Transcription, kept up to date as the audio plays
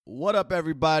What up,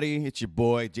 everybody? It's your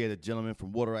boy, Jay the Gentleman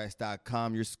from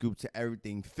WaterIce.com, your scoop to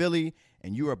everything Philly,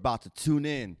 and you are about to tune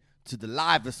in to the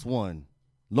livest one,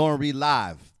 Lauren Reed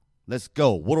Live. Let's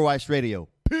go. Water Ice Radio.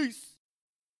 Peace.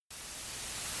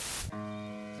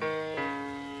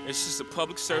 It's just a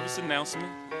public service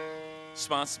announcement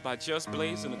sponsored by Just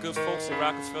Blaze and the good folks at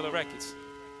Rockefeller Records.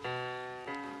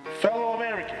 Fellow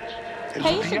Americans,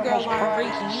 Hey, it's your girl Lauren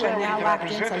Reed, and you are now locked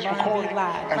into Lauren Reed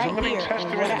Live, right here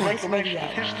on Water Ice Radio,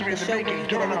 the show where you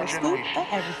get a little scoop of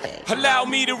everything. Allow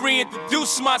me to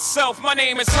reintroduce myself. My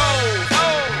name is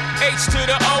Ho, H to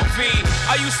the O-V.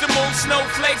 I used to move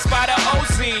snowflakes by the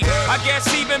OZ. I guess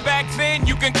even back then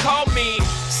you can call me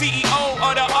CEO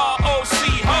of the ROC.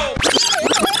 Ho.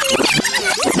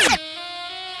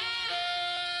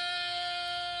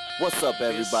 What's up,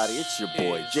 everybody? It's your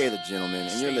boy, Jay the Gentleman,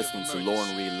 and you're listening to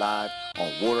Lauren Reed Live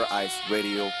on Water Ice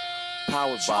Radio,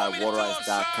 powered by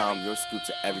WaterIce.com, your scoop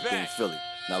to everything Philly.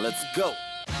 Now let's go.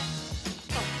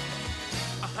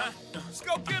 Let's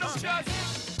go get 'em,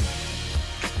 Just.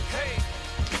 Hey,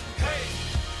 hey,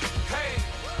 hey,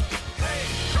 hey,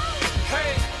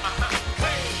 hey,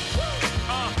 hey.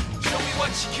 Show me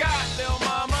what you got, little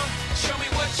mama. Show me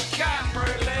what you got,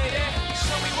 bird lady.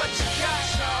 Show me what you got,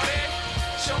 shawty.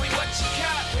 Show me what you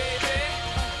got, baby.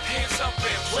 Hands up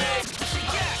and wave,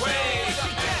 wave, wave,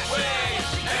 wave.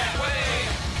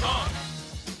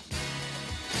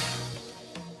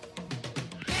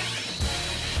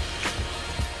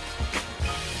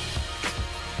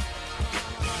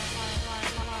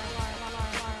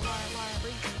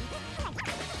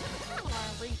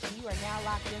 You are now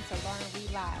locked into Lauren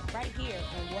Reed Live, right here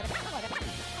on Water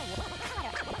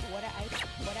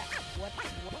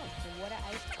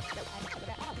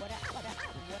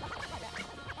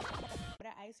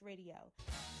Ice Radio.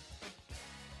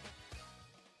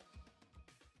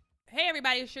 Hey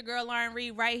everybody, it's your girl Lauren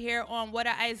Reed right here on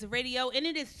Water Ice Radio, and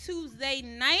it is Tuesday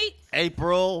night.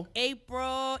 April.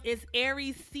 It's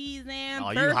Aries season.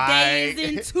 Oh, birthdays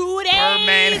in 2 days.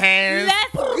 Birdman hands.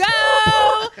 Let's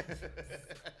go.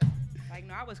 Like,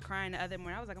 no, I was crying the other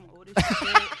morning. I was like, I'm old as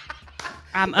shit.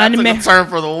 I'm unmarried. Turn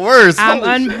for the worst.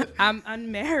 I'm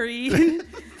unmarried.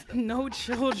 No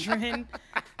children.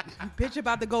 Bitch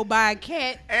about to go buy a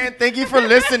cat. And thank you for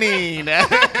listening.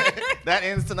 That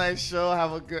ends tonight's show.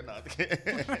 Have a good night.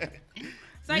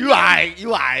 Like, You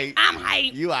aight. I'm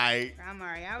hyped. You aight. I'm all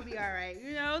right. I'll be all right.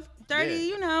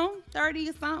 30, 30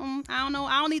 or something. I don't know.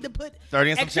 I don't need to put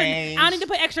 30 and some extra, change. I don't need to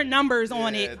put extra numbers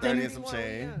on it. 30 and some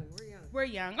change. We're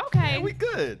young. Okay. Yeah, we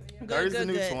good. 30's the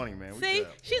new good. 20, man. We See, good.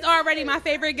 she's already my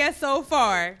favorite guest so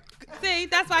far. See,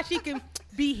 that's why she can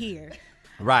be here.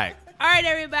 Right. All right,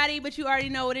 everybody, but you already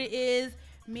know what it is.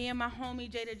 Me and my homie,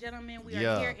 Jay the Gentleman, we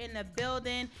are here in the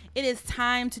building. It is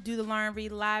time to do the Lauren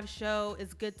Reed Live show.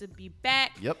 It's good to be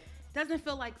back. Yep. Doesn't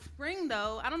feel like spring,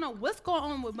 though. I don't know what's going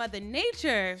on with Mother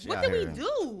Nature. What did we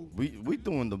do? We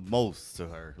doing the most to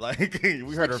her. Like,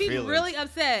 we hurt her She's feelings. really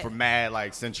upset. For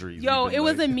mad, centuries. Yo, it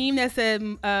was like, a meme that said,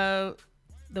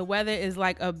 the weather is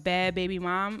like a bad baby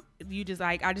mom. You just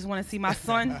like, I just want to see my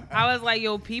son. I was like,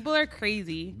 yo, people are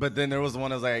crazy. But then there was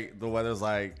one that's like, the weather's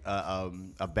like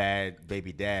a bad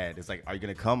baby dad. It's like, are you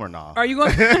going to come or not? Are you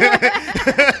going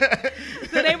to?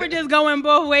 So they were just going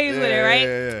both ways with it, right?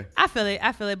 Yeah. I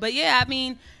feel it. But yeah, I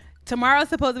mean, tomorrow's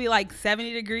supposed to be like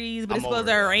 70 degrees, but it's supposed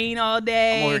to rain all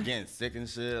day. I'm over getting sick and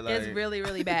shit. Like, It's really,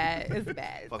 really bad. It's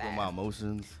bad. Fuck with my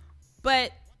emotions.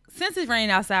 But since it's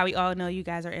raining outside, we all know you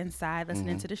guys are inside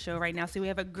listening to the show right now. So we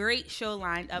have a great show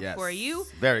lined up for you.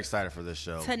 Very excited for this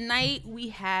show. Tonight, we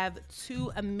have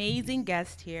two amazing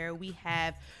guests here. We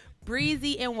have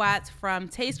Breezy and Watts from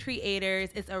Taste Creators.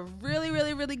 It's a really,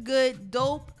 really, really good,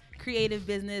 dope, creative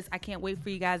business. I can't wait for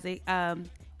you guys to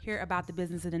hear about the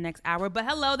business in the next hour. But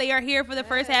hello, they are here for the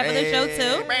first half of the show,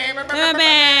 too.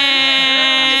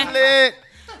 Lit.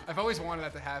 I've always wanted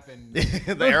that to happen.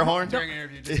 The air horn? During an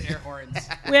interview, just air horns.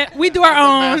 We do our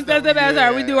own. That's That's the best.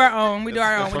 yeah. We do our own. We do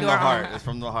our own. It's We from do the our heart. own. It's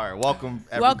from the heart. Welcome,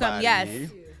 everybody. Welcome, yes.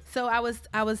 So I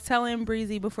was telling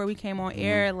Breezy before we came on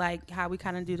air, like how we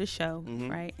kind of do the show,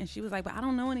 right? And she was like, but I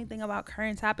don't know anything about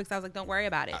current topics. I was like, don't worry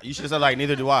about it. You should have said,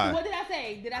 neither do I. What did I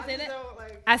say? Did I say that?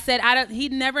 I said he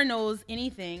never knows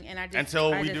anything, and I just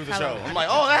Until I we just do the tell show. him. I'm like,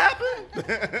 oh, that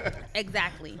happened?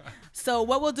 Exactly. So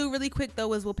what we'll do really quick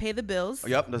though is we'll pay the bills.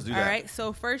 Yep, let's do that. All right.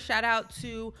 So first, shout out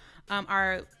to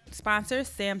our sponsor,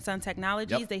 Samsung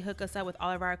Technologies. Yep. They hook us up with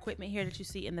all of our equipment here that you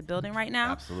see in the building right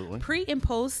now. Absolutely. Pre and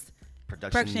post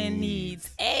production needs.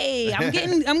 Hey,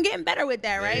 I'm getting better with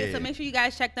that, right? Yeah. So make sure you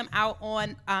guys check them out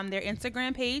on their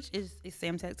Instagram page is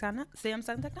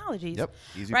Samsung Technologies. Yep,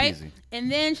 easy right? peasy.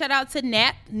 And then shout out to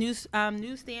NAP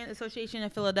Newsstand Association in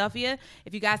Philadelphia.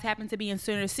 If you guys happen to be in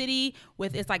Center City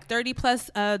with it's like 30 plus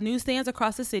newsstands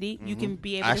across the city, you can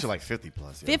be able Actually, to like 50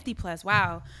 plus. Yeah. 50 plus.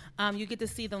 Wow. You get to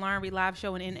see the Lauren Reed live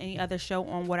show and any other show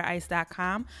on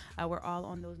waterice.com. We're all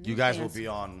on those newsstands. You guys will be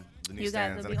on the You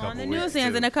guys newsstands will in be a on couple the weeks.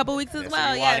 newsstands too. in a couple weeks as Yeah, well.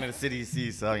 So you're walking Yeah. in the city, you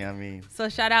see, so you know what I mean. So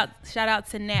shout out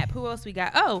to Nap. Who else we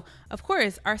got? Oh, of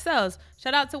course, ourselves.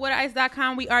 Shout out to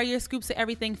waterice.com. We are your scoops of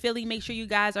everything Philly. Make sure you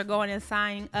guys are going and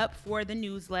signing up for the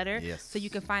newsletter. Yes. So you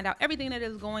can find out everything that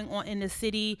is going on in the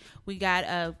city. We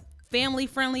got family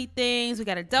friendly things. We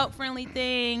got adult friendly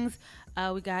things.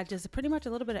 We got just pretty much a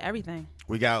little bit of everything.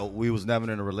 We was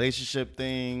never in a relationship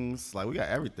things. Like we got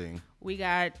everything. We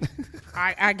got,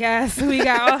 I guess we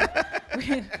got.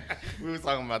 We were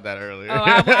talking about that earlier.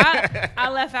 I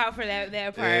left out for that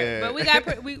part, Yeah. but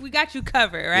we got you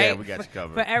covered, right? Yeah, we got you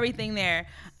covered. for everything there.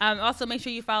 Also, make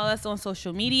sure you follow us on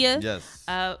social media. Yes.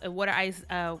 Water Ice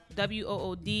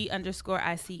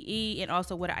WOOD_ICE, and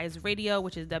also Water Ice Radio,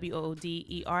 which is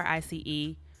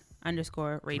WOODERICE_radio.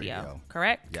 Radio.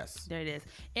 Correct? Yes. There it is.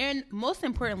 And most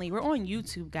importantly, we're on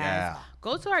YouTube, guys. Yeah.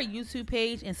 Go to our YouTube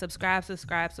page and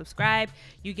subscribe.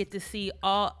 You get to see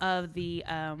all of the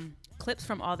clips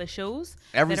from all the shows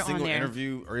Every that are single on there.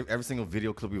 interview or every single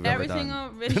video clip we've Every ever done. single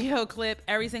video clip,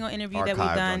 every single interview that we've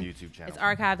Archived done. on YouTube channel. It's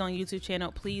archived on YouTube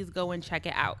channel. Please go and check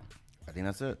it out. I think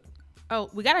that's it. Oh,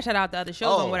 we gotta shout out the other shows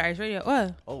Oh. on Water Ice Radio.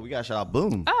 What? Oh, we gotta shout out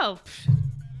Boom. Oh,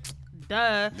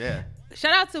 duh. Yeah.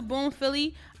 Shout out to Boom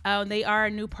Philly. They are a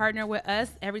new partner with us.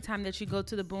 Every time that you go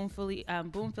to the Boom Philly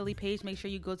page, make sure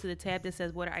you go to the tab that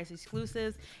says Water Ice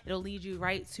Exclusives. It'll lead you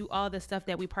right to all the stuff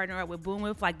that we partner up with Boom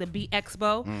with, like the Beat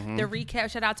Expo, the recap.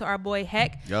 Shout out to our boy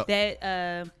Heck. Yep.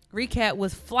 That recap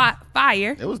was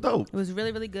fire. It was dope. It was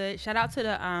really, really good. Shout out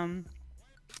to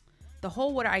the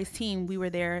whole Water Ice team. We were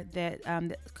there that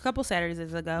a couple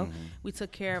Saturdays ago. We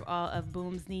took care of all of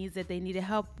Boom's needs that they needed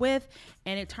help with,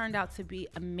 and it turned out to be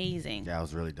amazing. Yeah, it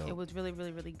was really dope. It was really,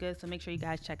 really, really good. So make sure you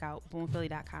guys check out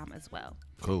boomphilly.com as well.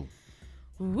 Cool.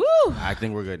 Woo! I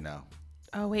think we're good now.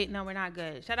 Oh wait, no, we're not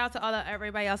good. Shout out to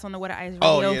everybody else on the Water Ice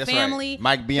Oh, Radio yeah, that's family. right.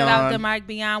 Mike Shout out Beyond. to Mike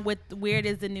Beyond with Weird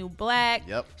is the New Black.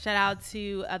 Yep. Shout out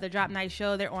to the Drop Night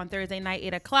Show. They're on Thursday night,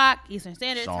 8:00 Eastern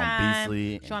Standard Sean Time.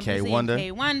 Beasley and Sean K Beasley Wonder. and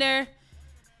K Wonder.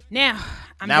 Now,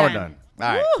 I'm Now done. we're done. All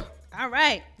right. Woo! All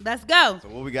right, let's go. So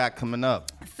what we got coming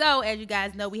up? So, as you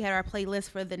guys know, we had our playlist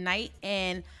for the night,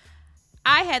 and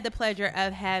I had the pleasure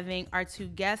of having our two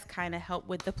guests kind of help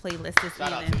with the playlist this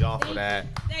Shout out evening. to y'all for that.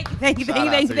 Thank you. Shout out to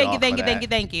y'all for Thank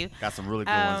that. you. Got some really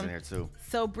good ones in here too.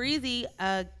 So Breezy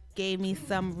gave me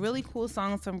some really cool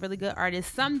songs, some really good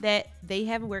artists, some that they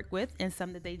have worked with, and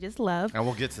some that they just love. And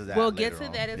we'll get to that. We'll get later to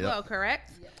on. that as Yep. well,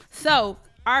 correct? So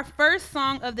our first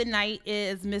song of the night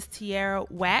is Miss Tierra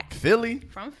Whack Philly.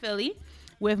 from Philly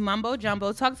with Mumbo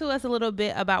Jumbo. Talk to us a little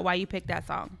bit about why you picked that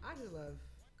song. I just love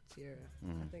Tierra.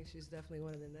 I think she's definitely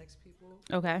one of the next people.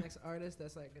 Okay. Next artist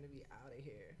that's like gonna be out of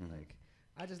here. Like,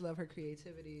 I just love her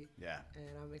creativity. Yeah. And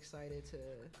I'm excited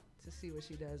to see what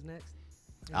she does next.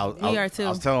 We are too. I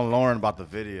was telling Lauren about the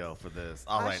video for this.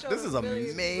 I was like, showed this is Billy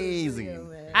the amazing. video,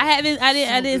 man.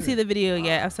 I didn't see the video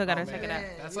yet. I've still gotta check it out.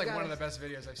 Man, That's you like one gotta- of the best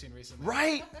videos I've seen recently.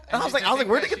 Right? And And I was just like, to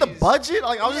where'd they think get the that budget?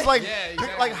 Like, I was just like, Yeah,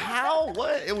 exactly. like how?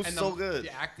 What? It was And so good.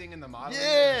 The acting and the modeling,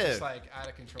 Yeah. was just like out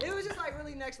of control. It was just like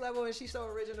really next level, and she's so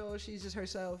original. She's just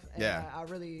herself. And Yeah.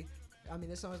 I mean,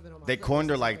 this song's been on my. They playlist coined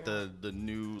her since like it's been the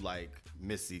new like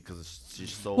Missy because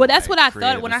she's so. Well, that's like, what I thought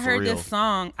creative when I and heard surreal. this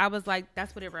song. I was like,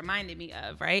 that's what it reminded me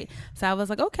of, right? So I was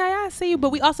like, okay, I see you.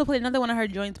 But we also played another one of her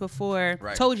joints before,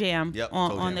 Right. Toe Jam, Yep, on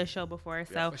Toe Jam. their show before.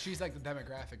 So But she's like the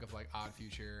demographic of like Odd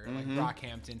Future, Mm-hmm. like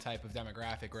Brockhampton type of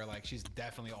demographic, where like she's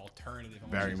definitely alternative in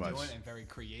what Very she's much. doing and very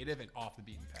creative and off the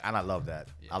beaten path. And I love that.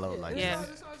 I love it like Yeah. that.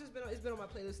 This song's just been it's been on my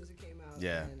playlist since it came out.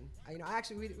 Yeah. And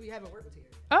we haven't worked with Tierra.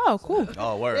 oh, cool.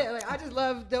 Oh, word. Yeah, like I just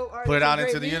love dope artists. Put it out and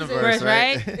into great the music. universe,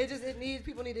 Right. right?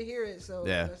 People need to hear it. So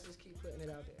Yeah. let's just keep putting it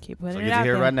out there. Keep putting So it you get out to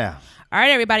hear it there. right now. All right,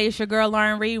 everybody, it's your girl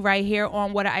Lauren Reed right here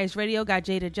on Water Ice Radio. Got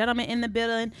Jada Gentleman in the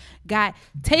building. Got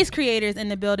Taste Creators in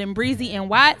the building, Breezy and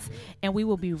Watts. And we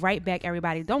will be right back,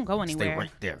 everybody. Don't go Stay anywhere.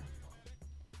 right there.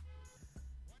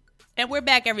 And we're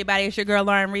back, everybody. It's your girl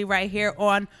Lauren Reed right here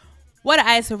on Water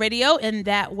Ice Radio. And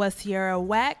that was Tierra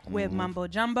Whack with Mumbo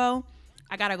Jumbo.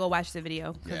 I got to go watch the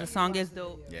video because Yeah. the song is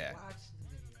dope. Yeah. Watch the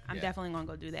video. I'm Yeah. definitely going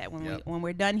to go do that Yep. when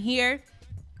we're done here.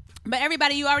 But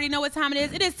everybody, you already know what time it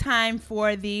is. It is time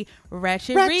for the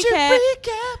Ratchet Recap.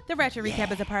 The Ratchet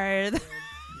Recap is a part of the...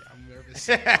 I'm nervous this.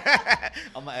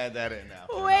 I'm gonna add that in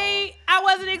now. Wait, I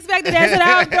wasn't expecting that, so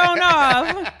now I was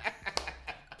thrown off.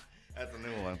 That's a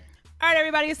new one. All right,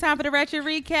 everybody, it's time for the Ratchet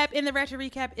Recap. And the Ratchet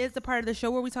Recap is the part of the show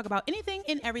where we talk about anything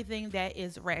and everything that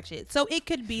is ratchet. So it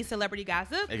could be celebrity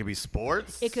gossip. It could be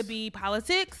sports. It could be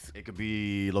politics. It could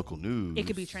be local news. It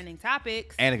could be trending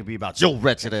topics. And it could be about your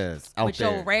wretched ass out With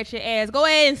there. your ratchet ass. Go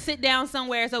ahead and sit down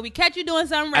somewhere so we catch you doing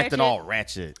something ratchet. Acting all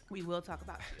ratchet. We will talk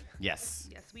about you. Yes.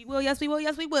 Yes, we will. Yes, we will.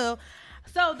 Yes, we will.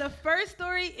 So the first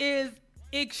story is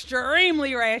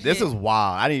extremely ratchet. This is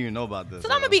wild. I didn't even know about this. So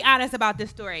I'm going to be honest about this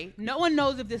story. No one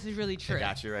knows if this is really true. I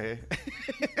got you right here.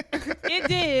 It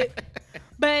did.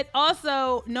 But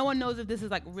also, no one knows if this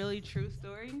is like really true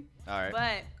story. All right.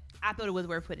 But I thought it was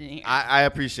worth putting in here. I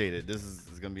appreciate it. This is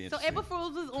going to be So interesting. April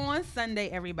Fool's was on Sunday,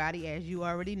 everybody, as you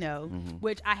already know.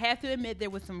 Which I have to admit, there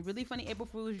was some really funny April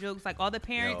Fool's jokes, like all the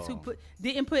parents Yo. who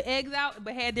didn't put eggs out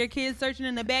but had their kids searching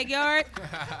in the backyard.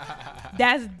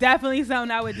 That's definitely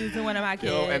something I would do to one of my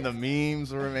kids. Yo, and the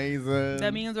memes were amazing.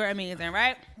 The memes were amazing,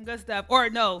 right? Good stuff. Or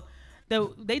no,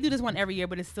 they do this one every year,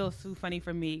 but it's still so funny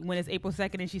for me when it's April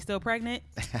 2nd and she's still pregnant.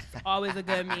 It's always a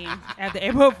good meme after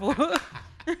April Fool.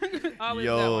 Always a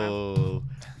good one. Yo.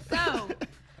 So,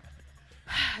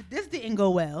 this didn't go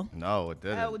well. No, it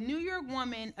didn't. A New York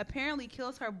woman apparently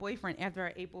kills her boyfriend after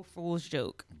an April Fool's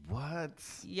joke. What?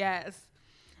 Yes.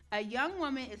 A young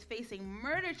woman is facing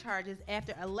murder charges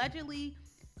after allegedly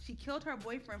she killed her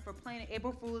boyfriend for playing an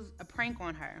April Fool's a prank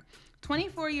on her.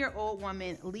 24-year-old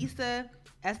woman Lisa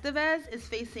Estevez is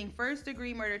facing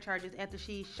first-degree murder charges after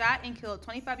she shot and killed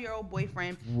 25-year-old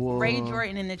boyfriend Ray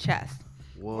Jordan in the chest.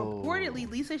 Whoa. Reportedly,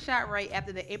 Lisa shot Ray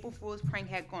after the April Fool's prank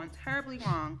had gone terribly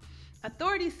wrong.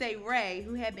 Authorities say Ray,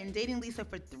 who had been dating Lisa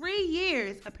for 3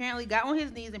 years, apparently got on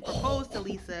his knees and proposed to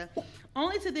Lisa,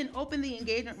 only to then open the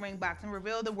engagement ring box and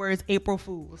reveal the words April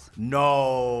Fools.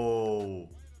 No.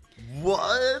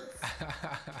 What?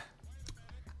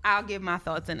 I'll give my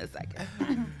thoughts in a second.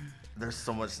 There's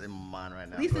so much in my mind right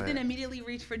now. Lisa Go ahead. then immediately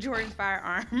reached for Jordan's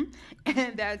firearm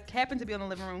and that happened to be on the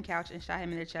living room couch and shot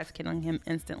him in the chest, killing him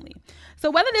instantly.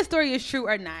 So whether this story is true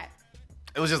or not,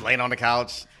 It was just laying on the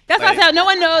couch. that's why I said no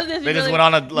one knows this. They is just really- went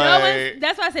on a, no like-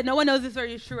 that's why I said no one knows this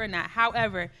story is true or not.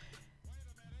 However,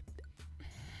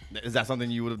 Is that something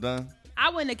you would have done? I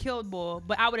wouldn't have killed Bull,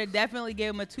 but I would have definitely gave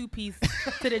him a 2-piece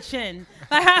to the chin.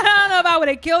 Like, I don't know if I would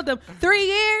have killed him. 3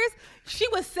 years, she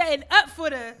was setting up for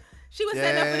the. She was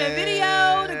setting up for the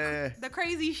Yeah. video, the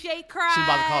crazy shake cry. She's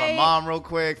about to call her mom real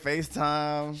quick,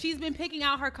 FaceTime. She's been picking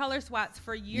out her color swats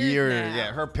for years now.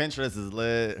 Yeah, her Pinterest is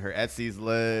lit. Her Etsy's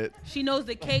lit. She knows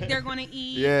the cake they're gonna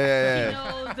eat. Yeah. She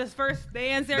knows the first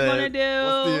dance they're gonna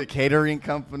What's do. the catering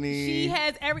company? She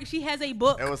has a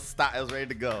book. It was ready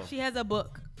to go. She has a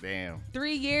book. Damn.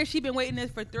 3 years. She's been waiting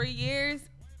this for 3 years.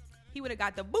 He would have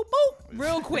got the boop boop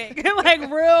real quick,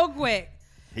 like real quick.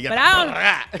 He got But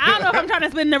the I don't know if I'm trying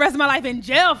to spend the rest of my life in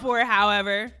jail for it.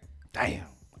 However, Damn.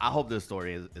 I hope this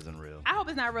story isn't real. I hope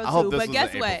it's not real I hope too. this But was guess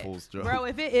an April what, Fool's joke. bro?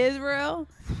 If it is real,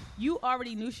 you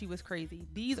already knew she was crazy.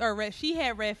 These are red. She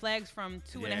had red flags from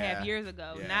 2.5 Yeah. years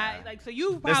ago. Yeah. Not like so.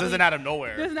 You This probably, isn't out of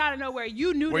nowhere. This is out of nowhere.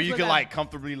 You knew Where this you was could a- like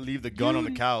comfortably leave the gun on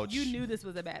the couch. You knew this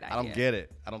was a bad idea. I don't get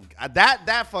it.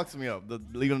 That fucks me up. The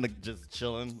leaving them just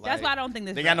chilling. That's like, why I don't think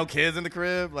this. They is got real. no kids in the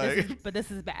crib. Like But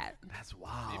this is bad. that's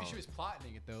wild. Maybe she was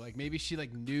plotting it though. Like maybe she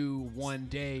like knew one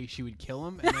day she would kill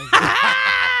him. And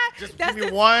Just That's give me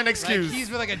the- one like, excuse. he's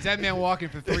been like a dead man walking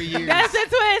for 3 years. That's the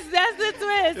twist. That's the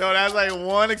twist. Yo, that's like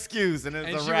one excuse, and it's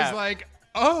and a she wrap. was like,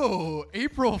 "Oh,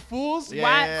 April Fools." Yeah.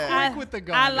 Why? Quick with the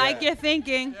gun. I like Yeah. your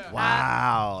thinking.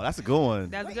 wow, that's a good one.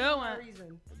 That's a Wait, good no one.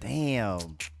 reason.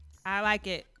 Damn. I like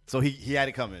it. So he had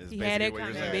it coming. Is He had basically it what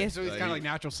you're coming, saying. bitch. So he's kind of like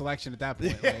natural selection at that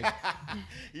point. Yeah. Like,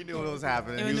 He knew what was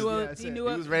happening. He He knew was, it- that's he it. knew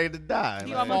he it- was ready to die.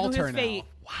 He Like, almost knew his Falter now. fate.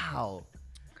 wow.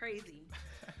 Crazy.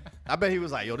 I bet he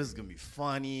was like, yo, this is gonna be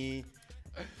funny.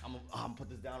 I'm gonna put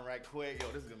this down right quick. Yo,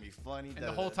 this is gonna be funny. and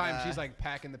the whole time she's like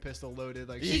packing the pistol loaded.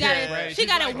 Like She Yeah. got it. Right. She She's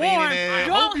got like it warm. leaning in. I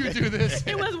Don't- hope you do this.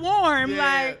 It was warm. Yeah.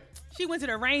 Like she went to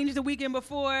the range the weekend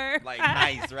before. like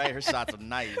nice, right? Her shots are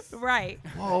nice. Right.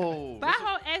 Whoa. But I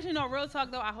hope, actually, no, real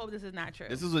talk though. I hope this is not true.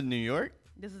 This is in New York.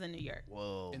 This is in New York.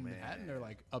 Whoa, in man. Manhattan or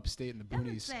like upstate in the Doesn't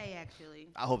boonies. say actually.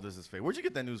 I hope this is fake. Where'd you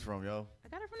get that news from, yo? I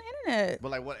got it from the internet. But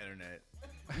like, what internet?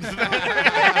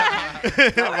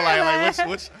 But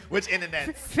like which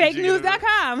internet?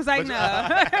 Fakenews.com. It's like Which-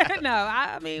 no, no.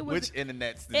 I mean, Which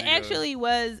internets? Did it you go to? actually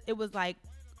was. It was like.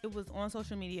 It was on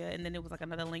social media, and then it was like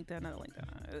another link to another link.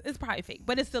 It's probably fake,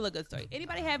 but it's still a good story.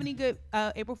 Anybody have any good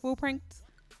April Fool pranks?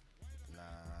 Nah,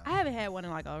 I haven't had one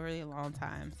in like a really long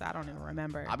time, so I don't even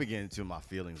remember. I be getting into my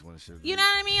feelings when it should. You know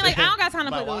what I mean? Like I don't got time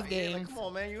to Like, play why- those yeah, games. like, come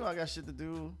on, man. You know I got shit to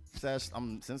do.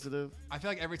 I'm sensitive. I feel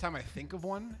like every time I think of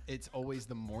one, it's always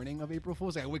the morning of April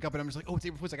Fool's. Like I wake up and I'm just like, oh, it's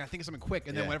April Fool's. I gotta think of something quick,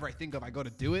 and then Yeah. whatever I think of, I go to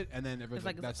do it, and then everyone's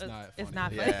like, that's not funny. It's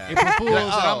not Yeah. funny. April Fool's,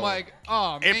 and Oh. I'm like,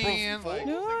 oh April man, Fool's? like,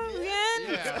 Do it again?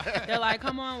 yeah. They're like,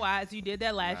 come on, Watts, you did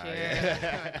that last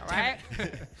year. All right?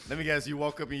 Let me guess. You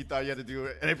woke up and you thought you had to do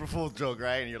an April Fool's joke,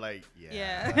 right? And you're like,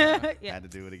 Yeah. I Yeah. had to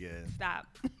do it again. Stop.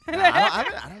 Nah,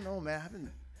 I don't know, man. I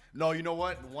haven't. No, you know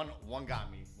what? One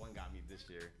got me. One got me this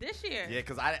year. This year? Yeah,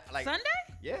 cause I like Sunday?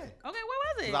 Yeah. Okay, what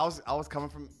was it? Cause I was coming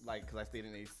from like, cause I stayed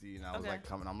in AC and I was Okay. like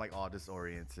coming. I'm like all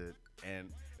disoriented, and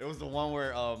it was the one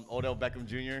where Odell Beckham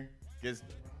Jr. gets.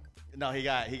 No, he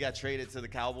got traded to the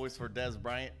Cowboys for Dez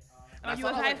Bryant. And Oh, I you saw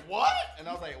it, was I was hype? like, what? And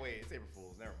I was like, wait, it's April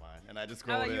Fool's. Never mind. And I just Oh,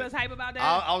 scrolled you it. was hype about that?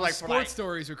 I was like, for Sports like,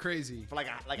 stories are crazy. for like,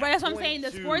 Right, that's what I'm saying. The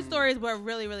 0.2 sports stories were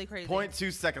really, really crazy.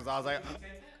 0.2 seconds. I was like,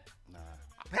 nah.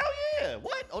 Hell yeah.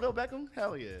 What? Odell Beckham?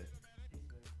 Hell yeah.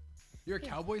 You're a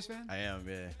Cowboys fan? I am,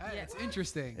 yeah. Hey, Yeah. It's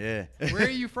interesting. Yeah. Where are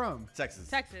you from? Texas.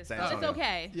 Texas. San So it's Antonio.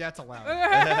 okay. Yeah, it's allowed.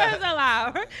 It's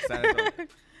allowed. San Antonio.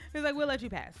 He's like, we'll let you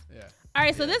pass. Yeah. All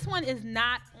right, so this one is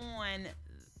not on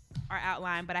our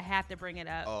outline, but I have to bring it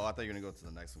up. Oh, I thought you were going to go to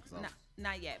the next one. 'Cause I was-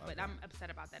 Not yet, but Okay. I'm upset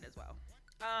about that as well.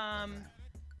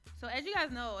 So as you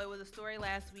guys know, it was a story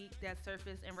last week that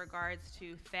surfaced in regards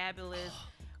to Fabulous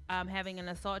having an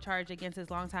assault charge against his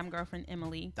longtime girlfriend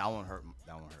Emily. That one hurt me,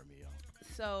 yo.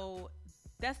 So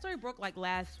that story broke like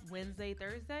last Wednesday,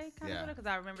 Thursday, kind Yeah. of, because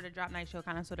I remember the Drop Night show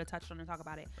kind of sort of touched on and talk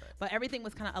about it. But everything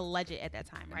was kind of alleged at that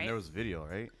time, And right? there was video,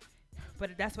 right?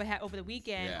 But that's what happened over the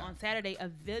weekend. Yeah. On Saturday, a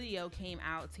video came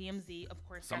out. TMZ, of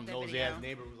course, Some got that nosy video. ass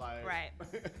neighbor was like, Right.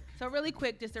 So really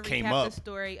quick, just to Came recap up. the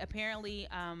story. Apparently,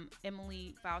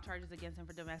 Emily filed charges against him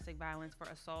for domestic violence for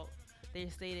assault. She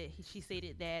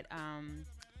stated that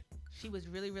she was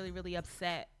really, really, really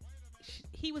upset.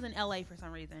 He was in LA for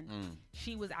some reason.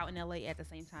 She was out in LA at the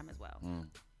same time as well.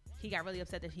 He got really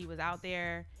upset that he was out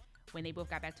there. When they both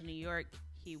got back to New York,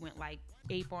 he went like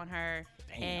ape on her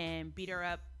and beat her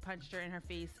up, punched her in her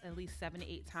face at least 7 to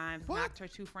 8 times, knocked her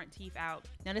 2 front teeth out.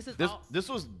 Now this is all,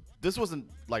 This wasn't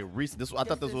like recent. I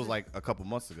thought this This was is- like a couple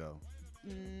months ago,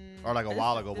 or like a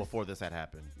while ago before this had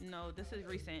happened. No, this is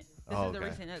recent. Oh,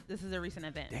 okay. This is a recent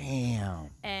event.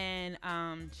 Damn. And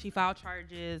she filed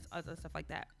charges, other stuff like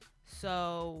that.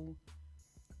 So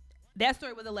that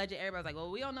story was alleged. Everybody was like,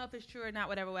 "Well, we don't know if it's true or not.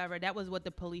 Whatever." That was what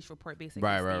the police report basically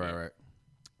stated.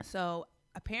 So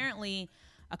apparently,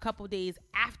 a couple days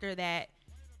after that,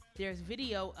 there's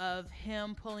video of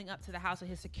him pulling up to the house with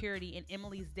his security and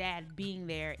Emily's dad being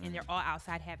there, and they're all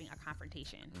outside having a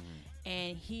confrontation.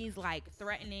 And he's like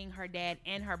threatening her dad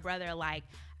and her brother, like,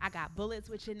 I got bullets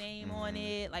with your name on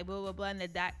it, like blah blah blah.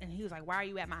 And he was like, why are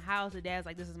you at my house? The dad's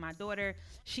like, this is my daughter.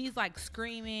 She's like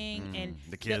screaming, and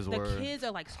The kids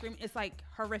are like screaming. It's like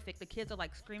horrific. The kids are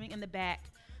like screaming in the back,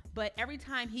 but every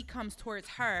time he comes towards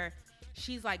her,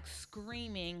 she's like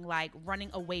screaming, like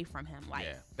running away from him. Like,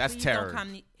 Yeah, that's "Please terror." Don't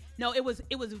come no, it was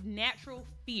natural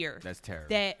fear. That's terror.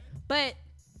 But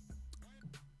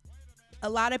a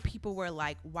lot of people were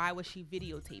like, why was she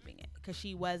videotaping it? Because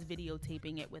she was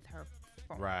videotaping it with her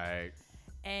phone. Right.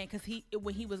 And because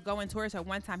when he was going towards her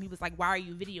one time, he was like, why are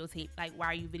you videotaping? Like, why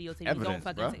are you videotaping? Evidence,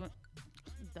 Don't fucking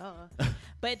duh.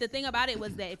 But the thing about it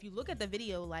was that if you look at the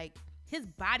video, like, his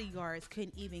bodyguards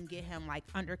couldn't even get him like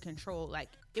under control. Like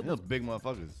it was Those big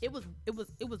motherfuckers. it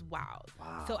was wild.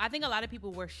 Wow. So I think a lot of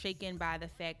people were shaken by the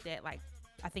fact that, like,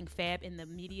 I think Fab in the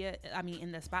media, I mean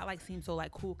in the spotlight, seems so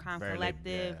like cool, calm, Very,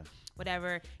 collective, yeah.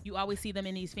 whatever. You always see them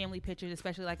in these family pictures,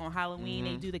 especially like on Halloween.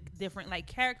 They do the different like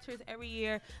characters every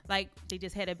year. Like they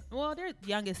just had their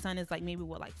youngest son is like maybe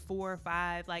 4 or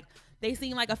 5. Like they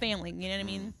seem like a family. You know what I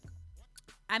mean?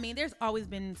 I mean, there's always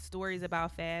been stories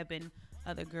about Fab and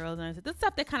other girls and the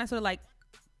stuff that kind of sort of like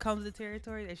comes with the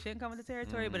territory. They shouldn't come with the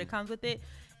territory, but it comes with it.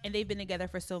 And they've been together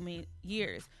for so many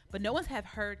years, but no one's have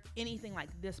heard anything like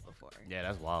this before. Yeah,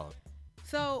 that's wild.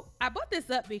 So I brought this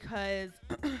up because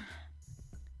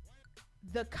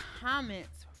the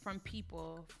comments from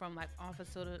people from like off of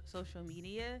social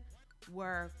media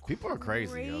were People are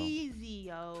crazy, yo. crazy,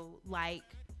 yo. Like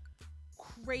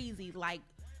crazy. Like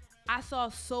I saw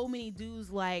so many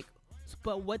dudes like,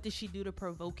 but what did she do to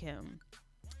provoke him?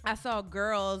 I saw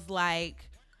girls like,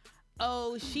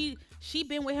 oh, she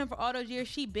been with him for all those years.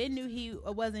 She been knew he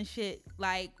wasn't shit.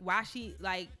 Like, why she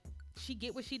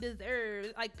get what she deserves.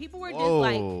 Like, people were just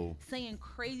like Whoa. saying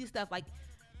crazy stuff. Like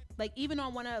even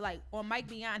on on Mike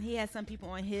Beyond, he had some people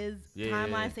on his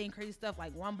timeline saying crazy stuff.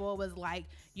 Like one boy was like,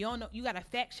 you don't know, you gotta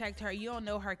fact check her. You don't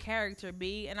know her character,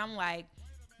 B. And I'm like,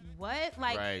 what?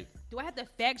 Like, Right. do I have to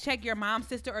fact check your mom,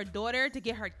 sister, or daughter to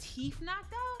get her teeth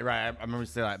knocked out? Right, I remember you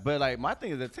saying that. But like, my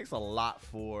thing is, it takes a lot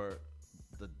for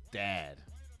the dad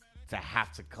to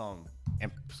have to come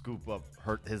and scoop up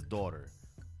his daughter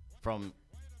from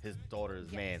his daughter's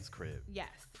Yes. man's crib. Yes.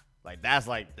 Like that's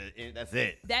like that's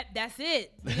it. That's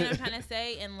it. You know what I'm trying to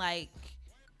say? And like,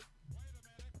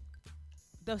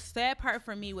 the sad part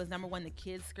for me was, number one, the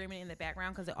kids screaming in the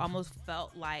background, because it almost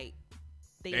felt like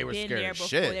They they'd were been scared there as before.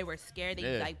 shit. They were scared.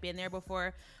 They'd Yeah. like been there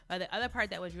before. But the other part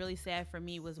that was really sad for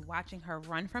me was watching her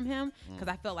run from him, because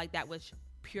I felt like that was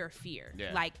pure fear.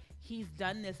 Yeah. Like, he's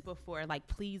done this before. Like,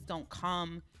 please don't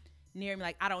come near me.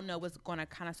 Like, I don't know what's gonna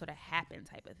kind of sort of happen,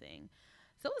 type of thing.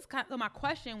 So it was kind of, so my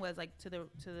question was like to the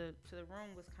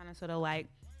room was kind of sort of like,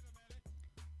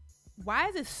 why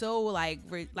is it so like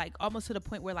almost to the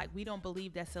point where like we don't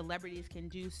believe that celebrities can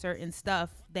do certain stuff,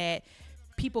 that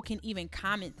people can even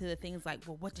comment to the things like,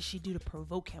 well, what did she do to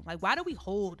provoke him? Like, why do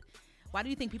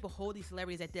you think people hold these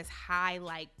celebrities at this high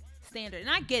like standard? And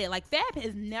I get it, like Fab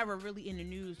is never really in the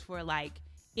news for like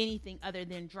anything other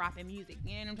than dropping music.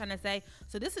 You know what I'm trying to say?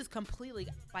 So this is completely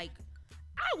like,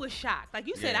 I was shocked. Like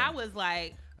you said, Yeah. I was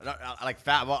like, I like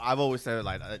Fab. I've always said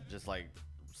like just like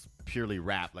purely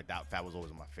rap. Like that Fab was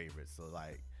always my favorite. So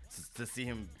like to see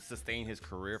him sustain his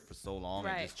career for so long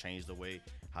Right. and just change the way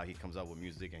how he comes up with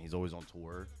music, and he's always on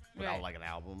tour without Right. like an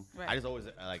album. Right. I just always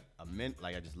like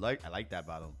I like that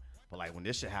about him. But like when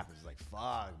this shit happens, it's like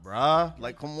fuck, bruh.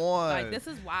 Like come on. like this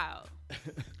is wild.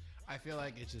 I feel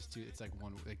like it's just it's like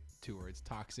two words: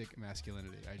 toxic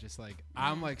masculinity. I just like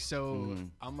I'm like so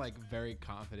I'm like very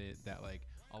confident that like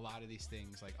a lot of these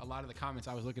things, like a lot of the comments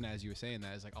I was looking at as you were saying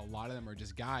that, is like a lot of them are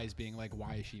just guys being like,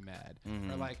 why is she mad?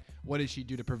 Or like, what did she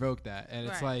do to provoke that? And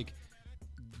it's Right. like,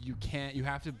 you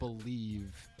have to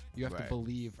believe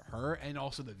Right. her, and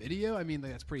also the video. I mean,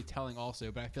 like, that's pretty telling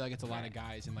also, but I feel like it's a lot of Right.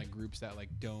 guys in like groups that like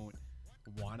don't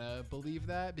want to believe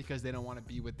that, because they don't want to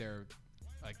be with their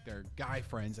guy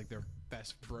friends, like their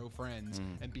best bro friends,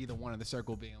 and be the one in the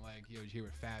circle being like, yo, did you hear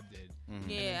what Fab did? And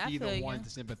Yeah, then I be feel the you. one to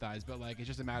sympathize. But like, it's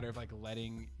just a matter of like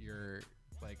letting your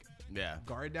like yeah.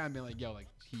 guard down, being like, yo, like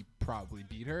he probably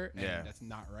beat her, and Yeah. that's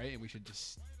not right, and we should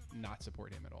just not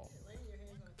support him at all.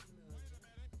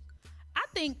 I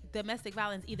think domestic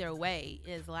violence either way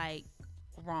is like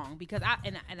wrong, because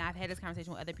I've had this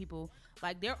conversation with other people.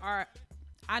 Like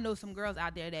I know some girls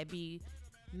out there that be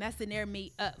messing their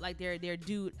mate up, like their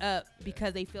dude up,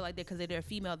 because they feel like because they're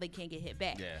female they can't get hit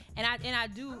back. Yeah. And I I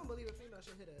don't believe a female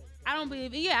should hit a.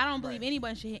 don't believe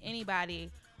anyone should hit anybody,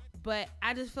 but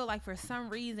I just feel like for some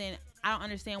reason I don't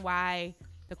understand why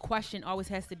the question always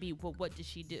has to be, well, what did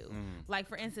she do? Like,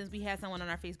 for instance, we had someone on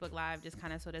our Facebook Live just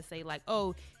kind of sort of say like,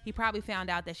 oh, he probably found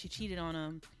out that she cheated on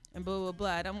him and blah blah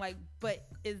blah. And I'm like, but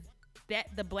is that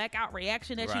the blackout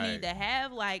reaction that you Right. need to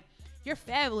have? Like, you're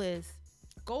fabulous,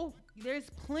 go, there's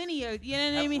plenty of, you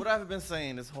know what I mean? What I've been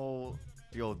saying this whole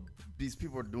these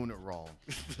people are doing it wrong.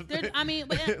 I mean,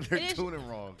 but they're it is- doing it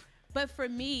wrong. But for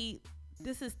me,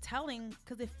 this is telling,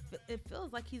 because it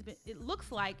feels like it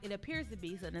looks like, it appears to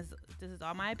be, so this is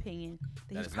all my opinion,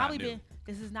 that he's it's probably not new.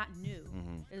 this is not new.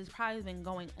 It has probably been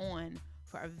going on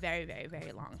for a very, very,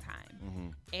 very long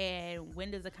time. And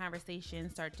when does the conversation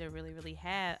start to really, really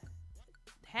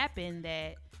happen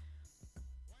that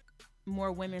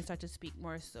more women start to speak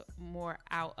more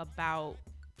out about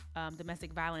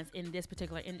domestic violence in this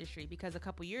particular industry? Because a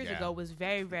couple years Yeah. ago was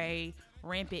very, very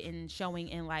rampant in showing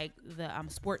in like the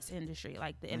sports industry,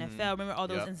 like the NFL. Remember all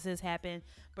those Yep. instances happened.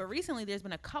 But recently there's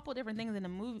been a couple different things in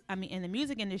the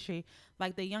music industry,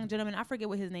 like the young gentleman, I forget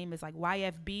what his name is, like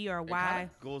YFB or It Y.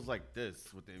 kinda goes like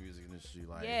this with the music industry.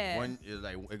 Like Yeah. one is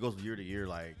like it goes year to year.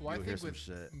 Like Well, I you'll hear think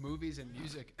some with shit. movies and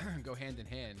music go hand in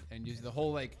hand, and use the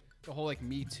whole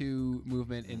Me Too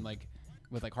movement and like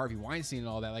with like Harvey Weinstein and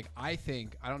all that. Like I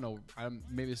don't know.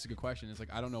 Maybe this is a good question. It's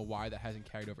like I don't know why that hasn't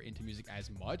carried over into music as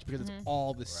much, because it's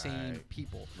all the same Right.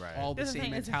 people, Right. all the That's the same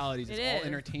thing, it's- mentalities. It's it all is.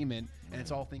 entertainment, and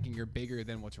it's all thinking you're bigger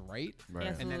than what's right. Right.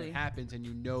 Yes. And then Absolutely. it happens, and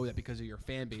you know that because of your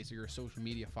fan base or your social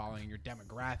media following, your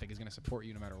demographic is going to support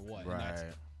you no matter what. And that's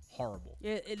Right. horrible.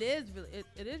 It is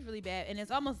really bad, and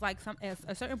it's almost like at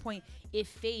a certain point it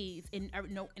fades and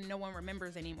no one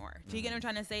remembers anymore. Do you get what I'm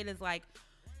trying to say? It is like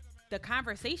the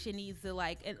conversation needs to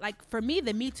like for me,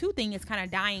 the Me Too thing is kind of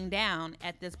dying down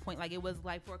at this point. Like it was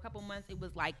like for a couple months, it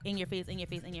was like in your face, in your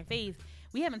face, in your face.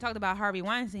 We haven't talked about Harvey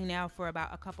Weinstein now for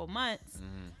about a couple months,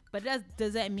 but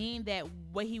does that mean that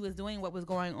what he was doing, what was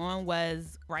going on,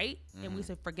 was right, and we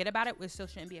should forget about it? We still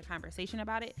shouldn't be a conversation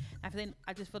about it.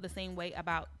 I just feel the same way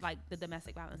about like the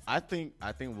domestic violence. I think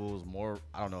what was more,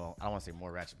 I don't know, I don't want to say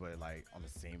more ratchet, but like on the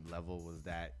same level was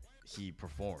that he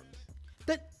performed.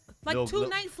 Like two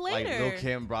nights later. Like Lil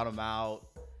Kim brought him out,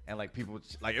 and like people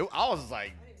like I was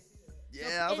like,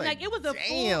 yeah, I was and like, it was a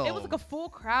full, it was like a full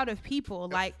crowd of people.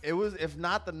 Like it was, if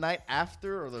not the night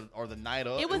after or the night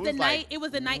of. it was the night. It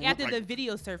was the night after the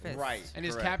video surfaced. Right. And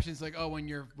his correct. captions like, oh, when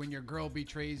your girl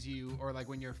betrays you, or like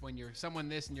when you're someone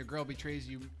this and your girl betrays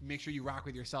you, make sure you rock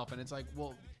with yourself. And it's like,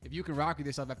 well, if you can rock with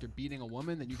yourself after beating a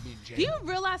woman, then you can be in jail. Do you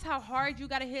realize how hard you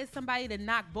gotta hit somebody to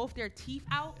knock both their teeth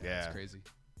out? Yeah. That's crazy.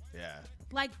 Yeah.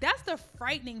 Like that's the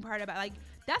frightening part about like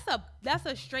that's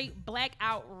a straight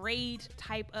blackout rage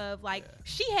type of like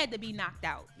she had to be knocked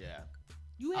out. Yeah.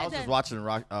 You I had was to. just watching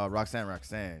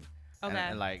Roxanne. Okay.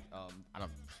 And like, I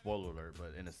don't spoiler alert,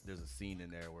 but there's a scene in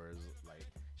there where it's like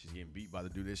she's getting beat by the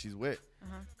dude that she's with,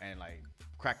 and like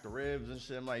crack the ribs and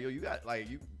shit. I'm like, yo, you got like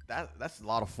that's a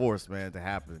lot of force, man, to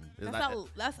happen. It's That's a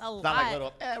it's lot. not like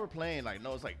little, we're playing. Like,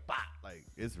 no, it's like, bah, like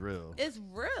it's real. It's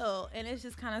real, and it's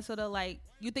just kind of sort of like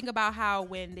you think about how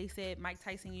when they said Mike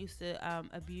Tyson used to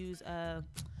abuse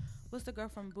what's the girl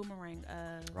from Boomerang?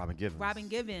 Robin Givens. Robin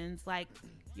Givens. Like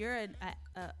you're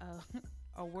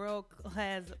a world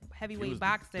class heavyweight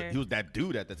boxer. He was that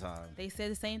dude at the time. They said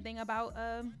the same thing about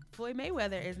Floyd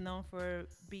Mayweather is known for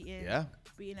beating up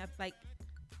like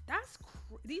that's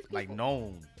these people. Like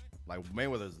known, like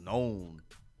Mayweather's known.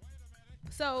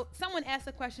 So someone asked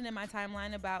a question in my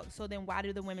timeline about so then why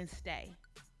do the women stay?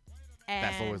 And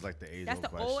That's always like the age-old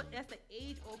question. That's the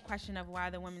age-old question of why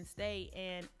the women stay,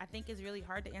 and I think it's really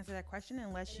hard to answer that question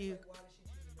unless you.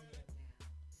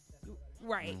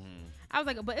 Right. Mm-hmm. I was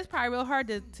like, but it's probably real hard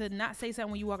to not say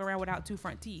something when you walk around without two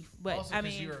front teeth. But Also, I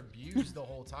because mean, you were abused the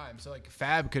whole time. So like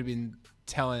Fab could have been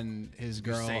telling his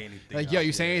girl, say anything like, yo, out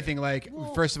you say there. anything like,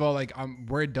 Well- first of all, like,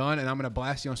 we're done, and I'm gonna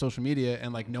blast you on social media,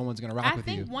 and like, no one's gonna rock I with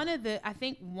think you. one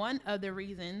of the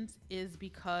reasons is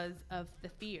because of the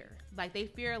fear. Like they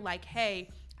fear, like, hey,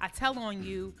 I tell on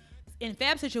you. In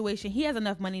Fab's situation, he has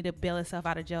enough money to bail himself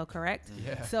out of jail, correct?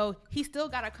 Yeah. So he still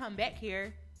got to come back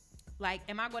here. Like,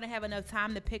 am I going to have enough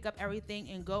time to pick up everything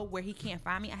and go where he can't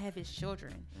find me? I have his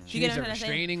children. She You needs get a what I'm saying?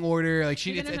 restraining order. Like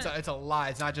You get what I'm it's a lot.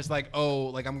 It's not just like, oh,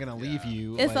 like I'm gonna leave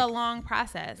you. It's like, a long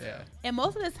process. Yeah. And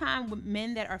most of the time,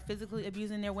 men that are physically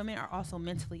abusing their women are also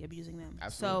mentally abusing them.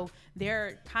 Absolutely. So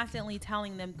they're constantly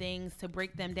telling them things to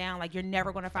break them down. Like, you're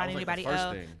never going to find was like the anybody first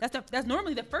else. thing. That's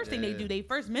normally the first thing they Yeah. do. They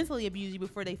first mentally abuse you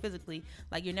before they physically.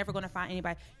 Like, you're never going to find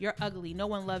anybody. You're ugly. No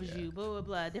one loves you. Blah, blah,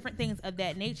 blah. Different things of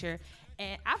that nature.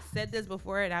 And I've said this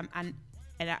before, and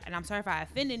I'm sorry if I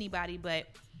offend anybody, but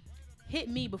hit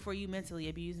me before you mentally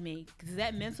abuse me, because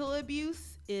that mental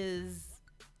abuse is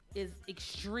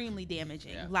extremely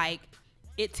damaging. Yeah. Like,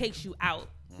 it takes you out.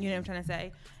 You know what I'm trying to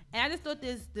say? And I just thought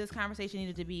this conversation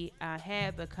needed to be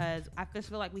had, because I just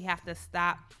feel like we have to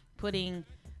stop putting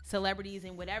celebrities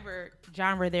in whatever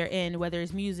genre they're in, whether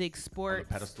it's music, sports,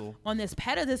 pedestal. on this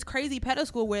crazy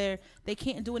pedestal where they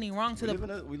can't do any wrong to We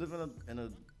the. live in a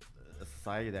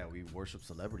society that we worship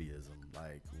celebrityism,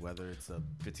 like whether it's a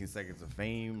 15 seconds of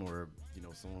fame or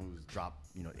someone who's dropped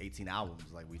 18 albums,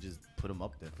 like we just put them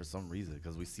up there for some reason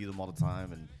because we see them all the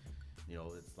time, and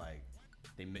it's like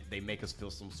they make us feel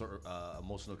some sort of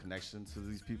emotional connection to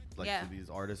these people, like Yeah. to these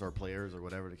artists or players or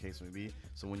whatever the case may be.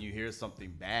 So when you hear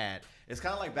something bad, it's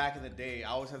kind of like back in the day. I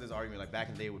always have this argument, like back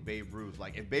in the day with Babe Ruth.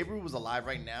 Like if Babe Ruth was alive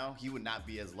right now, he would not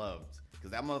be as loved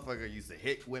because that motherfucker used to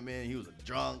hit women. He was a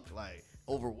drunk, like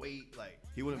overweight, like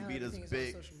he wouldn't be this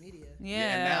big. On social media. Yeah.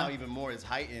 And now even more is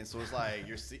heightened, so it's like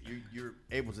you're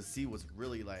able to see what's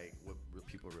really like what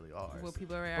people really are. What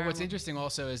people are. But what's interesting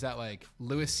also is that like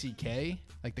Louis C.K.,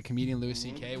 like the comedian Louis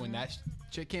C.K., when that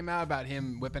shit came out about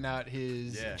him whipping out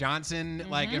his Yeah. Johnson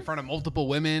like in front of multiple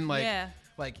women, like Yeah.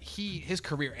 like his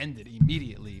career ended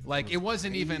immediately. Like it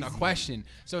wasn't even a crazy. question.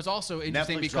 So it's also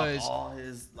interesting Netflix dropped because all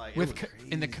his, like, it with was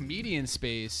in the crazy. comedian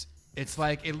space, it's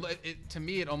like it to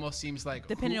me it almost seems like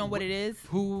Depending on what it is.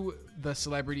 who the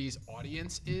celebrity's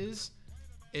audience is,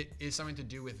 it is something to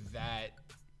do with that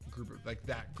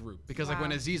group, because like when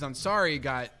Wow. Aziz Ansari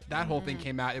got that whole thing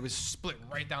came out, it was split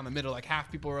right down the middle. Like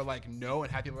half people were like no,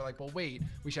 and half people were like, well, wait,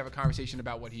 we should have a conversation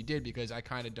about what he did because I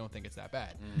kind of don't think it's that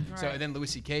bad. So Right. and then Louis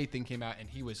C.K. thing came out and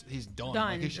he's done.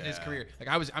 Done. Like his career. Like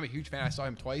I'm a huge fan. I saw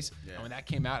him twice, Yeah. and when that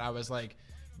came out, I was like,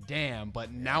 damn.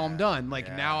 But now I'm done. Like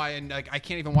Yeah. now I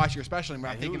can't even watch your special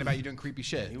anymore. I'm he thinking was- about you doing creepy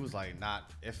shit. He was like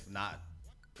if not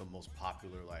the most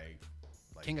popular, like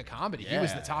King of comedy. He was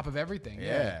the Yeah. top of everything.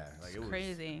 Yeah, like it was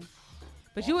Crazy.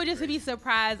 But you would just be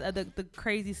surprised at the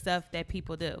crazy stuff that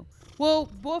people do. Well,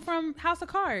 boy from House of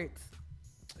Cards.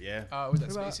 Yeah, Was that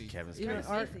What about Spacey? Kevin Even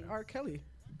Spacey. R. Kelly.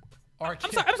 R.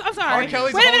 I'm sorry. R.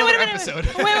 Kelly's Wait a a minute, whole wait a other minute. episode.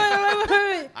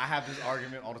 Wait. I have this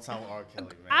argument all the time with R. Kelly,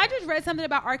 man. I just read something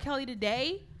about R. Kelly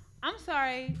today. I'm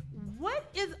sorry. What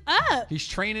is up? He's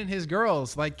training his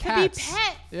girls like To be cats.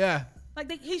 pets. Yeah.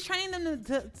 Like he's training them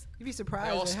to You'd be surprised.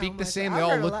 They all at how speak the much- same. I've They all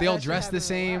heard a look. lot They all that shit dress the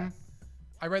happen a lot. same.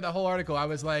 I read that whole article. I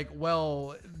was like,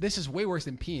 well, this is way worse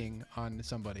than peeing on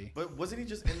somebody. But wasn't he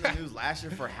just in the news last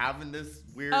year for having this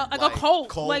weird like a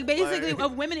cult, like basically like-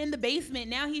 of women in the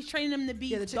basement. Now he's training them to be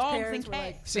Yeah, the chick's dogs and parents were, cats.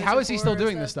 like, See, how is he still searching for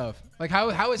doing and this stuff? Like,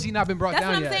 how has he not been brought That's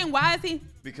down what I'm yet? saying. Why is he?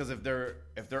 because if they're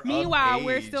Meanwhile, of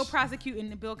we're age, still prosecuting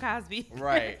Bill Cosby.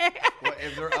 right. Well,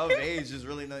 if they're of age, there's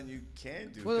really nothing you can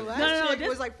do. Well, the 'cause- last chick this-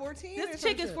 was like 14. or This some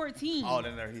chick is shit. 14. oh,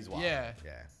 then he's wild. Yeah.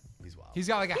 He's wild. He's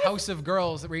got like a house of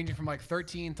girls ranging from like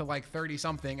 13 to like 30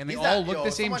 something, and they He's all not- look yo,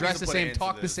 the same, somebody dress needs the to put same, an end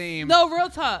talk to the this. same. No, real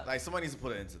talk. Like somebody needs to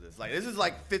put it into this. Like this is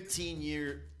like 15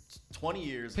 years, 20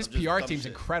 years. His of just PR dumb team's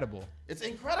shit. incredible. It's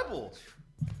incredible.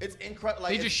 It's incredible.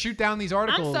 Like They just shoot down these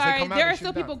articles. I'm They sorry. come out There and are shoot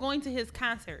still down. people going to his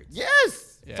concerts. yes.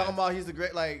 Yeah. Talking about he's the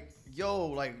great. Like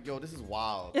yo, this is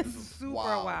wild. It's This is super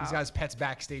wild. wild. He's got his pets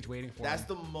backstage waiting for That's him.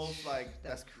 the most like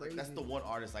that's crazy. that's the one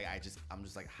artist like I'm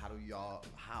just like how do y'all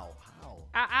how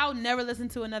I'll never listen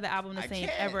to another album the I same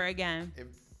can't. ever again. if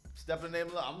step in the name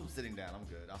of love, I'm sitting down. I'm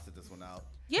good. I'll sit this one out.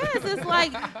 Yes, it's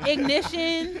like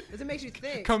Ignition. Because it makes you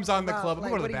think. Comes on the about, club, I'm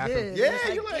like, going to the what he bathroom. did. Yeah, It's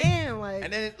like, you're like- damn, like.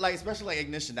 And then like especially like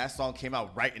Ignition, that song came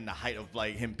out right in the height of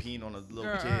like him peeing on a little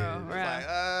Girl, kid. It's right.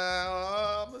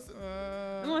 like listen,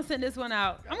 I'm gonna send this one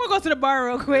out. I'm gonna go to the bar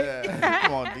real quick. yeah.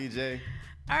 Come on, DJ.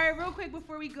 All right, real quick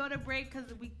before we go to break,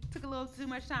 because we took a little too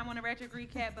much time on the retro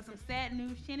recap, but some sad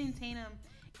news. Channing Tatum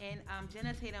and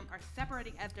Jenna Tatum are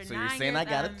separating after So 9 you're years. saying I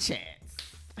got a chance?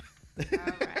 All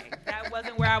right, that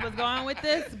wasn't where I was going with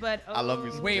this, but I love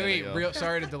you. oh. Wait, yo. real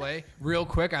sorry to delay. Real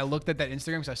quick, I looked at that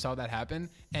Instagram because I saw that happen,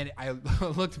 and I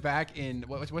looked back in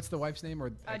what's the wife's name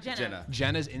or Jenna.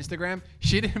 Jenna's Instagram.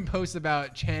 She didn't post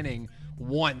about Channing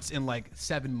once in like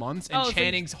 7 months, and Oh, so-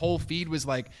 Channing's whole feed was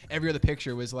like every other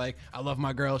picture was like, "I love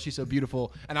my girl, she's so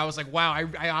beautiful," and I was like, "Wow,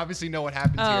 I obviously know what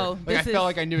happens Oh, here." Like I this felt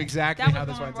is- like I knew exactly That how was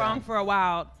this going went wrong down. for a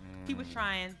while. He was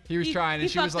trying. He was trying, and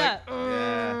she was fucked like, up.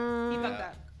 Yeah. He fucked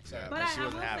up. Yeah, But she I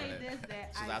wasn't will having say it. this, that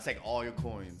She's I- like, I'll take all your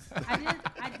coins.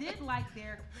 I did like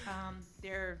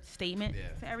their statement Yeah.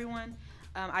 to everyone.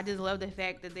 I just love the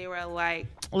fact that they were like,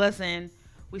 listen,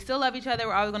 we still love each other.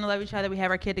 We're always going to love each other. We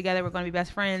have our kid together. We're going to be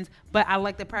best friends. But I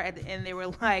like the part at the end. They were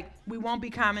like, we won't be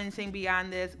commenting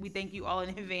beyond this. We thank you all in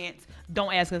advance.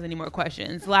 Don't ask us any more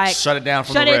questions. Like, Shut it down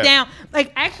from shut the it rep. down.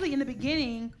 Like, actually, in the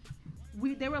beginning,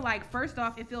 they were like, first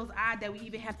off, it feels odd that we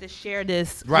even have to share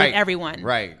this Right. with everyone.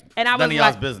 Right. And I None was of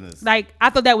y'all's like, business. Like, I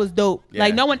thought that was dope. Yeah.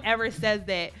 Like, no one ever says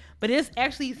that. But this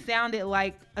actually sounded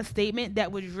like a statement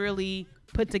that was really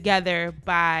put together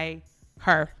by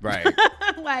her. Right.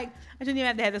 Like, I shouldn't even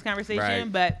have to have this conversation,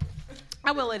 Right. but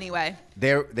I will anyway.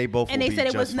 They both. And will they be said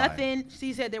it was just fine. nothing.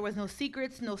 She said there was no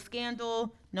secrets, no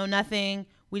scandal, no nothing.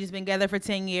 We just been together for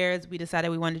 10 years. We decided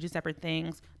we wanted to do separate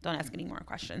things. Don't ask any more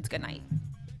questions. Good night.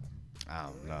 I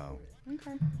don't know.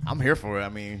 Okay. I'm here for it. I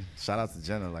mean, shout out to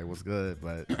Jenna. Like, what's good?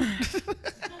 But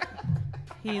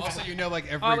He's Also, you know, like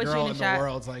every Always girl shooting in a the shot.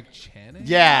 world's like Channing.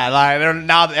 yeah, like they're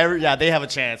now they have a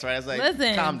chance, right? It's like,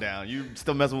 Listen. calm down. You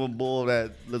still messing with bull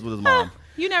that lives with his mom.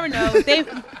 you never know.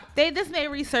 They this may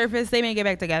resurface. They may get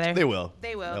back together. They will.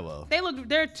 They will. They will. They look.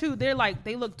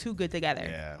 They look too good together.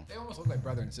 Yeah. They almost look like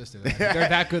brother and sister. They're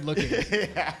that good looking.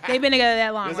 They've been together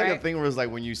that long, There's right? like a thing where it's like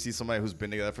when you see somebody who's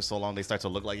been together for so long, they start to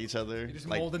look like each other. just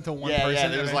like, mold into one yeah, person,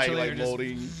 Yeah, there's like eventually they're just-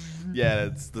 molding. Yeah,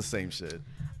 it's the same shit.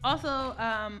 Also,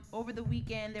 over the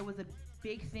weekend there was a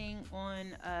big thing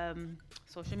on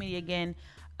social media again.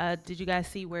 Did you guys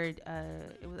see where it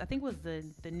was? I think it was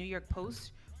the New York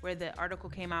Post where the article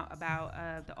came out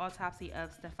about the autopsy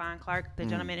of Stephon Clark, the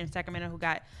gentleman in Sacramento who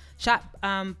got shot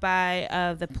by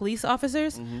the police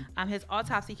officers. His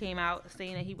autopsy came out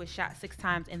saying that he was shot 6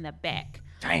 times in the back.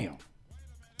 Damn.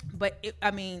 But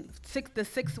the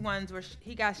 6 ones were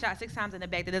he got shot 6 times in the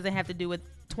back. That doesn't have to do with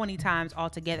 20 times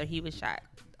altogether. He was shot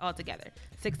altogether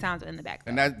 6 times in the back.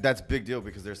 And that's big deal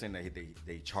because they're saying that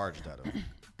they charged at him.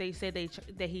 They said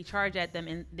that he charged at them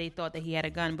and they thought that he had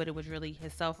a gun, but it was really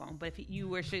his cell phone. But if you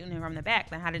were shooting him from the back,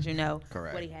 then how did you know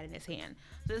Correct. what he had in his hand?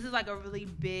 So this is like a really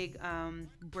big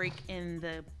break in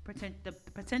the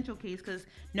potential case because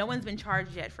no one's been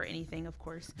charged yet for anything, of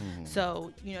course.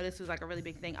 So this was like a really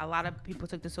big thing. A lot of people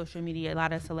took to social media. A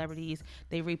lot of celebrities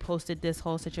they reposted this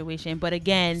whole situation. But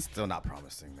again, Still not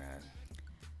promising,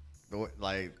 man.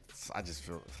 Like, I just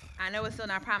feel. I know it's still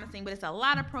not promising, but it's a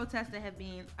lot of protests that have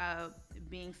been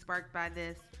being sparked by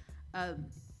this.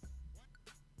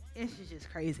 It's just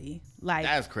crazy. Like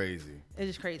That's crazy. it's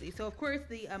just crazy. So of course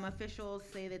the officials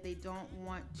say that they don't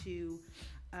want to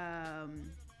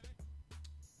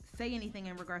say anything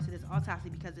in regards to this autopsy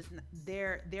because it's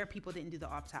their people didn't do the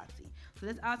autopsy. So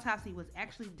this autopsy was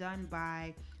actually done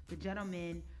by the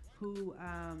gentleman who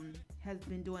has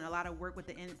been doing a lot of work with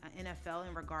the NFL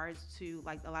in regards to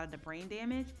like a lot of the brain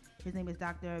damage. His name is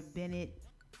Dr. Bennett.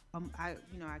 I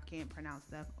can't pronounce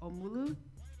stuff.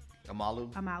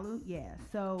 Amalu, yeah.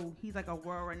 So he's like a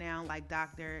world-renowned like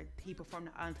doctor. He performed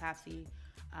the autopsy,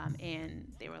 and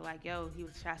they were like, "Yo, he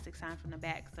was shot 6 times from the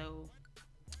back." So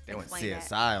They went explain CSI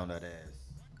that. on that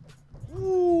ass.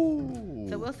 Ooh.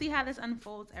 So we'll see how this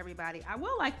unfolds, everybody. I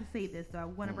will like to say this, though. I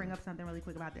want to bring up something really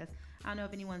quick about this. I don't know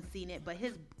if anyone's seen it, but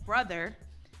his brother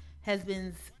has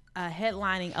been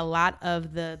headlining a lot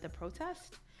of the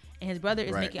protest. And his brother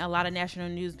is making a lot of national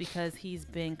news because he's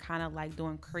been kind of like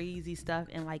doing crazy stuff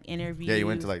and like interviews. Yeah, he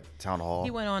went to like town hall. He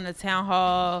went on the town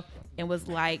hall and was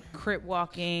like crip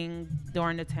walking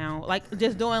during the town, like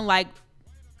just doing like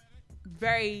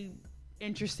very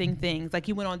interesting things. Like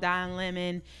he went on Don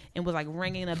Lemon and was like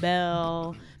ringing a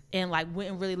bell and like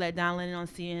wouldn't really let Don Lemon on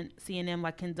CNN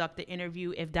like conduct the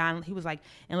interview. He was like,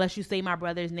 unless you say my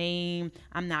brother's name,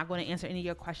 I'm not going to answer any of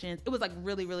your questions. It was like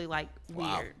really, really like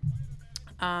weird.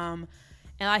 And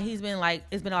like he's been like,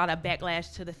 it's been a lot of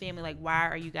backlash to the family. Like, why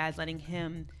are you guys letting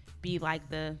him be like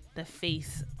the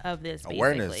face of this? Basically.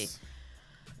 Awareness.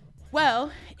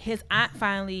 Well, his aunt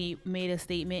finally made a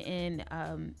statement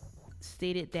and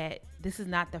stated that this is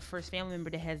not the first family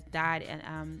member that has died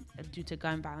due to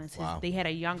gun violence. They had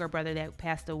a younger brother that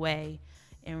passed away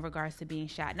in regards to being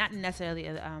shot, not necessarily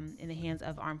in the hands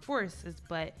of armed forces,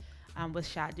 but was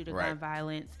shot due to gun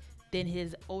violence. Then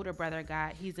his older brother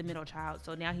he's the middle child,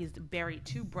 so now he's buried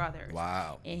 2 brothers.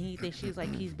 Wow. And she's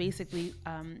like, he's basically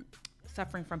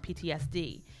suffering from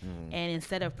PTSD. And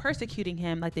instead of persecuting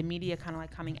him, like the media kind of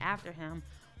like coming after him,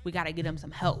 we got to get him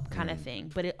some help kind of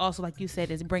thing. But it also, like you said,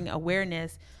 is bringing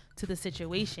awareness to the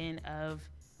situation of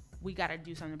we got to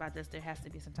do something about this. There has to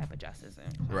be some type of justice.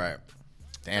 Right.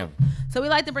 Damn. So we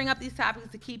like to bring up these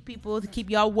topics to keep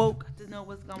y'all woke, to know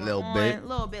what's going on.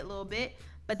 Little bit.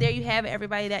 But there you have it,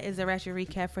 everybody. That is the Ratchet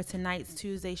Recap for tonight's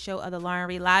Tuesday show of the Lauren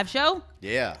Reed Live Show.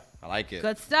 Yeah, I like it.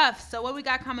 Good stuff. So what we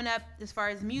got coming up as far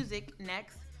as music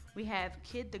next, we have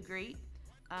Kid the Great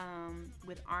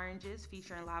with Oranges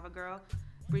featuring Lava Girl.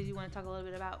 Breezy, you want to talk a little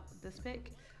bit about this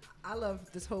pick? I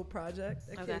love this whole project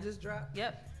that Kid just dropped.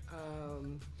 Yep.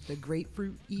 The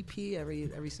Grapefruit EP.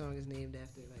 Every song is named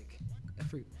after like a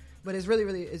fruit. But it's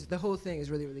really, the whole thing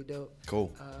is really, really dope.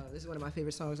 Cool. This is one of my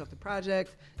favorite songs off the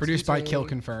project. Produced by Kill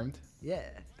Confirmed. Yeah,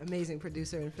 amazing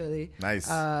producer in Philly. Nice.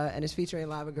 And it's featuring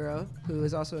Lava Girl, who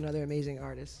is also another amazing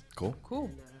artist. Cool.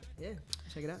 And, yeah,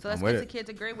 check it out. So let's get to Kid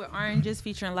the Great with Oranges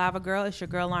featuring Lava Girl. It's your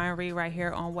girl Lauren Reed right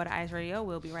here on What Eyes Radio.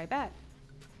 We'll be right back.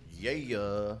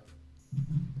 Yeah.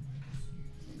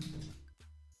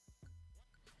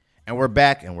 And we're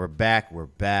back.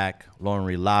 Lauren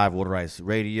Reed Live, Water Ice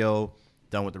Radio.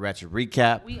 Done with the Ratchet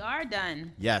Recap. We are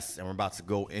done. Yes, and we're about to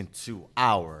go into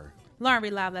our Lauren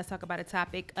Reed Live, let's talk about a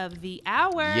topic of the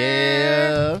hour.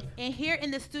 Yeah. And here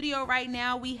in the studio right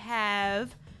now, we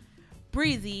have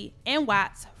Breezy and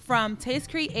Watts from Taste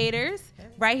Creators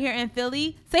right here in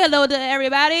Philly. Say hello to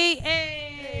everybody.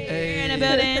 Hey. You're in the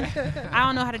building. I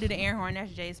don't know how to do the air horn.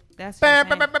 That's Jay's.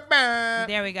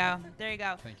 There we go.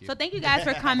 Thank you. So thank you guys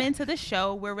for coming to the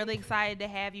show. We're really excited to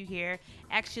have you here.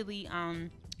 Actually,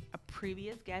 a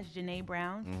previous guest, Janae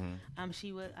Brown,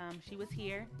 she was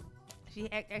here. She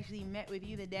actually met with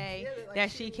you the day that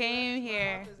she came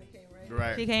here.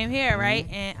 Right. She came here, right?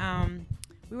 And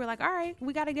we were like, all right,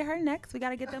 we got to get her next. We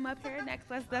got to get them up here next.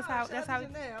 That's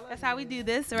how we do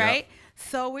this, right?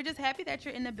 So we're just happy that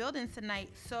you're in the building tonight.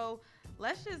 So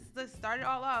let's just start it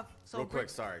all off. So real quick,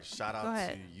 sorry. Shout out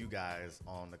to you guys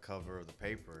on the cover of the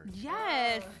paper.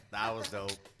 Yes. That was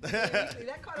dope.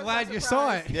 Glad you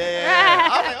saw it. Yeah.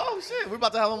 I was like, oh shit, we're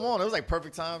about to have them on. It was like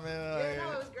perfect time, man. Yeah,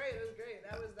 no, it was great.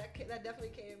 That definitely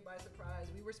came by surprise.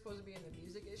 We were supposed to be in the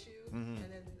music issue, and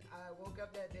then I woke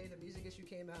up that day, the music issue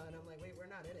came out, and I'm like, wait, we're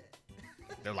not in it.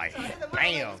 They're like, Like,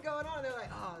 damn. what's going on? They're like,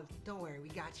 oh, don't worry, we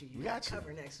got you. We got you.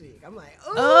 Cover next week. I'm like,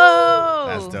 Oh.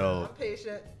 That's I'm dope.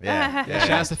 patient. Yeah.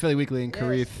 Shout out to Philly Weekly and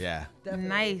Karith. Yeah.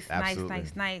 Definitely.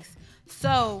 Nice.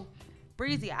 So,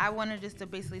 Breezy, I wanted just to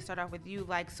basically start off with you.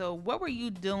 Like, so what were you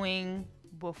doing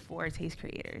before Taste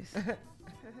Creators?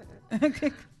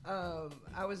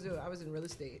 I was in real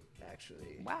estate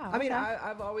actually. Wow, I mean,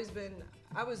 okay.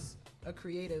 I was a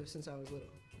creative since I was little.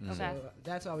 Okay. So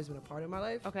that's always been a part of my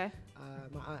life. Okay.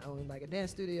 My aunt owned like a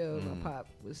dance studio. My pop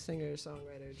was singer,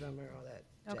 songwriter, drummer, all that.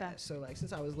 Okay. Jazz. So like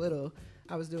since I was little,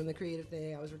 I was doing the creative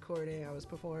thing. I was recording, I was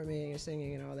performing and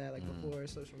singing and all that like before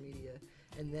social media.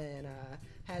 and then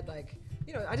had like,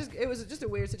 you know, it was just a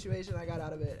weird situation. I got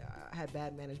out of it. I had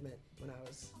bad management when I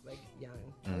was like young.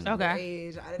 I was Okay.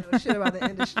 age. I didn't know shit about the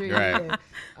industry. Right.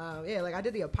 And, yeah, like I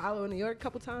did the Apollo in New York a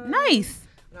couple times. Nice.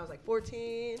 When I was like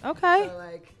 14. Okay. So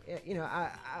like, you know,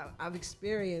 I've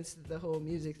experienced the whole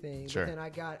music thing. Sure. But then I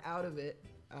got out of it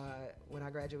when I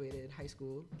graduated high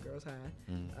school, Girls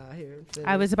High, here in Philly.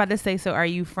 I was about to say, so are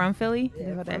you from Philly? Yeah,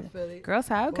 Is that from it? Philly. Girls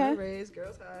High, Born and okay. raised,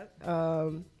 Girls High.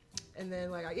 And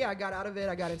then like, I got out of it.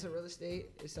 I got into real estate.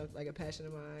 It's like a passion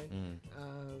of mine,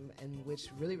 and which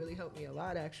really, really helped me a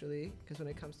lot actually. Because when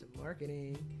it comes to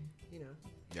marketing, you know,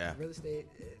 Yeah. real estate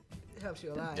it helps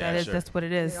you a lot. Yeah, That is, sure. that's what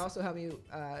it And is. it also helped me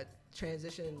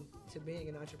transition to being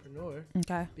an entrepreneur.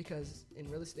 Okay. Because in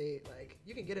real estate, like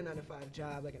you can get a 9-to-5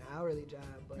 job, like an hourly job,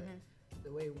 but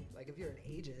the way, like if you're an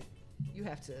agent, you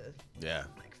have to Yeah.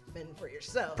 like fend for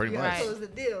yourself. Pretty you gotta much. close the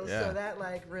deal. Yeah. So that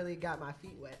like really got my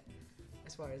feet wet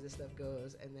as far as this stuff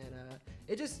goes. And then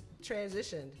it just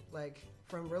transitioned like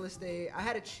from real estate. I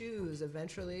had to choose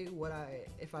eventually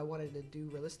if I wanted to do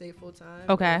real estate full time.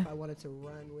 Okay. Or if I wanted to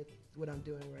run with what I'm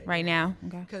doing Right now.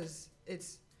 Okay. because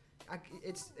it's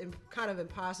kind of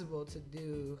impossible to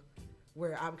do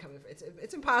where I'm coming from.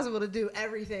 It's impossible to do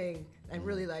everything and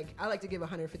really like I like to give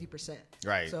 150%.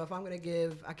 Right. So if I'm gonna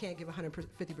I can't give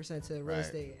 150% to real Right.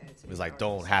 estate. And to It's the like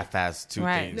don't artist. half-ass two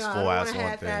Right. things, No, I full don't ass want to one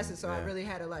half-ass thing. it. So I Yeah. really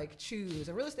had to like choose.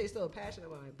 And real estate's still a passion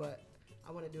of mine, but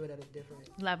I want to do it at a different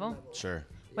Level? Sure.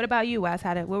 What about you, Wes?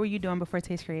 What were you doing before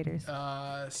Taste Creators?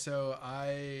 So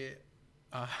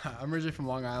I'm originally from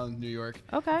Long Island, New York.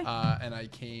 Okay. And I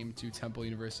came to Temple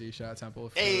University. Shout out Temple.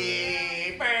 For,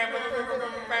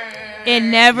 It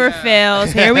never Yeah.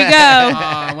 fails. Here we go.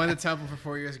 I went to Temple for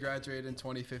 4 years. Graduated in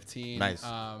 2015. Nice.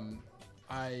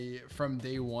 From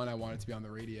day one, I wanted to be on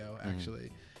the radio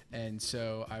actually. And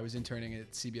so I was interning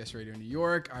at CBS Radio New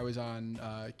York. I was on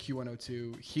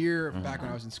Q102 here. Back when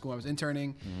I was in school, I was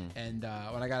interning. And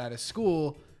when I got out of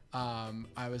school,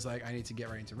 I was like, I need to get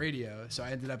right into radio. So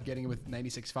I ended up getting with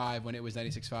 96.5 when it was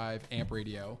 96.5 AMP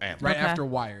Radio. AMP. Right Okay. after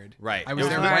Wired. Right. I was It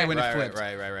there was right right, when right, it flipped.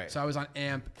 right. So I was on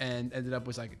AMP and ended up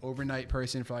was like overnight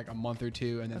person for like a month or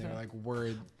two. And then they were like,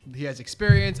 word, he has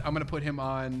experience. I'm going to put him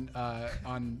on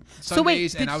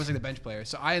Sundays. did And I you- was like the bench player.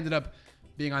 So I ended up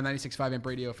being on 96.5 AMP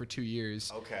Radio for 2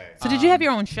 years. Okay. So did you have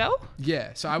your own show? Yeah,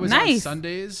 so I was on Nice.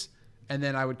 Sundays, and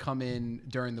then I would come in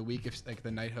during the week if like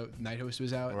the night host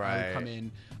was out. I Right. would come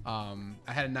in.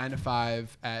 I had a 9 to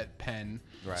 5 at Penn,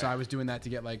 Right. so I was doing that to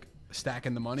get like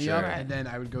stacking the money Sure. up, Right. and then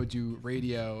I would go do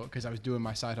radio because I was doing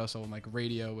my side hustle, and like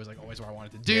radio was like always what I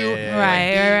wanted to do. Yeah.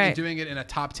 Right, Like, right. Doing it in a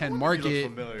top 10 You market. look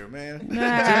familiar, man.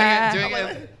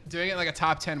 Doing it like a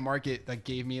top 10 market that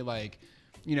gave me like,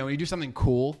 you know, when you do something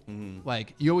cool,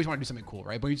 like you always want to do something cool,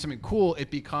 right? But when you do something cool,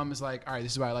 it becomes like, all right,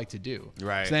 this is what I like to do.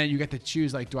 Right. So then you get to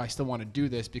choose like, do I still want to do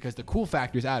this because the cool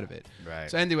factor is out of it.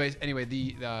 Right. So anyway,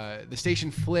 the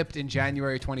station flipped in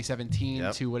January 2017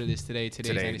 Yep. to what it is today. Today's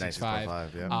Today, 96.5.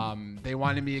 96.5, yeah. They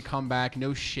wanted me to come back.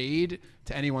 No shade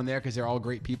to anyone there because they're all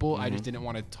great people. I just didn't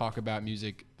want to talk about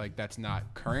music like that's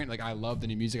not current. Like I love the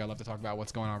new music. I love to talk about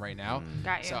what's going on right now.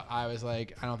 Got you. So I was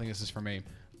like, I don't think this is for me.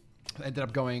 I ended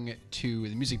up going to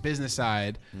the music business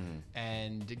side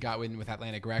and got in with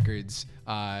Atlantic Records.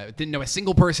 Didn't know a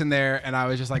single person there, and I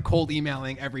was just like cold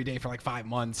emailing every day for like 5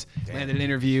 months. Landed an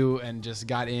interview and just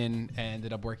got in and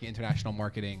ended up working international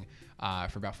marketing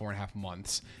for about 4.5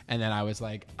 months. And then I was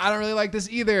like, I don't really like this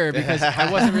either because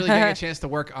I wasn't really getting a chance to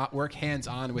work hands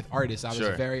on with artists. I was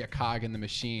Sure. very a cog in the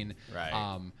machine.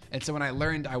 Right. And so when I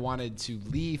learned I wanted to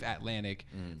leave Atlantic,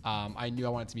 I knew I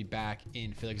wanted to be back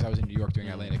in Philly because I was in New York doing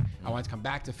Atlantic. I wanted to come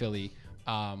back to Philly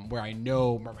where I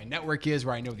know where my network is,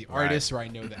 where I know the artists, where I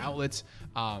know the outlets.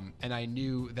 And I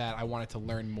knew that I wanted to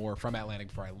learn more from Atlantic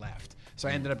before I left. So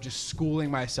I ended up just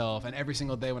schooling myself. And every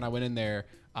single day when I went in there,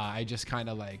 I just kind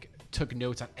of like took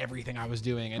notes on everything I was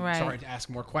doing and Right. started to ask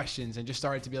more questions and just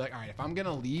started to be like, all right, if I'm going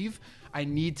to leave, I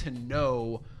need to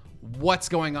know what's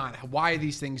going on, why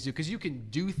these things do, because you can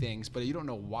do things, but you don't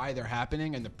know why they're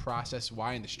happening and the process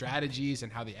why and the strategies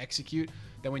and how they execute.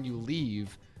 Then when you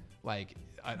leave, like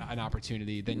an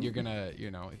opportunity, then you're gonna,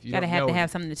 you know, if you Gotta don't have know to have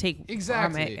something to take from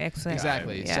exactly, it. Excellent.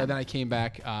 exactly. Yeah. So then I came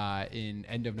back in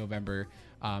end of November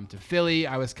to Philly.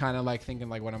 I was kind of like thinking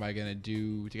like, what am I gonna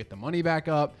do to get the money back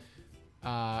up?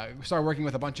 Started working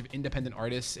with a bunch of independent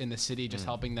artists in the city, just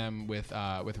helping them with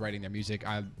writing their music.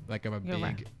 I'm a You're big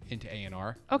right. into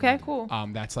A&R. Okay, cool.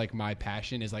 That's like my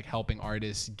passion is like helping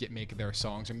artists make their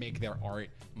songs or make their art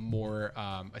more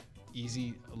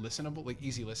easy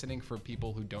listening for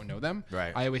people who don't know them.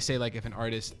 Right. I always say like if an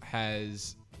artist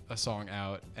has a song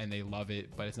out and they love it,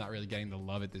 but it's not really getting the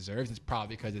love it deserves, it's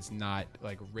probably because it's not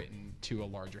like written to a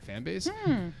larger fan base.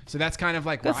 So that's kind of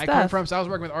like Good where I come stuff. from. So I was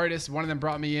working with artists. One of them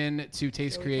brought me in to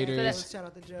Taste Joey Creators. Shout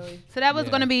out to Joey. So that was Yeah.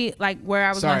 going to be like where I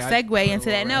was Sorry, going to segue into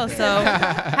that. No, right so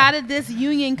how did this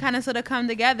union kind of sort of come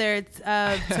together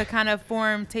to kind of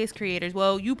form Taste Creators?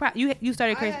 Well, you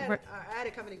started I creating. had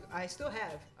a company. I still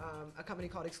have a company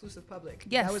called Exclusive Public.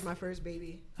 Yes. That was my first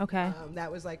baby. Okay.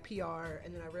 That was like PR,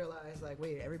 and then I realized like,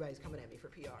 wait, everybody's coming at me for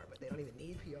PR, but they don't even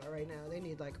need PR right now. They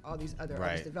need like all these other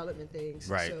artist development things.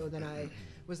 Right. So then I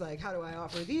was like, how do I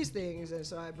offer these things? And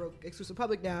so I broke Exclusive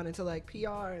Public down into like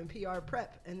PR and PR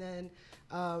prep, and then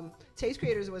Taste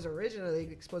Creators was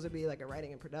originally supposed to be like a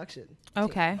writing and production team.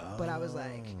 Okay. But I was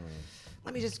like,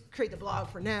 let me just create the blog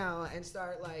for now and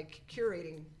start like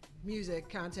curating music,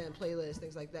 content, playlists,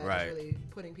 things like that. Right. Just really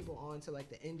putting people on to like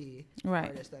the indie Right.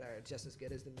 artists that are just as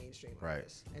good as the mainstream Right.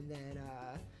 artists. And then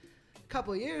a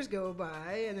couple of years go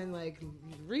by, and then like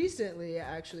recently,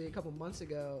 actually a couple months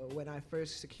ago, when I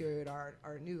first secured our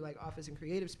new like office and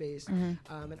creative space, an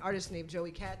artist named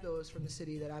Joey Cathos from the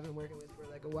city that I've been working with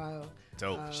for like a while.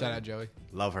 Dope. Shout out Joey.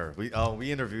 Love her.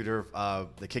 We interviewed her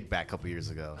the Kickback a couple years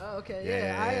ago. Oh, okay.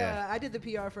 Yeah, Yeah. I did the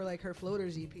PR for like her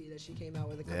Floaters EP that she came out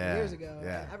with a couple years ago.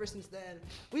 Yeah. And ever since then,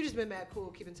 we've just been mad cool,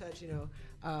 keep in touch, you know.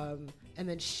 And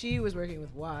then she was working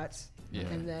with Watts. Yeah.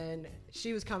 And then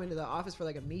she was coming to the office for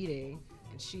like a meeting,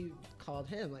 and she called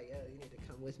him like, yo, you need to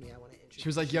come with me. I want to introduce She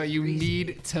was like, yo, to you Breezy."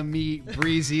 need to meet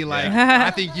Breezy. Like,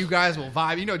 I think you guys will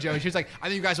vibe. You know, Joey. She was like, I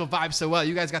think you guys will vibe so well.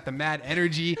 You guys got the mad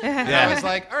energy. And Yeah. I was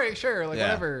like, all right, sure. Like, Yeah.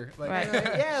 whatever. Like, Right.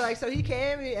 Yeah, like so he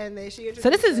came and she introduced So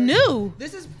this is us. new.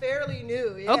 This is fairly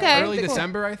new. Yeah. Okay. early Cool.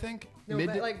 December, I think. No,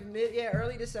 but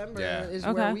early December Yeah. is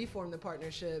Okay. where we formed the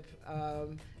partnership.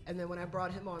 And then when I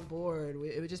brought him on board,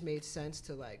 it just made sense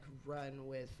to like run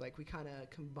with like we kind of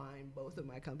combined both of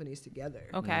my companies together.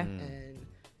 Okay. And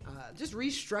just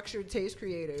restructured Taste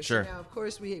Creators. Sure. So now, of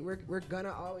course, we're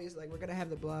gonna always like we're gonna have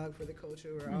the blog for the culture.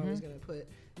 We're always gonna put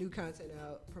new content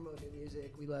out, promote new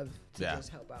music. We love to Yeah. just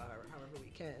help out however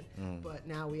we can. But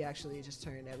now we actually just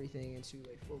turned everything into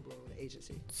a full blown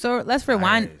agency. So let's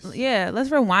rewind. Nice. Yeah,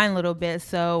 let's rewind a little bit.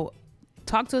 So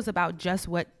talk to us about just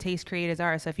what Taste Creators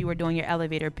are. So if you were doing your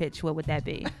elevator pitch, what would that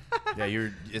be? Yeah,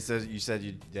 you said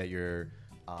that you're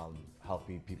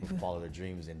helping people follow their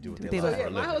dreams and do what they They love love. for Yeah,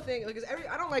 a my living. whole thing, because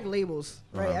I don't like labels,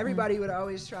 right? Uh-huh. Everybody would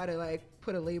always try to like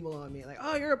put a label on me, like,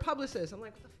 oh, you're a publicist. I'm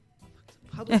like, what the fuck's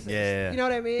a publicist? Yeah. You know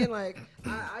what I mean? Like,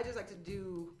 I just like to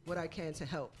do what I can to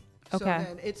help. So Okay.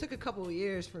 then it took a couple of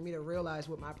years for me to realize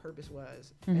what my purpose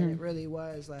was, and it really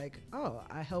was like, oh,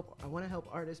 I want to help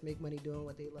artists make money doing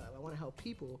what they love. I want to help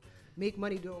people make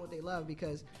money doing what they love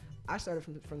because I started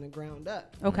from the ground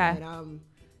up. Okay. And I'm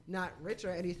not rich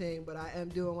or anything, but I am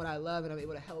doing what I love and I'm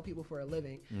able to help people for a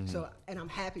living. So, and I'm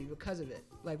happy because of it.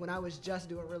 Like when I was just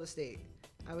doing real estate,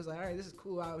 I was like, all right, this is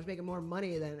cool. I was making more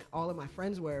money than all of my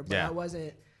friends were, but Yeah. I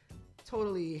wasn't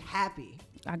totally happy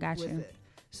I got with you. it.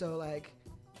 So like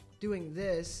doing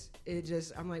this,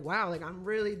 I'm like, wow, like I'm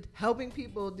really helping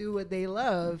people do what they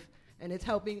love and it's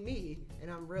helping me. And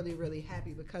I'm really, really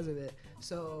happy because of it.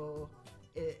 So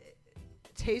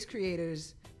Taste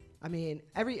Creators, I mean,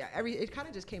 it kind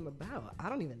of just came about. I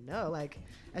don't even know. Like,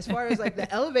 as far as like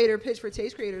the elevator pitch for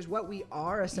Taste Creators, what we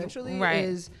are essentially Right.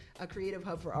 is a creative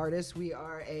hub for artists. We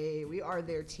are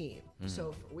their team.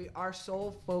 So our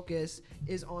sole focus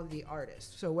is on the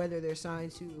artist. So whether they're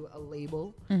signed to a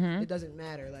label, it doesn't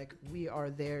matter. Like we are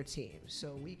their team.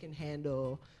 So we can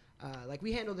handle,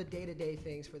 we handle the day-to-day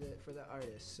things for the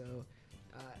artists. So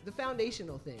the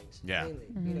foundational things, Yeah. mainly,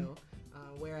 you know.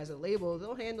 Whereas a label,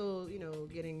 they'll handle,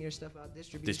 getting your stuff out,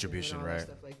 distribution and all right. that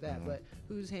stuff like that. But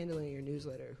who's handling your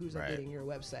newsletter? Who's Right. updating your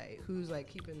website? Who's like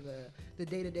keeping the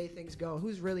day-to-day things going?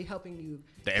 Who's really helping you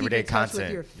The keep everyday in touch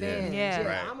content. with your Yeah. fans? Yeah.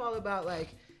 Right. I'm all about like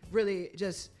really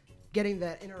just getting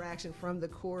that interaction from the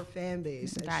core fan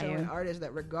base and Got showing you. artists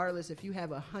that regardless if you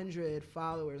have 100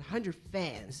 followers, 100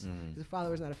 fans, the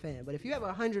follower's not a fan, but if you have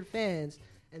 100 fans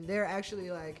and they're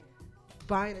actually like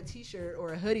buying a t-shirt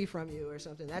or a hoodie from you or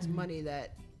something, that's money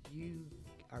that you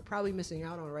are probably missing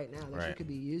out on right now that you Right. could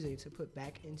be using to put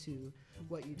back into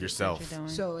what you do. Yourself. What you're doing.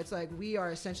 So it's like we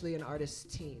are essentially an artist's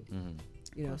team.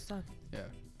 You know, Cool stuff. Yeah.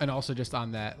 And also just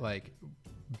on that, like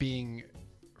being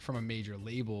from a major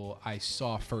label, I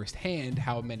saw firsthand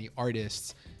how many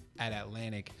artists at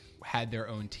Atlantic had their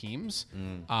own teams.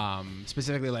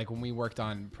 Specifically, like when we worked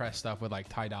on press stuff with like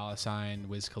Ty Dolla $ign,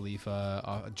 Wiz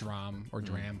Khalifa, Dram or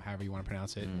Dram, however you want to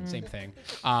pronounce it, same thing.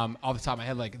 Off the top of my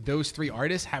head, like those three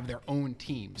artists have their own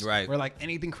teams. Right. Where like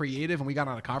anything creative, when we got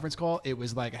on a conference call, it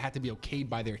was like it had to be okayed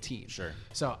by their team. Sure.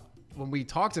 So when we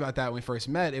talked about that when we first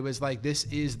met, it was like, this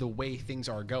is the way things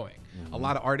are going. A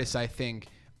lot of artists, I think,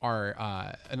 are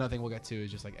another thing we'll get to is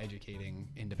just like educating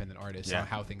independent artists on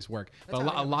how things work. But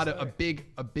a lot of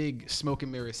a big smoke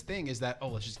and mirrors thing is that, oh,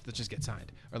 let's just get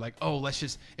signed, or like, oh, let's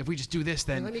just, if we just do this,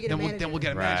 then we'll get a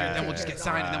manager, then we'll just get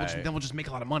signed, and then we'll just make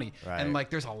a lot of money. And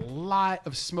like, there's a lot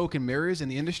of smoke and mirrors in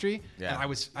the industry, and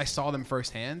I saw them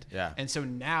firsthand. And so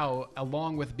now,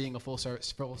 along with being a full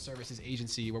services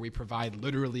agency where we provide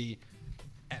literally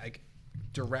like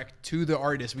direct to the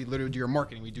artist, we literally do your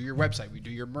marketing, we do your website, we do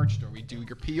your merch store, we do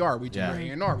your PR, we do your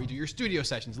A&R, we do your studio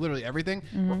sessions, literally everything.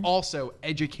 We're also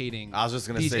educating. I was just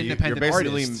gonna these say, you're independent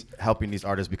basically artists. helping these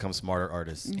artists become smarter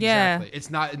artists. Yeah. Exactly.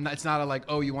 It's not a like,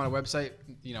 oh, you want a website,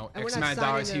 you know, And X we're not amount of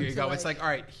dollars, signing here you them go. to, It's like, all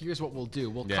right, here's what we'll do.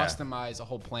 We'll customize a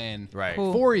whole plan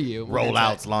Cool. for you.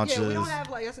 Rollouts, launches. Yeah, we don't have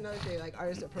like, that's another thing. Like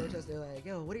artists that protest, they're like,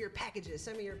 yo, what are your packages?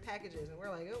 Send me your packages. And we're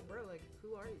like, oh, bro, like,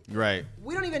 who are you? Right.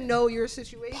 We don't even know your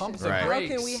situation. Pump So the how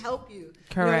brakes. can we help you? You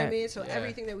know what I Correct. mean? So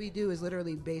everything that we do is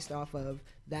literally based off of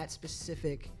that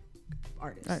specific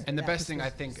artist. And the That best thing I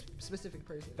think specific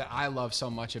person. that I love so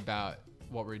much about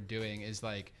what we're doing is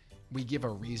like, we give a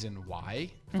reason why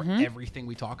for everything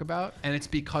we talk about, and it's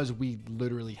because we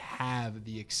literally have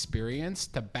the experience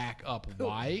to back up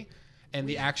why, and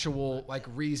the actual like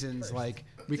reasons. Like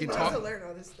we can We're supposed talk. to learn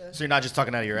all this stuff. So you're not just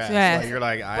talking out of your ass. Yes. Like, you're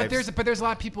like, But there's a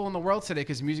lot of people in the world today,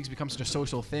 because music's become such a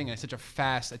social thing and it's such a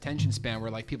fast attention span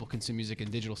where like people consume music and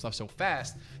digital stuff so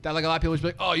fast that like a lot of people just be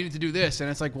like, oh, you need to do this, and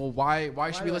it's like, well, why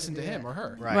should we do I listen to do him that? or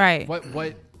her? Right.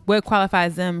 What What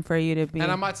qualifies them for you to be?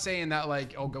 And I'm not saying that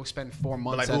like, oh, go spend 4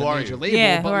 months like, at who a are major you? label,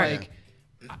 Yeah, but who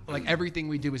are like everything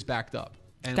we do is backed up,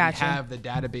 and Gotcha. we have the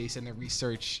database and the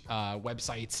research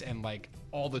websites and like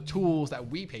all the tools that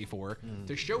we pay for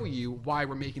to show you why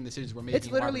we're making decisions we're making. It's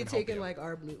literally why we're gonna help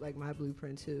taking you. like my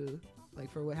blueprint too,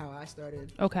 like for how I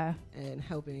started, Okay. and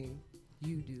helping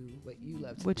you do what you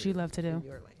love to do. What you love to do. in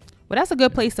your lane. Well, that's a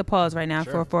good place to pause right now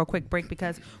for a quick break,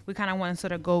 because we kind of want to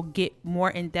sort of go get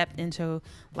more in depth into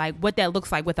like what that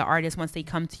looks like with the artist once they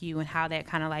come to you and how that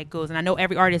kind of like goes. And I know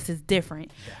every artist is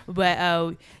different,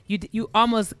 but you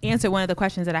almost answered one of the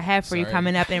questions that I have for you Sorry.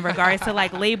 coming up in regards to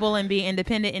like label and being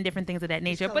independent and different things of that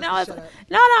nature. tell But us no, to it's, shut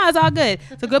no, it's all good.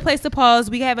 It's a good place to pause.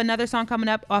 We have another song coming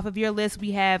up off of your list.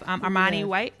 We have Armani Yeah.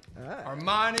 White.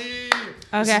 Armani.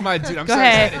 This Okay. is my dude. I'm Go so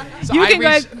ahead. excited. So You can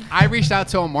go I reached out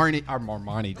to Armani.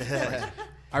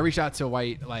 I reached out to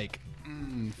White like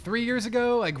 3 years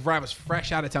ago, like when I was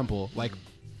fresh out of Temple, like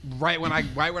right when I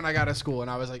got out of school,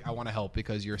 and I was like, I want to help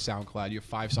because your SoundCloud, you have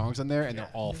 5 songs on there, and they're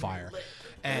all fire.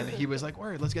 And he was like,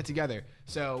 "Word, let's get together."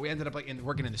 So we ended up like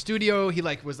working in the studio. He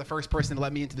like was the first person to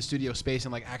let me into the studio space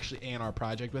and like actually A&R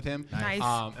project with him. Nice.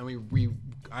 And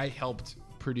I helped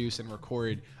produce and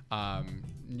record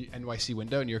NYC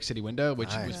Window, New York City Window, which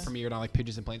was premiered on like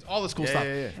Pigeons and Planes, all this cool stuff.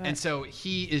 yeah. And so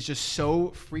he is just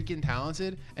so freaking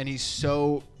talented, and he's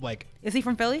so like, Is he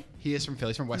from Philly? he is from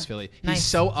Philly, he's from West Philly. Nice. He's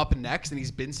so up next, and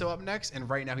he's been so up next, and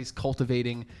right now he's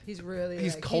cultivating. He's really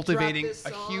He's like, cultivating he dropped this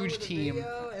a song huge with team.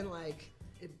 video, and like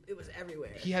it was everywhere.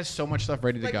 He has so much stuff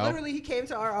ready to Like go. literally, he came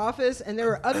to our office, and there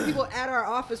were other people at our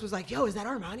office. Was like, "Yo, is that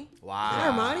Armani? Wow. Is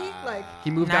that Armani?" Like,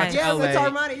 He moved Nice. out to yeah, LA. that's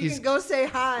Armani. You He's- can go say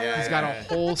hi. Yeah, Like, He's got a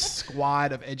whole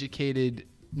squad of educated,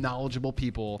 knowledgeable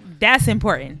people, That's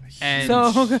important. and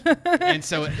So and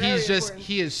so he's just important.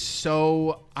 he is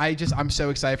so I'm so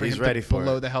excited for He's him ready to for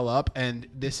blow it. the hell up, and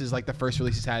this is like the first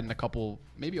release he's had in a couple,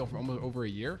 maybe almost over a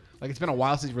year. Like it's been a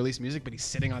while since he's released music, but he's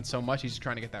sitting on so much. He's just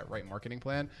trying to get that right marketing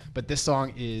plan. But this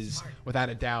song is without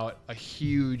a doubt a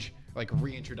huge like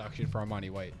reintroduction for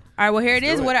Armani White. All right, well, here it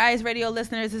is. do it. Water Ice Radio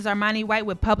listeners, this is Armani White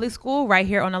with Public School right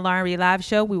here on the Lauren Reed Live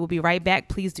Show. We will be right back.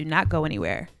 Please do not go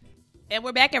anywhere. And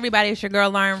we're back, everybody. It's your girl,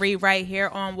 Lauren Reed, right here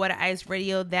on Water Ice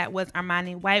Radio. That was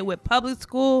Armani White with Public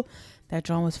School. That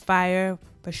drum was fire.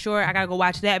 For sure, I got to go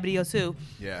watch that video, too.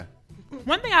 Yeah.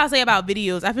 One thing I'll say about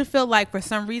videos, I just feel like for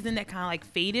some reason that kind of like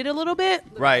faded a little bit.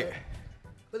 Right.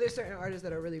 But there's certain artists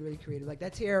that are really, really creative. Like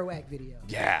that Tierra Whack video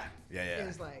Yeah.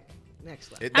 is like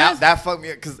next level. That fucked me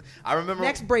up because I remember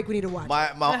Next break, we need to watch.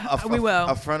 We will.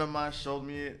 A friend of mine showed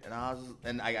me it, and I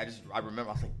remember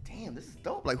I was like, damn, this is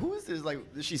dope. Like, who is this?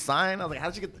 Like, did she sign? I was like, how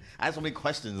did you get? I had so many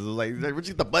questions. It was like, where'd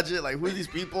you get the budget? Like, who are these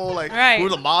people? Like, Right. who are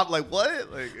the mob? Like,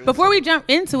 what? Like, it was Before we jump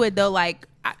into it, though, like,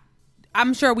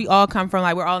 I'm sure we all come from,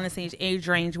 like, we're all in the same age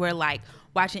range where, like,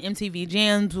 watching MTV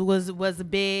Jams was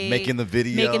big. Making the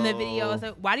video.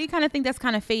 So why do you kind of think that's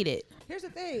kind of faded? Here's the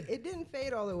thing: it didn't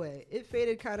fade all the way. It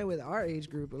faded kind of with our age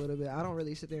group a little bit. I don't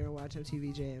really sit there and watch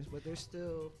MTV Jams, but there's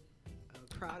still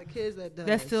a crowd of kids that does.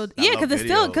 That's still I yeah, love because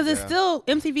it's videos, still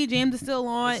MTV Jams is still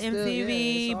on It's still- MTV,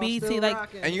 yeah, it's all BT, still like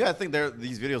rocking. And you gotta think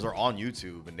these videos are on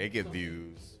YouTube and they get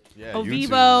views. Yeah, Oh,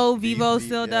 YouTube. Vivo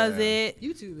still does yeah. it.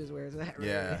 YouTube is where it's at. Right?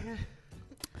 Yeah.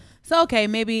 So okay,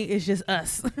 maybe it's just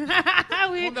us.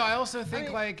 Well, no, I also think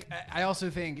I also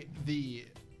think the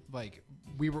like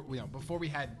we were before we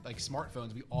had like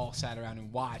smartphones, we all sat around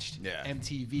and watched Yeah.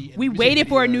 MTV. And We music waited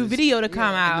for a new videos video to come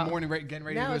in out. the morning, getting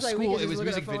ready Now to go it's to like we school. can It was just look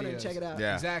at music our phone videos. and check it out.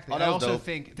 Yeah. Exactly. Oh, And I that was also dope.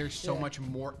 think there's so Yeah. much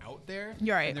more out there.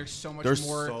 You're right. And there's so much There's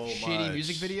more so shitty much.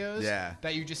 music videos. Yeah.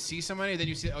 That you just see somebody, then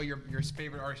you see, oh, your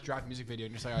favorite artist dropped a music video,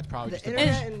 and you're just like, oh, it's probably The just a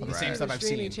internet bunch and of the same YouTube stuff and I've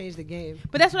streaming seen. changed the game.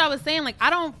 But that's what I was saying. Like, I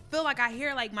don't feel like I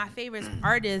hear like my favorite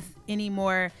artists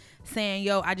anymore saying,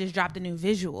 "Yo, I just dropped a new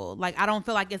visual." Like, I don't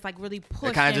feel like it's like really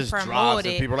pushed kinda and just drops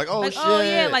promoted. and people are like, "Oh, oh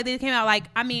yeah," shit. like they came out. Like,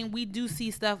 I mean, we do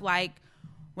see stuff like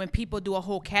when people do a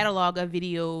whole catalog of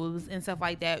videos and stuff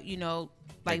like that. You know,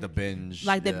 Like the binge.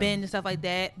 like the yeah. binge and stuff like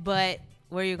that. But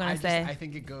what are you gonna say? I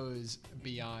think it goes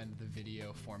beyond the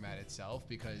video format itself,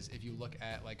 because if you look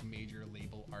at like major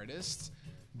label artists,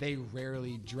 they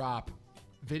rarely drop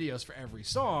videos for every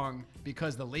song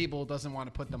because the label doesn't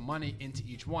want to put the money into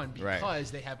each one Right. because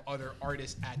they have other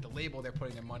artists at the label they're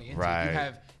putting their money into.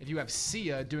 Right. If you have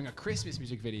Sia doing a Christmas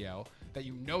music video that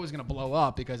you know is going to blow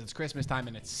up because it's Christmas time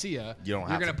and it's Sia, You don't you're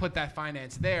have going to. to put that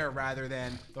finance there rather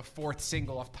than the fourth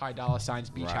single off Ty Dolla $ign's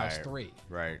Beach House 3.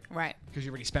 Right. right. Because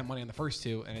you already spent money on the first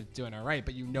two and it's doing all right,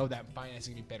 but you know that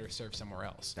financing can be better served somewhere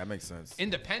else. That makes sense.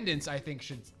 Independents, I think,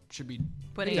 should be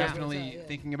Putting out. definitely Yeah.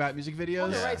 thinking about music On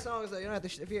videos. the Yeah. right songs though, you don't have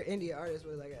to. If you're an indie artist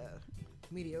with like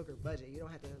a mediocre budget, you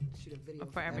don't have to shoot a video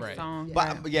For every Right. song.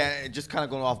 Yeah. But yeah, just kind of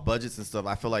going off budgets and stuff.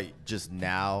 I feel like just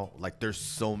now, like there's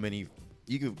so many.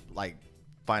 You could like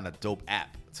find a dope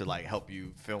app to like help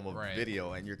you film a Right.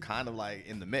 video, and you're kind of like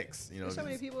in the mix. You know, There's so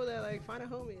many just- people that like find a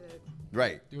homie that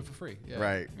right, Do it for free. Yeah.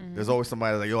 right. Mm-hmm. There's always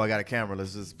somebody like, yo, I got a camera.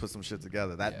 Let's just put some shit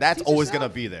together. Yeah. That's teach always yourself,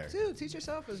 gonna be there. Too, teach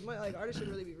yourself as much. Like artists should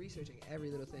really be researching every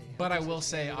little thing. But I Researching will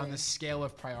say, every on day. the scale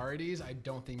of priorities, I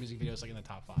don't think music videos like in the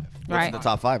top 5. What's Right. in the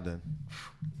top 5 then?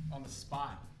 On the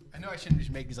spot. I know I shouldn't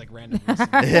just make these like random lists.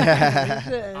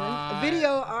 A video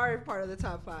are part of the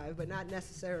top 5, but not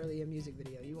necessarily a music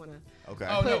video. You want to. Okay.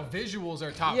 Oh no, visuals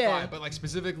are top Yeah. 5, but like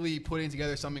specifically putting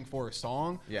together something for a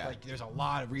song, Yeah. like there's a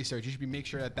lot of research. You should make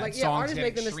sure that Like song's artists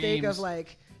make getting the mistake of streams.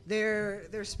 like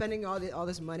they're spending all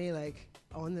this money like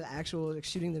on the actual like,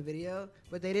 shooting the video,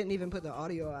 but they didn't even put the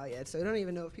audio out yet, so they don't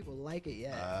even know if people like it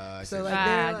yet. I So see. like I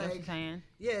they're get what you're like saying.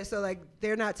 yeah, so like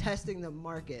they're not testing the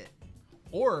market.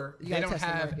 Or You they gotta don't test the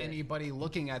have market. anybody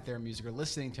looking at their music or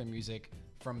listening to music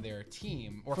from their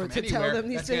team or For- from to tell anywhere them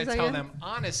these that's going to things, I tell guess? them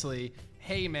honestly,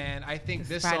 hey man, I think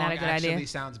this probably song not a good actually idea.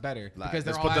 sounds better. Like, because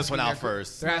they're let's all put this one asking out their group-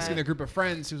 first. They're asking Right. their group of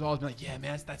friends who's always been like, yeah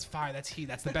man, that's fire, that's heat,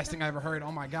 that's the best thing I ever heard.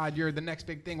 Oh my God, you're the next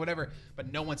big thing, whatever.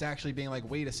 But no one's actually being like,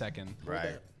 wait a second.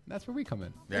 Right. That's where we come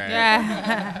in. Right.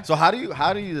 Yeah. So how do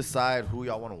you decide who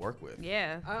y'all want to work with?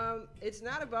 Yeah. It's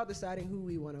not about deciding who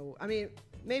we want to. I mean,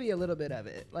 maybe a little bit of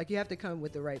it. Like you have to come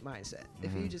with the right mindset.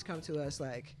 If you just come to us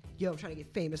like, yo, I'm trying to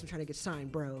get famous, I'm trying to get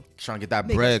signed, bro. Trying to get that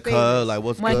Make us bread, famous. cuz like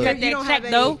what's Wanna good? cut If that you don't check,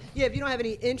 have though? any, yeah, if you don't have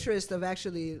any interest of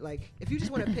actually like, if you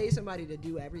just want to pay somebody to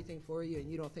do everything for you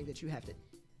and you don't think that you have to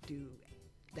do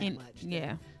that In- much, then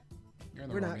yeah. You're in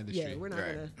the we're wrong not. industry. Yeah, we're not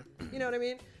Right. gonna. You know what I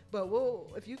mean? But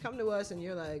if you come to us and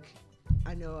you're like,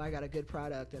 I know I got a good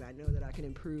product and I know that I can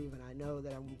improve and I know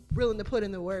that I'm willing to put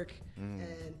in the work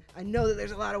and I know that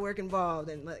there's a lot of work involved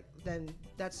and like then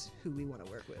that's who we want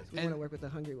to work with. We And- want to work with the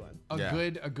hungry one. a Yeah.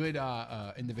 good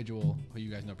individual who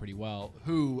you guys know pretty well,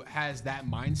 who has that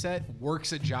mindset,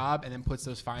 works a job, and then puts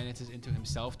those finances into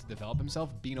himself to develop himself.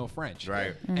 Bino French,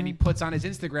 Right. And he puts on his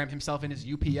Instagram himself in his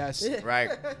UPS. Right.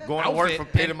 Going to work Outfit for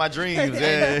paid and- in my dreams.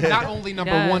 And Yeah. not only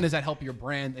number does. one does that help your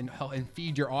brand and help and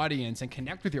feed your audience and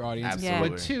connect with your audience, Absolutely.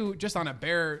 but two, just on a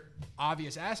bare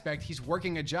obvious aspect, he's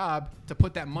working a job to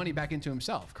put that money back into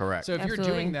himself. Correct. So if you're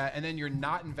Absolutely. doing that and then you're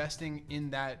not investing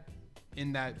in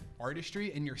that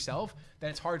artistry in yourself, then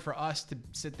it's hard for us to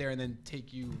sit there and then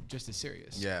take you just as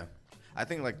serious. Yeah, I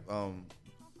think like and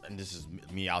this is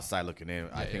me outside looking in.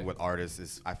 I think yeah. with artists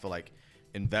is I feel like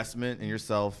investment in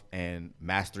yourself and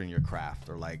mastering your craft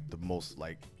are like the most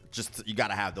like just you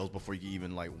gotta have those before you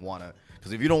even like wanna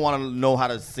because if you don't want to know how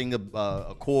to sing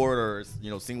a chord or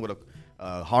sing with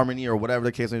a harmony or whatever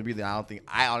the case may be, then I don't think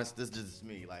this is just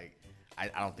me like. I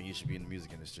don't think you should be in the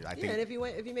music industry. I Yeah, think and if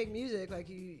you make music, like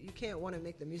you can't want to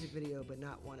make the music video but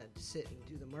not want to sit and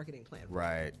do the marketing plan. for it.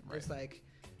 right. It's like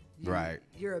Right.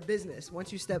 you're a business.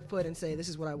 Once you step foot and say this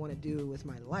is what I want to do with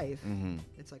my life, Mm-hmm.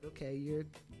 it's like okay,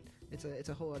 it's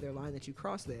a whole other line that you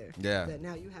cross there. Yeah. That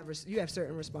now you have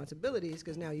certain responsibilities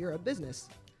because now you're a business.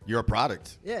 You're a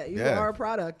product. Yeah, you Yeah. are a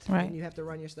product, Right. and you have to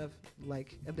run your stuff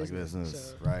like a Like business. business,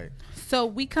 So, right? So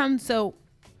we come. So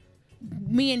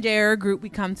me and JR group, we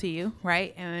come to you,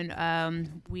 right?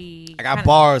 And we I got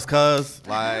bars, cuz.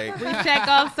 Like, we check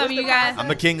off some of you guys. I'm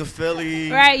the king of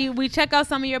Philly. Right, we check out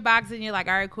some of your boxes, and you're like,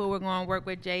 all right, cool, we're going to work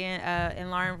with Jay and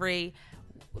Lauren Vree.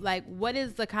 Like, what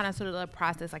is the kind of sort of the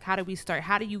process? Like, how do we start?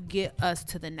 How do you get us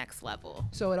to the next level?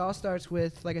 So it all starts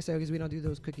with, like I said, because we don't do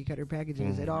those cookie cutter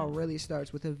packages. It all really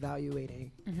starts with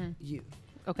evaluating you.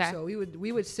 Okay. So we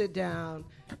would sit down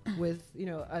with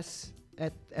us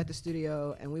at the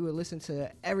studio, and we would listen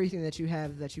to everything that you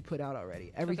have that you put out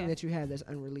already, everything Okay. that you have that's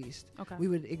unreleased. Okay. We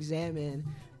would examine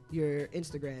your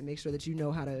Instagram, make sure that you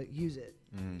know how to use it,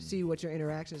 see what your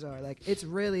interactions are. Like, it's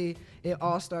really, it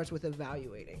all starts with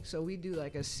evaluating. So we do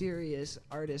like a serious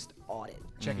artist audit.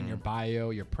 Checking your bio,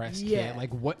 your press Yeah. kit, like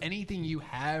what anything you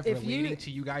have If you- relating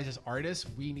to you guys as artists,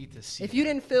 we need to see. If you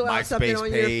didn't fill out something MySpace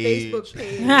on your page. Facebook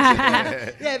page,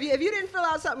 yeah, if you didn't fill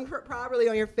out something properly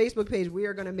on your Facebook page, we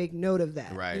are going to make note of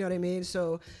that. Right. You know what I mean?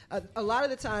 So a lot of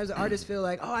the times, the artists feel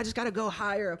like, oh, I just got to go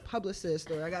hire a publicist,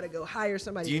 or I got to go hire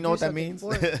somebody. Do you to know what that something means?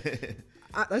 for me.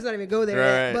 Let's not even go there.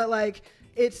 Right. Yet, but like,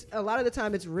 it's a lot of the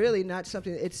time, it's really not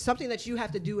something. It's something that you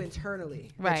have to do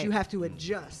internally. Right. That you have to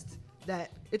adjust.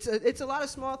 That it's a lot of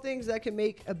small things that can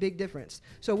make a big difference.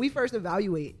 So we first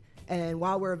evaluate. And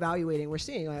while we're evaluating, we're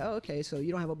seeing like, oh, okay, so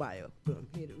you don't have a bio. Boom,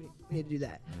 we need to do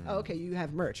that. Oh, okay, you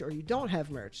have merch, or you don't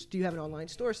have merch. Do you have an online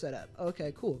store set up?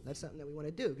 Okay, cool. That's something that we want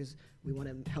to do because we want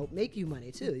to help make you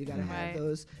money too. You got to have Right.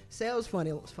 those sales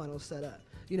funnels set up.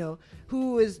 Do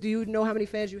you know how many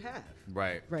fans you have?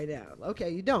 Right. Right now. Okay,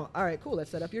 you don't. All right, cool.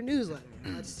 Let's set up your newsletter.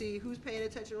 Let's see who's paying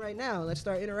attention right now. Let's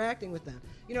start interacting with them.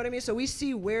 You know what I mean? So we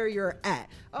see where you're at.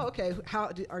 Oh, okay.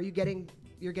 Are you getting?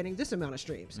 You're getting this amount of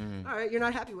streams. All right, you're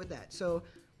not happy with that. So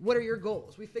what are your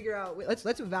goals? We figure out.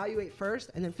 Let's evaluate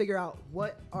first, and then figure out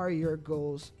what are your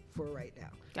goals for right now.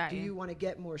 Got Do you. you want to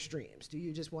get more streams? Do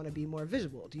you just want to be more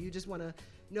visible? Do you just want to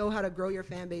know how to grow your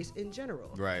fan base in general?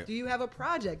 Right. Do you have a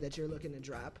project that you're looking to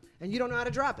drop and you don't know how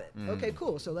to drop it? Okay,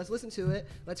 cool. So let's listen to it.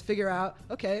 Let's figure out,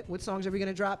 okay, what songs are we going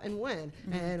to drop and when?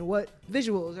 And what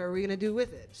visuals are we going to do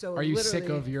with it? So Are you sick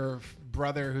literally- of your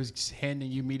brother who's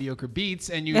handing you mediocre beats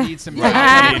and you need some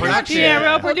Yeah. production? Yeah,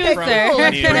 real Okay, producer. cool.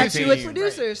 Let's Need a connect you with routine.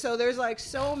 producers. So there's like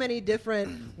so many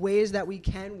different ways that we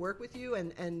can work with you,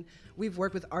 and we've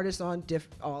worked with artists on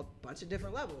a bunch of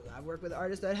different levels. I've worked with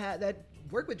artists that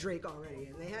work with Drake already,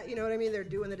 and they you know what I mean. They're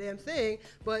doing the damn thing,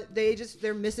 but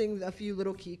they're missing a few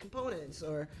little key components,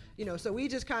 or So we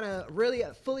just kind of really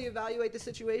fully evaluate the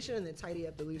situation and then tidy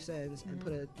up the loose ends and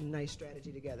put a nice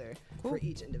strategy together for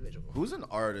each individual. Who's an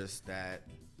artist that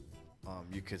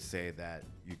you could say that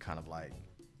you kind of like,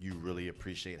 you really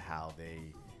appreciate how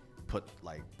they put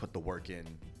the work in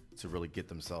to really get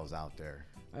themselves out there?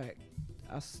 All right,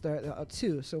 I'll start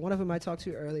two. So one of them I talked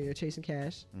to earlier, Chasing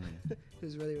Cash,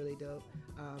 who's really, really dope.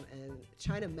 And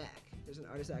China Mac, there's an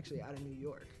artist actually out of New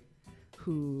York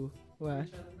who,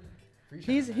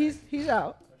 he's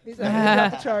out. He's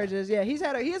out the charges. Yeah, he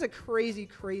has a crazy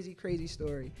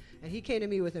story. And he came to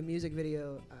me with a music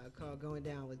video called "Going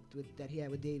Down" with that he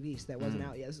had with Dave East that wasn't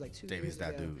out yet. This was like 2 Dave years East,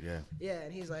 that ago. dude, yeah. Yeah,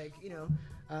 and he's like,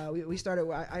 I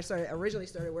originally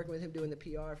started working with him doing the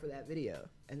PR for that video,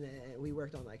 and then we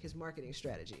worked on like his marketing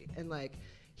strategy. And like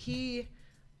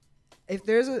if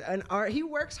there's an art, he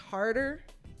works harder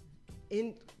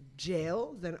in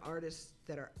jail than artists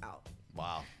that are out.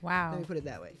 Wow. Wow. Let me put it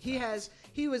that way.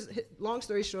 Long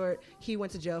story short, he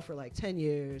went to jail for like 10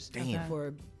 years Damn.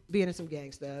 for being in some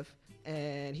gang stuff.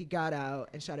 And he got out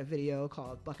and shot a video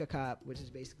called Buck a Cop, which is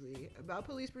basically about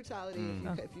police brutality.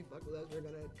 If you fuck with us, we're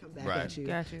going to come back Right. at you.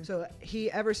 Got you. So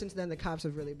ever since then, the cops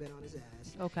have really been on his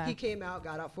ass. Okay. He came out,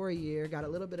 got out for a year, got a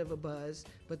little bit of a buzz,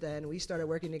 but then we started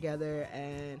working together,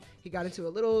 and he got into a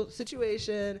little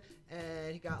situation,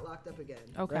 and he got locked up again.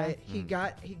 Okay. Right? He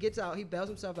gets out, he bails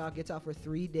himself out, gets out for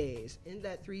 3 days. In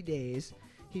that 3 days,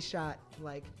 he shot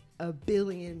like 1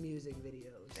 billion music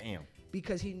videos. Damn.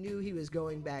 Because he knew he was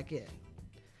going back in.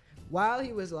 While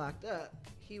he was locked up,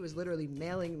 he was literally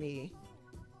mailing me.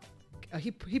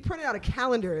 He printed out a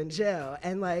calendar in jail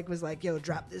and like was like, "Yo,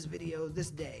 drop this video this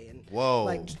day." And Whoa.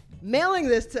 like mailing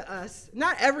this to us.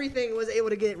 Not everything was able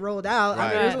to get rolled out. I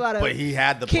mean, Right. there's a lot of. But he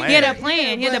had the plan. He had a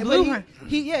plan. He had the but blueprint.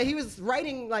 He was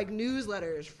writing like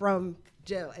newsletters from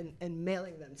jail and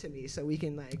mailing them to me so we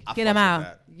can like. I Get him fucks out. with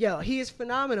that. Yo, he is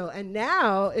phenomenal. And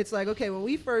now it's like, okay, when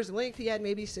we first linked, he had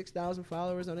maybe 6,000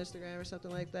 followers on Instagram or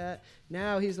something like that.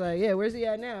 Now he's like, yeah, where's he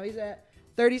at now? He's at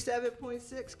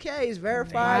 37.6K. He's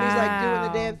verified. He's like doing the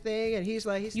Wow. damn thing. And he's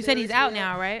like, You said he's out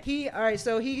now, right? All right,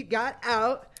 so he got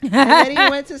out and then he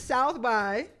went to South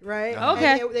by, right?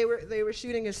 Okay. And they were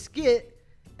shooting a skit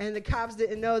and the cops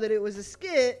didn't know that it was a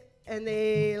skit and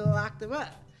they locked him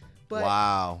up. But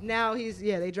Wow. now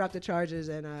they dropped the charges,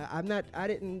 and I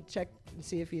didn't check and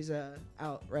see if he's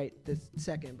out right this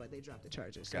second, but they dropped the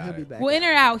charges, so Got he'll be it. back. Well, in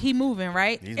or out, he moving,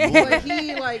 right? He's But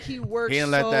moving. he works He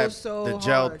didn't let so the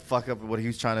gel hard. fuck up what he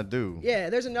was trying to do. Yeah,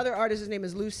 there's another artist. His name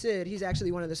is Lucid. He's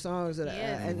actually one of the songs that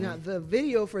and now the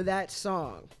video for that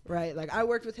song, right? Like I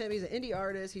worked with him. He's an indie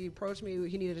artist. He approached me.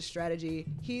 He needed a strategy.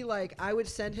 I would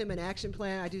send him an action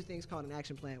plan. I do things called an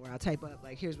action plan where I'll type up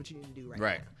like, here's what you need to do right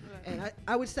Right. now. And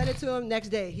I would send it to him. Next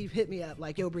day, he hit me up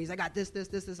like, yo, Breeze, I got this,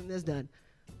 and this done.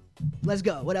 Let's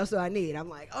go. What else do I need? I'm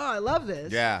like, oh, I love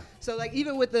this. Yeah. So like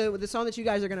even with the song that you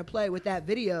guys are gonna play with that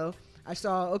video, I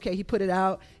saw, okay, he put it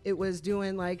out. It was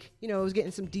doing like, it was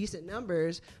getting some decent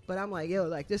numbers, but I'm like, yo,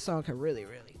 like this song can really,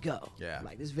 really go. Yeah.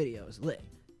 Like this video is lit.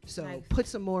 So Nice. put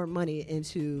some more money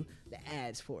into the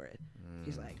ads for it.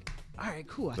 He's like, all right,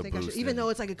 cool. I The think I should, boosting. even though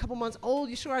it's like a couple months old,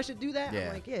 you sure I should do that? Yeah.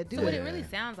 I'm like, yeah, do So what it. it really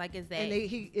sounds like is that And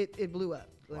it blew up.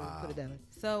 Let me Wow. put it that way.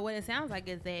 So what it sounds like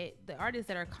is that the artists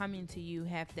that are coming to you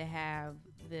have to have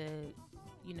the,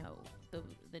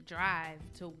 the drive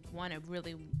to want to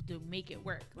really to make it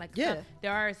work. Like Yeah.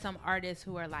 there are some artists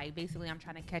who are like, basically, I'm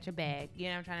trying to catch a bag. You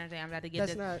know what I'm trying to say? I'm about to get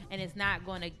That's this, not- and it's not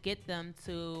going to get them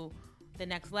to the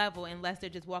next level unless they're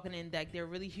just walking in, like they're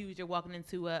really huge. They're walking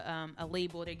into a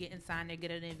label. They're getting signed. They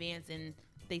get an advance and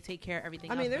they take care of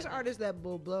everything. I mean, else there's for them. artists that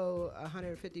will blow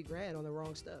 150 grand on the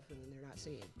wrong stuff, and then they're not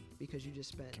seen because you just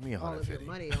spent Give me all of your 150.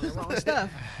 money on the wrong stuff.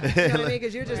 You know what I mean?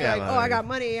 Because you're just Yeah, like, man. oh, I got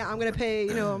money, I'm gonna pay.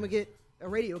 I'm gonna get a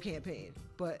radio campaign.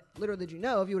 But little did you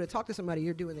know, if you would have talked to somebody,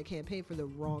 you're doing the campaign for the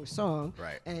wrong song.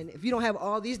 Right. And if you don't have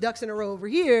all these ducks in a row over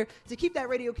here to keep that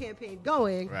radio campaign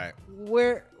going, Right.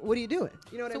 what are you doing?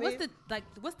 You know what So I mean?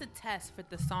 what's the test for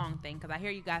the song thing? Because I hear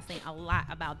you guys saying a lot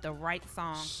about the right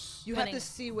song. you have putting- to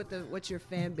see what your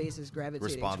fan base is gravitating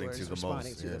Responding towards, to the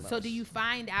responding most, to yeah. the most. So do you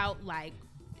find out like,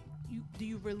 do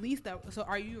you release that? So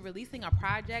are you releasing a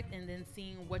project and then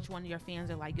seeing which one of your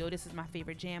fans are like, yo, this is my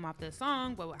favorite jam off this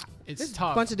song? But It's There's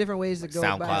tough. a bunch of different ways to go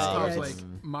SoundCloud. about it. It's Yeah, like it's-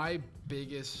 my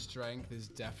biggest strength is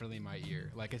definitely my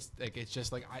ear. Like it's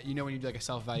just like when you do like a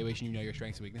self evaluation, you know your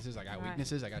strengths and weaknesses. I got Right.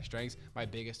 weaknesses, I got strengths. My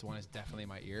biggest one is definitely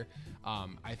my ear.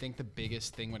 I think the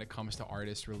biggest thing when it comes to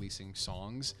artists releasing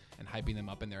songs and hyping them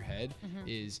up in their head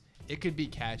is it could be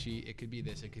catchy, it could be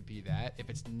this, it could be that. If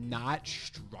it's not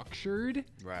structured,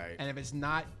 Right. and if it's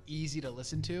not easy to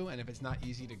listen to, and if it's not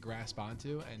easy to grasp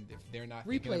onto, and if they're not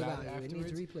thinking replay about value. it It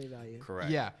afterwards, needs replay value.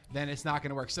 Correct. yeah, then it's not going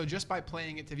to work. So just by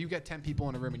playing it, if you get 10 people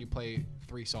in a room and you play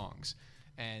 3 songs,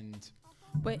 and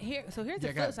here's the Yeah, go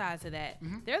flip ahead. side to that.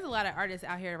 There's a lot of artists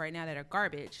out here right now that are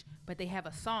garbage, but they have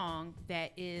a song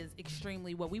that is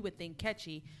extremely what we would think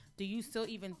catchy. Do you still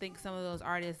even think some of those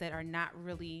artists that are not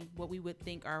really what we would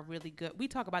think are really good? We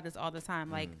talk about this all the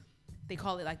time, like they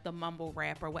call it like the mumble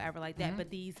rap or whatever like that. But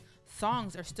these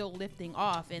songs are still lifting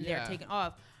off and they're Yeah. taking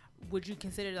off. Would you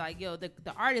consider like, yo, the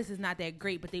artist is not that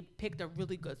great, but they picked a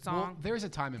really good song? well, there's a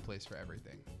time and place for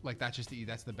everything. Like that's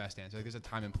the best answer. Like there's a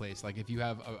time and place. Like if you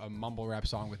have a mumble rap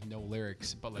song with no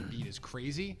lyrics but the beat is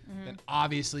crazy, then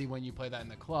obviously when you play that in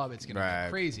the club, it's gonna Right.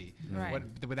 be crazy. Right.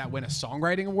 Would that win a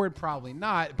songwriting award? Probably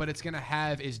not. But it's gonna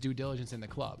have its due diligence in the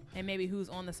club. And maybe who's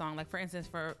on the song. Like for instance,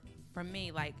 for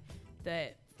me, like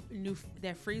that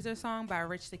Freezer song by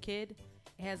Rich the Kid.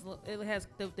 It has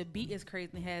the beat is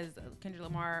crazy. It has Kendrick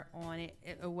Lamar on it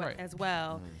Right. as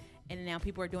well, and now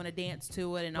people are doing a dance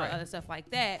to it and all Right. other stuff like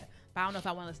that. But I don't know if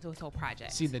I want to listen to his whole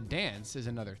project. See, the dance is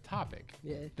another topic.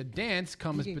 Yeah. The dance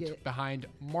comes You can get- behind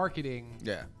marketing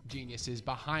Yeah. geniuses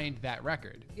behind that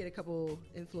record. Get a couple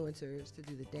influencers to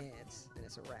do the dance, and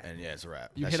it's a wrap. And yeah, it's a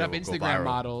wrap. You That hit shit up will go Instagram viral.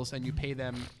 models and you pay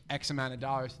them X amount of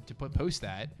dollars to post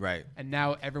that. Right. And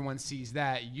now everyone sees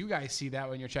that. You guys see that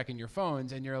when you're checking your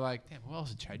phones and you're like, damn, who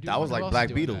else did I do? That was Who like else Black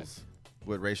is doing that? Beatles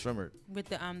with Ray Shrimmer, with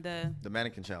the the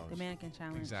mannequin challenge. mannequin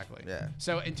challenge. Exactly. Yeah.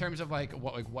 So in terms of like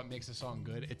what makes a song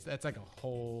good, that's like a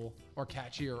whole or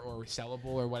catchy or sellable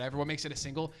or whatever. What makes it a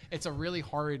single? It's a really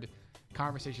hard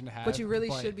conversation to have. But you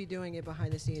really should be doing it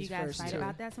behind the scenes Do you guys first. fight too.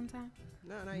 about that sometime?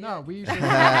 No, not No, yet. we usually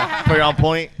Put it on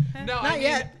point. no, I Not mean,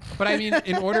 yet. But I mean,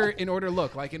 in order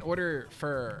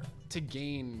to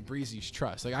gain Breezy's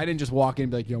trust, like I didn't just walk in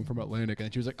and be like, "Yo, I'm from Atlantic,"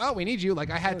 and she was like, "Oh, we need you." Like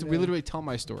I had to no. literally tell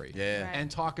my story, Yeah. Right.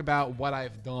 and talk about what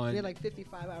I've We done. had like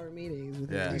 55-hour meetings.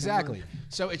 With Yeah. Exactly.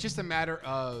 So it's just a matter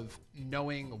of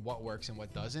knowing what works and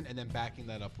what doesn't, and then backing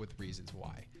that up with reasons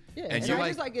why. Yeah, And and, you I like-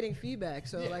 just like getting feedback.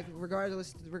 So Yeah. like in regards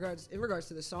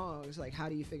to the songs, like how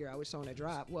do you figure out which song to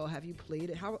drop? Well, have you played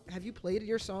it? How have you played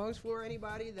your songs for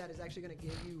anybody that is actually going to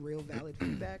give you real valid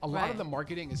feedback? A lot Right. of the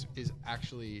marketing is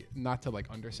actually not to like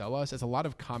undersell us. It's a lot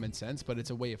of common sense, but it's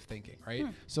a way of thinking, right?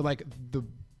 So like the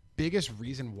biggest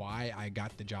reason why I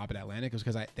got the job at Atlantic was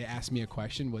because they asked me a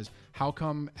question was, how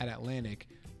come at Atlantic,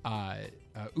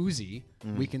 Uzi,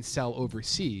 we can sell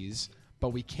overseas, but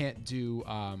we can't do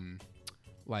a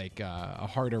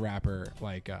harder rapper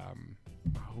like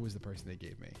who was the person they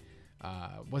gave me?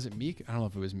 Was it Meek? I don't know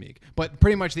if it was Meek, but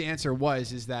pretty much the answer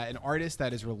is that an artist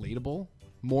that is relatable,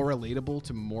 more relatable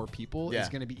to more people, is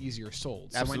going to be easier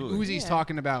sold. So Absolutely. when Uzi's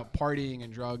talking about partying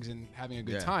and drugs and having a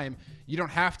good time, you don't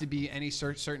have to be any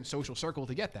certain social circle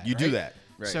to get that. You right? do that.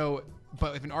 Right. So,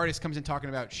 but if an artist comes in talking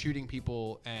about shooting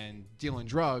people and dealing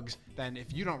drugs, then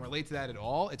if you don't relate to that at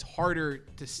all, it's harder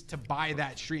to buy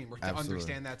that stream or to Absolutely.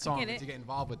 understand that song get and it. to get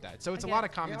involved with that. So it's a get lot it.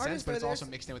 of common Yeah, sense, artists but it's are also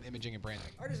there- mixed in with imaging and branding.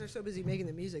 Artists are so busy making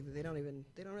the music that they don't always You're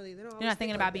not think thinking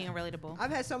like about being that. relatable. I've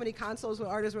had so many consults with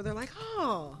artists where they're like,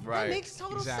 oh, Right. that makes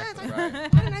total Exactly. sense.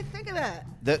 Right. Why didn't I think of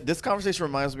that? This conversation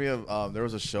reminds me of there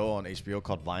was a show on HBO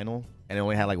called Vinyl, and it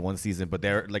only had like one season. But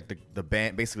they're like the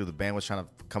band, basically the band was trying to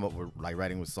come up with like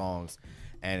writing with songs,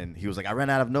 and he was like, I ran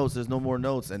out of notes. There's no more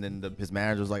notes. And then his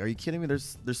manager was like, Are you kidding me?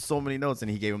 There's so many notes. And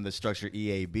he gave him the structure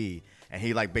EAB, and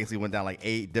he like basically went down like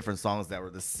 8 different songs that were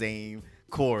the same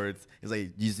chords. He's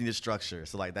like, you just need a structure.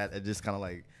 So like that, it just kind of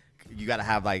like you got to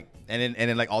have like, and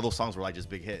then like all those songs were like just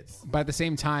big hits. But at the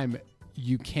same time,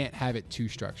 you can't have it too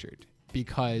structured.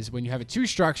 Because when you have it too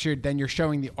structured, then you're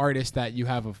showing the artist that you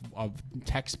have a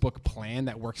textbook plan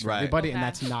that works for Right. everybody, and Okay.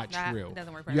 that's not That true.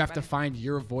 doesn't work for You have to everybody. find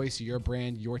your voice, your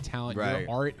brand, your talent, Right. your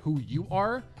art, who you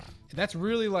are. That's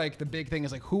really like the big thing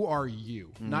is like, who are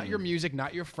you? Not your music,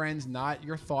 not your friends, not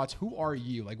your thoughts. Who are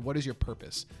you? Like, what is your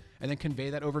purpose? And then convey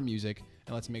that over music,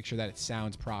 and let's make sure that it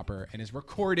sounds proper and is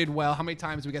recorded well. How many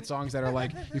times do we get songs that are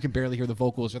like, you can barely hear the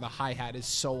vocals, or the hi-hat is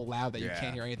so loud that you Yeah.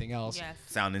 can't hear anything else? Yes.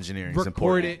 Sound engineering is Record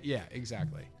important. it. Yeah,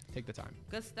 exactly. Take the time.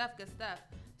 Good stuff, good stuff.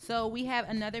 So we have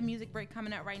another music break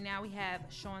coming up right now. We have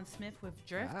Sean Smith with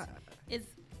Drift.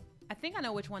 I think I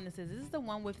know which one this is. Is this the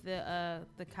one with the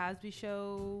Cosby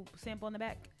Show sample in the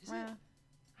back? Wow.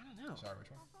 I don't know. Sorry,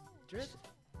 which one? Drift.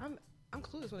 I'm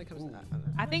clueless when it comes to that.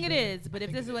 I think it is, but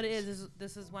if this is what it is,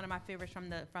 this is one of my favorites from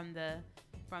the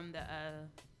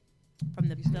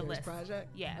This list. project.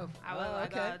 Yeah, Oh, I was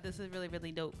like, okay. this is really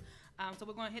really dope. So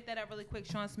we're gonna hit that up really quick.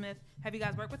 Sean Smith, have you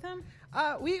guys worked with him?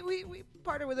 We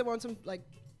partnered with him on some like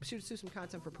shoot some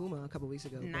content for Puma a couple weeks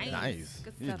ago. Nice. Nice.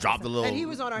 Good You stuff, just dropped good a stuff. little. And he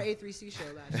was on our A3C show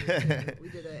last year. Too. We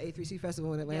did an A3C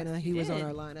festival in Atlanta. Yes, he you was on did.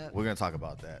 our lineup. We're gonna talk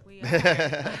about that. We are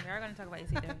going to talk about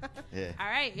ACW. Yeah. All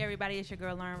right, everybody, it's your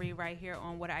girl Lauren Reed right here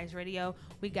on Water Ice Radio.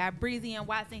 We got Breezy and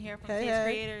Watson here from Hey, Taste hey.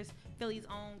 Creators, Philly's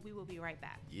own. We will be right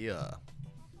back. Yeah.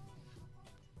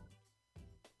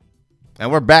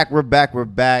 And we're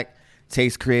back.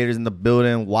 Taste Creators in the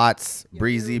building. Watts,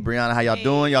 Breezy, Brianna, how y'all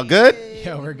doing? Y'all good?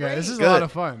 Yeah, we're good. This is Good. a lot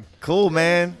of fun. Cool,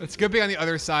 man. It's good being on the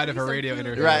other side of a radio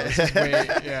interview. Right. This is way-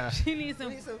 yeah. She needs some.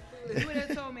 Need some You food. would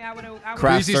have told me. I would have. Craft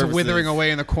Breezy's services. withering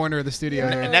away in the corner of the studio.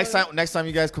 Yeah. And next time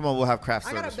you guys come on, we'll have craft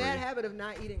I service got a for bad you. habit of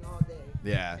not eating all day.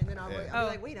 Yeah. And then I'll Yeah. be Oh,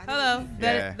 like, wait, I didn't hello. eat.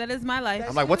 Yeah. That is my life.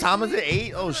 I'm like, what time is it? Seriously?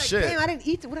 8? Oh, I'm like, shit. Damn, I didn't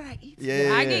eat. What did I eat? Yeah, today?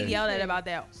 yeah, I yeah. get yelled at about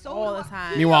that So all do the I.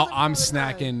 time. Meanwhile, all the I'm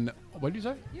time. snacking. What did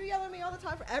you say? You yell at me all the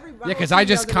time for everybody. Yeah, because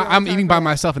I'm eating by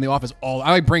myself in the office.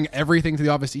 I like bring everything to the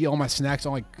office to eat all my snacks,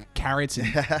 all like carrots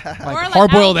and like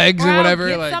hard-boiled eggs and I'll whatever.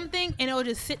 Get Like, something and it'll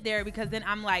just sit there because then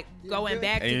I'm like going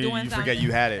back And to you doing forget something.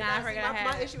 you had it. Nah, I forgot I my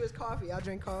had it. issue is coffee. I'll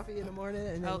drink coffee in the morning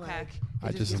and then Okay. like I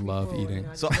it just gets me love full, and eating. I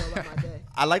just So- go about my day.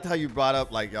 I liked how you brought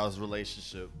up like y'all's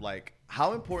relationship. Like,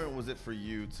 how important was it for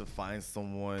you to find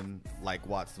someone like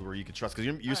Watts where you could trust?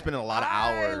 Because you're spending a lot of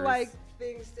hours. I like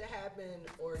things to happen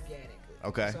organically.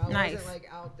 Okay. So I Nice. wasn't like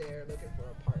out there looking for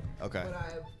a partner. Okay. But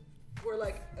I, for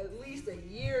like at least a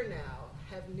year now,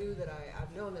 have knew that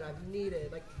I've known that I've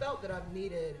needed, like felt that I've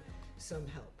needed some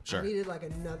help. Sure. I needed like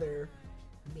another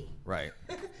me. Right.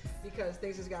 Because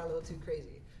things just got a little too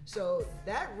crazy. So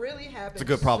that really happened. It's a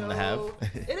good problem to have.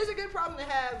 It is a good problem to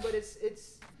have, but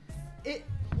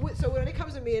so when it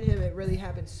comes to me and him, it really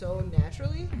happened so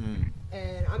naturally.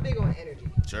 And I'm big on energy.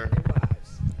 Sure. And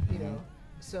vibes, you know.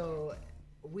 So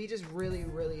we just really,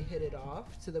 really hit it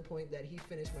off to the point that he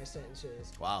finished my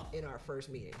sentences. Wow. In our first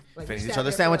meeting. Like, we Finish each sat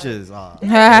other's there for, like, sandwiches.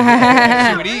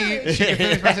 Aw. she would eat. She could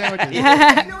finish my sandwiches. you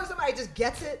know when somebody just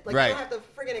gets it? Like, Right. you don't have to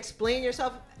friggin' explain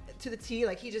yourself to the T.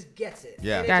 Like, he just gets it.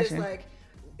 Yeah. And it Gotcha. just, like,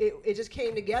 it just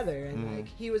came together. And, like,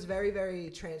 he was very, very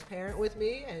transparent with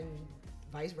me and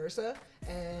vice versa.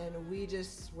 And we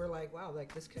just were like, wow,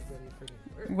 like, this could really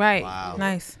friggin' work. Right. Wow.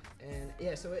 Nice. And,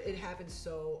 yeah, so it happened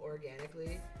so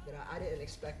organically that I didn't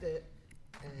expect it.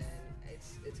 And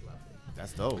it's lovely.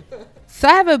 That's dope. So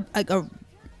I have a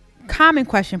common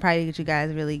question probably that you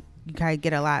guys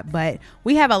get a lot, but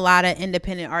we have a lot of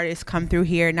independent artists come through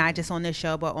here, not just on this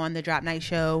show, but on the Drop Night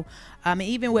show. And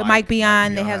even with Mike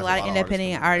Beyond, they have a lot of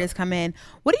independent artists come in.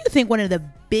 What do you think one of the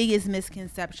biggest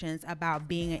misconceptions about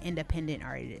being an independent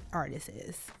artist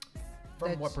is?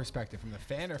 From what perspective? From the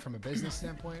fan or from a business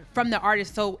standpoint? From the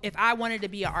artist. So if I wanted to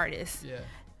be an artist, Yeah.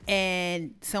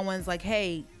 and someone's like,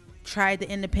 hey, try the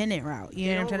independent route.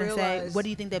 You know what I'm trying to say? What do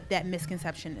you think that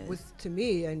misconception is? To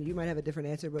me, and you might have a different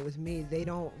answer, but with me, they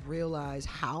don't realize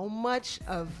how much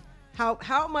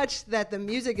that the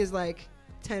music is like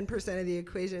 10% of the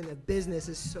equation and the business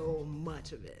is so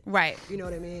much of it. Right. You know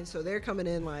what I mean? So they're coming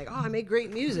in like, oh, I make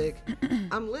great music.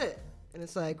 I'm lit. And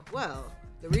it's like, well,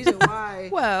 the reason why,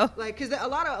 like, because a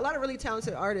lot of really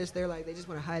talented artists, they're like, they just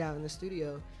want to hide out in the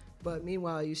studio. But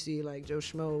meanwhile, you see like Joe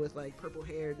Schmo with like purple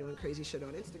hair doing crazy shit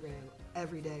on Instagram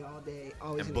every day, all day,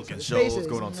 always And in each booking other's shows, faces.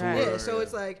 going on tour. Yeah, so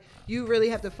it's like you really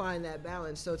have to find that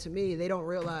balance. So to me, they don't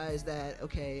realize that,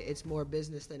 okay, it's more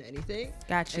business than anything.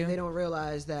 Got you. And they don't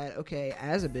realize that, okay,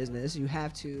 as a business, you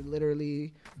have to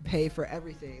literally pay for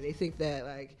everything. They think that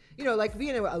like, you know, like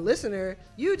being a listener,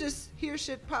 you just hear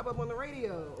shit pop up on the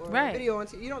radio or a video on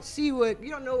TV. You don't see you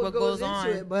don't know what goes into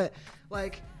it, but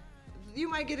like, you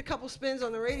might get a couple spins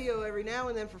on the radio every now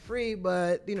and then for free,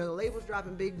 but you know the label's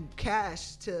dropping big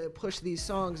cash to push these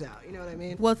songs out. You know what I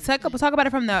mean? Well, talk about it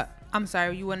from the. I'm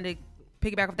sorry, you wanted to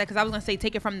piggyback off that because I was gonna say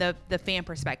take it from the fan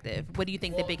perspective. What do you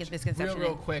think the biggest misconception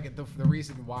real is? Quick, the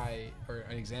reason why, or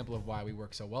an example of why we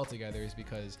work so well together, is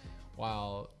because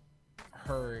while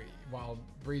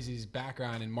Breezy's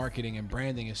background in marketing and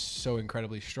branding is so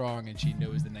incredibly strong, and she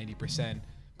knows the 90%.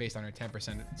 Based on her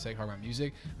 10% say about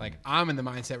music, like I'm in the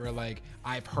mindset where like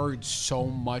I've heard so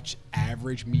much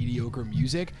average mediocre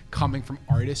music coming from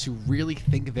artists who really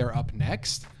think they're up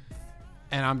next,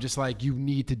 and I'm just like, you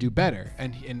need to do better.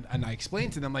 And I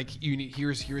explained to them like,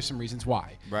 here's some reasons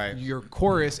why. Right. Your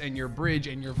chorus and your bridge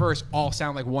and your verse all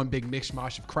sound like one big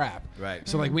mishmash of crap. Right.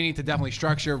 So like we need to definitely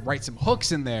structure, write some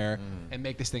hooks in there, and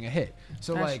make this thing a hit.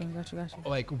 So Gotcha.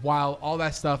 like while all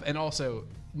that stuff, and also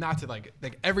not to like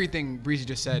everything Breezy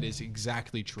just said is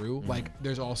exactly true. Like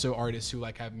there's also artists who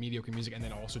like have mediocre music and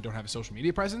then also don't have a social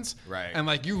media presence. Right. And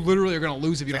like you literally are gonna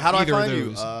lose if you don't How do have I either find of you?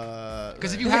 those.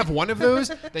 Because if you have one of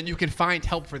those, then you can find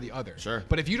help for the other. Sure.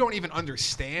 But if you don't even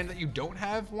understand that you don't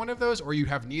have one of those, or you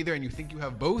have neither and you think you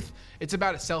have both, it's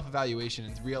about a self-evaluation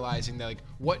and realizing that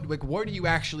what do you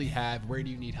actually have? Where do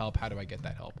you need help? How do I get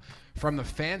that help? From the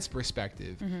fans'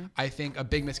 perspective, I think a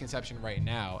big misconception right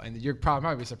now, and you're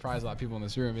probably surprised a lot of people in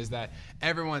this room, is that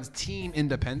everyone's team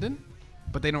independent,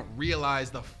 but they don't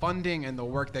realize the funding and the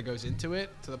work that goes into it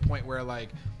to the point where like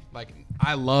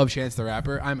I love Chance the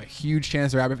Rapper. I'm a huge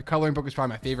Chance the Rapper. Coloring Book was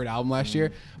probably my favorite album last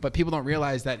year, but people don't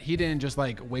realize that he didn't just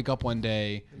like wake up one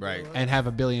day and have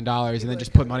 $1 billion and then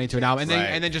just put money into an album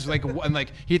and then just like and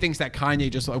like he thinks that Kanye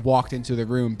just like walked into the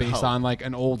room based on like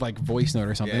an old like voice note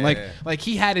or something. Like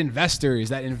he had investors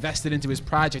that invested into his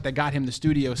project that got him the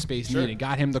studio space needed,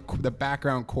 got him the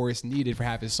background chorus needed for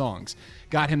half his songs,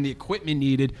 got him the equipment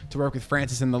needed to work with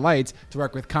Francis and the Lights, to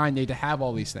work with Kanye, to have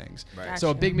all these things. Right.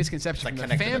 So a big misconception Like from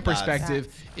the fan the dots. perspective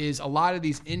is a lot of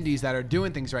these indies that are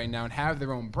doing things right now and have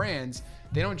their own brands,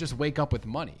 they don't just wake up with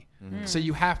money. So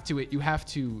you have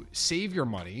to save your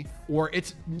money, or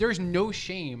there's no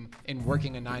shame in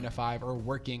working a 9-to-5 or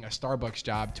working a Starbucks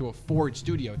job to afford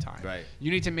studio time. Right.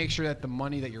 You need to make sure that the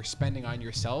money that you're spending on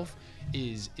yourself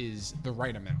is the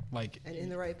right amount, like And in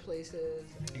the right places.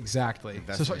 exactly.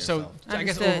 Invest in So yourself. I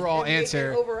guess Understood. overall And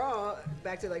answer. overall,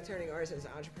 back to like turning artists into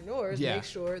entrepreneurs, Yeah. make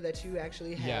sure that you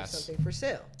actually have Yes. something for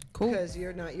sale. Cool. Because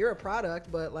you're a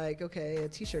product, but like, okay, a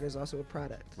t-shirt is also a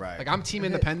product. Right. Like I'm team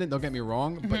independent, don't get me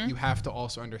wrong, but you have to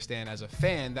also understand as a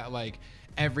fan that like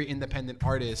every independent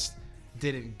artist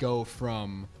didn't go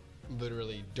from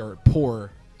literally dirt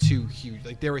poor to huge.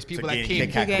 Like there was people that getting came,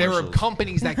 Kit Kat there were commercials.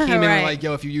 companies that came in and were Right. like,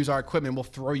 yo, if you use our equipment, we'll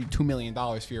throw you $2 million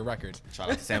for your record.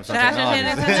 Shout out to Samsung Shout out to Technologies.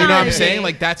 Samsung Do you know what I'm Technology. saying?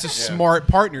 Like that's a smart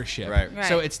partnership. Right.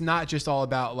 So Right. it's not just all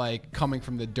about like coming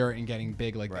from the dirt and getting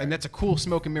big. Like, Right. and that's a cool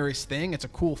smoke and mirrors thing. It's a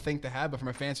cool thing to have, but from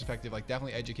a fan's perspective, like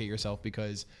definitely educate yourself,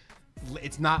 because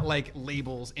it's not like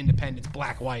labels, independence,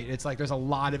 black, white. It's like there's a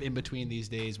lot of in between these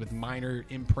days with minor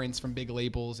imprints from big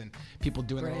labels and people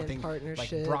doing their own Brand thing. Like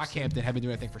partnerships. Brockhampton have been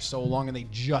doing that thing for so long, and they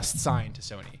just signed to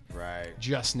Sony Right.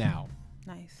 just now.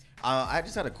 Nice. I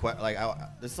just had a question. Like,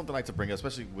 there's something I like to bring up,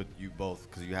 especially with you both,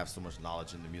 because you have so much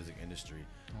knowledge in the music industry.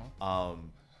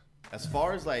 As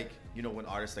far as like, you know, when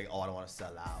artists say, "Oh, I don't want to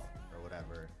sell out" or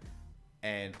whatever,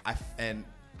 and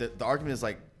the argument is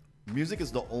like, music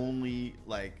is the only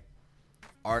like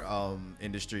art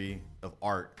industry of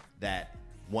art that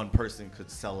one person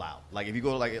could sell out. Like if you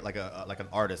go to like an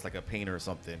artist, like a painter or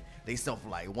something, they sell for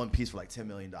like one piece for like $10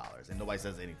 million and nobody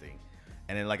says anything.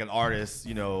 And then like an artist,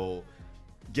 you know,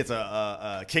 gets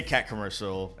a Kit Kat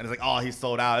commercial and it's like, oh, he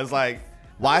sold out. It's like,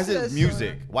 why is it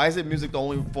music? Why is it music the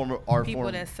only form of art People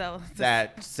form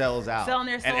that sells out? Selling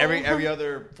their soul. And every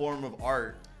other form of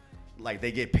art, like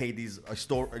they get paid these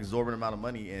exorbitant amount of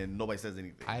money and nobody says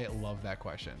anything. I love that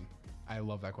question.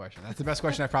 That's the best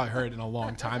question I've probably heard in a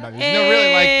long time. I mean, no,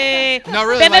 really, like,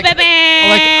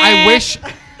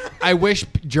 I wish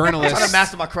journalists. I'm trying to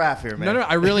master my craft here, man. No,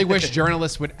 I really wish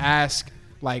journalists would ask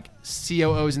like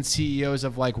COOs and CEOs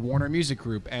of like Warner Music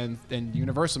Group and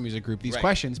Universal Music Group these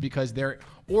questions, because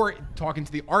or talking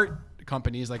to the art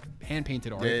companies like hand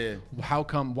painted art. Yeah.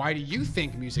 Why do you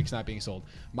think music's not being sold?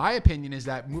 My opinion is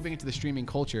that moving into the streaming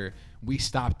culture, we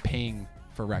stopped paying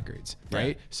for records,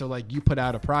 right? So like you put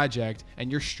out a project and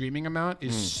your streaming amount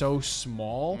is so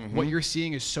small. What you're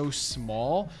seeing is so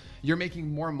small. You're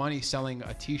making more money selling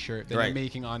a T-shirt than you're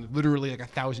making on literally like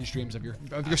 1,000 streams of your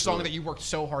song that you worked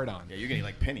so hard on. Yeah, you're getting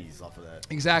like pennies off of that.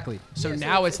 Exactly. So Yeah, so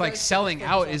now it's it's like like selling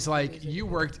out is 50% like music. you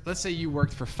worked. Let's say you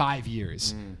worked for 5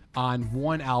 years on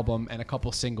one album and a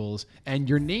couple singles, and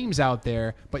your name's out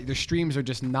there, but your streams are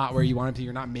just not where you want them to.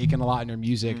 You're not making a lot in your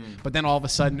music. But then all of a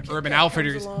sudden, Urban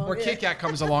Outfitters or Kit Kat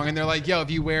comes along, and they're like, "Yo,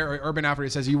 if you wear," or Urban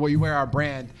Outfitters says, "You wear our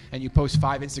brand and you post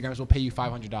 5 Instagrams, we'll pay you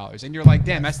 $500." And you're like,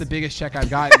 "Damn, that's the biggest check I've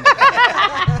gotten."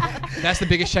 That's the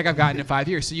biggest check I've gotten in 5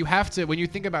 years. So you have to, when you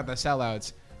think about the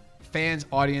sellouts, fans,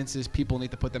 audiences, people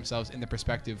need to put themselves in the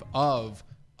perspective of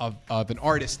an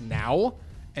artist now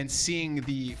and seeing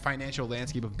the financial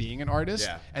landscape of being an artist.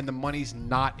 Yeah. And the money's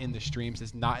not in the streams,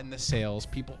 it's not in the sales.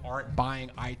 People aren't buying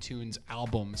iTunes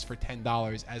albums for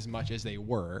 $10 as much as they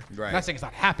were. Right. I'm not saying it's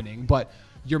not happening, but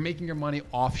you're making your money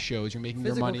off shows. You're making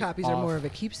Physical your money copies off. are more of a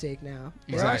keepsake now.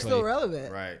 They are Exactly. still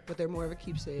relevant, Right. but they're more of a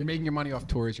keepsake. You're making your money off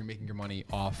tours. You're making your money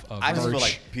off of I just merch. feel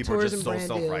like people are Tours just and so brand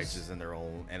deals. self-righteous in their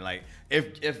own, and like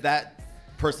if that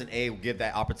person A would get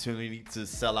that opportunity to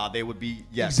sell out, they would be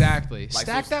Exactly. Like,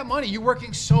 Stack so- that money. You're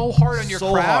working so hard on your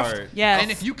So craft. hard. Yes. And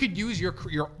if you could use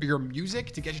your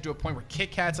music to get you to a point where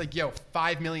Kit Kat's like, yo,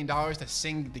 $5 million to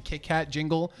sing the Kit Kat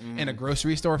jingle in a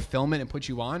grocery store, film it, and put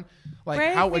you on,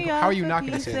 like how are you not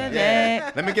going to say that?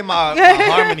 Yeah. Let me get my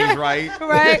harmonies right.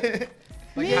 Right.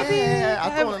 Like, yeah,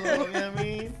 I throw in a little, you know what I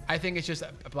mean? I think it's just a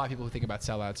lot of people who think about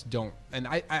sellouts don't. And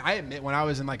I admit, when I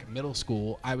was in like middle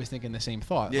school, I was thinking the same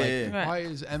thought. Yeah, like, yeah. Right. why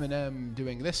is Eminem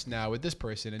doing this now with this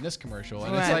person in this commercial?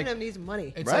 And Right. it's like, Eminem needs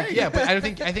money. it's Right. like, yeah, but I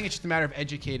think it's just a matter of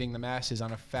educating the masses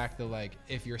on a fact that like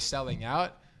if you're selling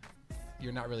out,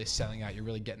 you're not really selling out. You're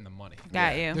really getting the money.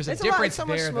 Got you. There's a It's a lot. difference It's so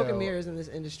much there, smoke though. and mirrors in this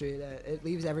industry that it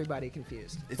leaves everybody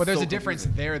confused. It's But there's so a difference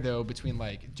confusing. there, though, between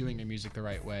like doing your music the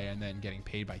right way and then getting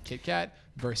paid by Kit Kat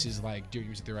versus like doing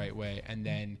music the right way and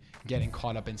then getting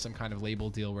caught up in some kind of label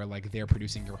deal where like they're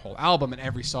producing your whole album and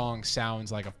every song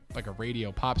sounds like a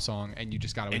radio pop song and you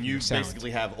just got to And wait you your sound.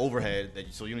 basically have overhead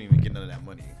so you don't even get none of that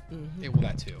money. Well,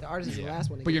 that too. The artist is the last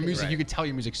one to But get your paid. music, Right. you could tell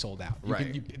your music sold out. You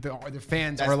Right. the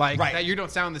fans That's are like, right. that you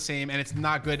don't sound the same and it's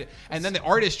not good. And then the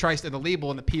artist tries to, the label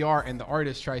and the PR and the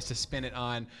artist tries to spin it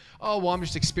on, oh, well, I'm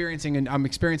experiencing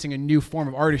a new form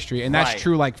of artistry. And that's Right.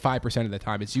 true like 5% of the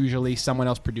time. It's usually someone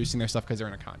else producing their stuff because they're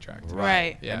in a contract.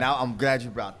 Right. Yeah. And now I'm glad you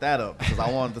brought that up because I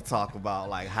wanted to talk about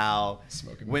like how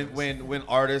Smoking when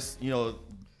artists, you know,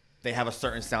 they have a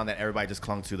certain sound that everybody just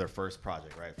clung to their first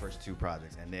project, right? First 2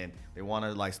 projects. And then they want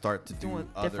to like start to do Doing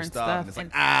other different stuff. stuff. And it's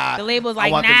like, And the label's I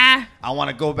like, want them- nah. I want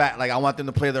to go back. Like I want them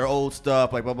to play their old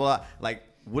stuff, like blah, blah, blah. Like,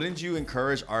 wouldn't you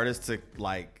encourage artists to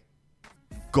like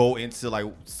go into like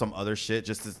some other shit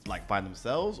just to like find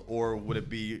themselves? Or would it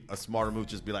be a smarter move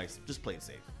just be like, just play it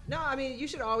safe? No, I mean you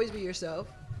should always be yourself.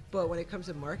 But when it comes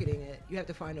to marketing it, you have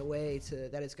to find a way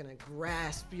that it's gonna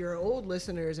grasp your old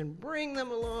listeners and bring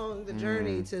them along the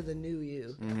journey to the new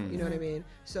you. You know what I mean?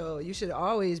 So you should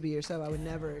always be yourself. I would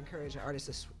never encourage an artist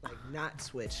to not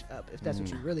switch up if that's what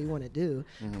you really want to do.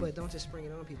 But don't just spring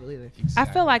it on people either. I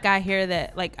feel like I hear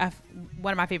that, like,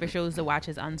 one of my favorite shows to watch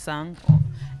is Unsung.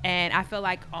 And I feel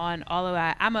like on all of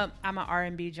that, I'm a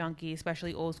R&B junkie,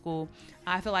 especially old school.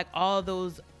 I feel like all of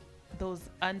those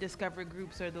undiscovered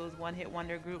groups or those one-hit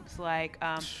wonder groups, like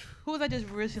who was I just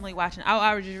recently watching?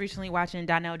 I was just recently watching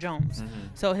Donnell Jones.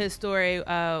 So his story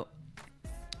was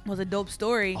a dope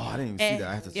story. Oh, I didn't even see that.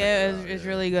 I have to check yeah, it out. it's Yeah.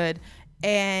 really good.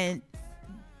 And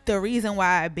the reason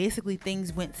why basically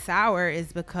things went sour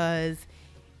is because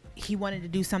he wanted to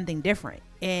do something different,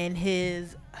 and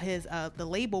his the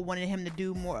label wanted him to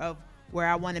do more of Where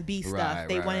I Want to Be stuff. Right,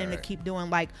 They right, wanted him right. to keep doing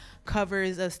like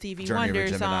covers of Stevie Journey Wonder with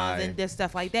songs Gemini. and this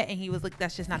stuff like that. And he was like,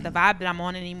 that's just not the vibe that I'm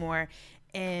on anymore.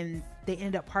 and they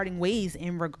ended up parting ways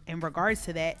in regards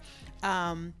to that,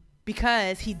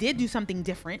 because he did do something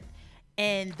different.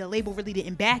 And the label really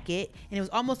didn't back it, and it was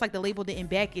almost like the label didn't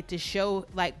back it to show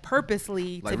like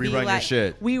purposely Like, to we be run your like,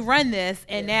 shit. we run this,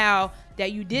 and now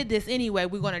that you did this anyway,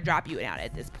 we're gonna drop you out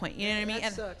at this point. You know what I mean?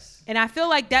 That sucks. And I feel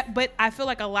like that, but I feel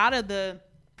like a lot of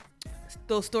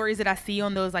those stories that I see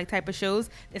on those like type of shows,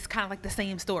 it's kind of like the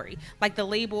same story. Like the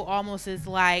label almost is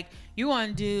like, you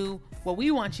want to do what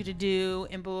we want you to do,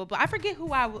 and blah blah blah. I forget who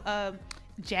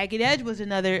Jagged Edge was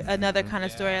another kind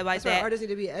of story like That's why that. artists need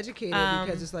to be educated,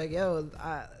 because it's like, yo,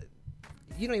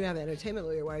 you don't even have an entertainment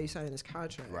lawyer. Why are you signing this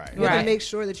contract? Right. You have Right. to make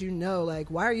sure that you know,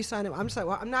 like, why are you signing? I'm just like,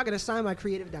 well, I'm not going to sign my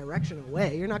creative direction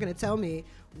away. You're not going to tell me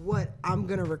what I'm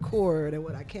going to record and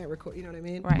what I can't record. You know what I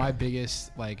mean? Right. My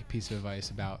biggest like piece of advice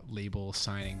about label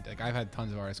signing, like I've had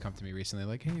tons of artists come to me recently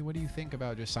like, hey, what do you think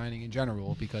about just signing in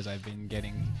general, because I've been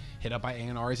getting hit up by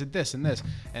A&Rs at this and this,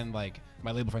 and like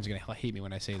my label friends are gonna hate me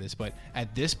when I say this, but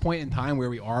at this point in time where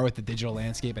we are with the digital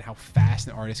landscape and how fast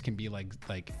an artist can be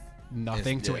like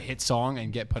nothing to a hit song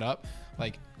and get put up,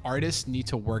 like artists need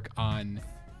to work on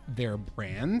their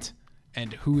brand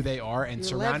and who they are, and Your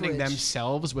surrounding leverage.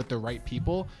 themselves with the right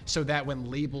people, so that when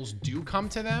labels do come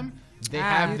to them, they You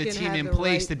have the can team have in the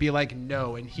place right- to be like,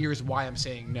 no, and here's why I'm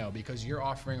saying no, because you're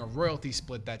offering a royalty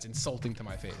split that's insulting to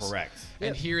my face. Correct.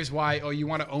 And here's why, you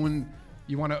want to own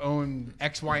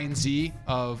X, Y, and Z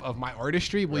of my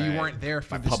artistry. Well, you Right. weren't there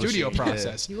for My the studio publishing, yeah.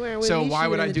 process. You weren't with So me why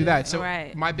would I shooting do the that? job. So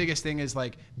Right. my biggest thing is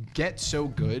like, get so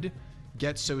good,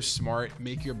 get so smart,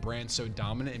 make your brand so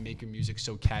dominant, and make your music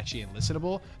so catchy and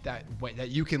listenable that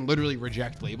you can literally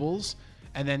reject labels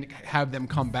and then have them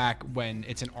come back when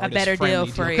it's an better deal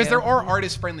artist-friendly for Because you. there are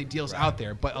artist-friendly deals out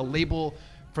there, but a label,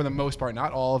 for the most part,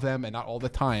 not all of them and not all the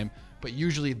time, but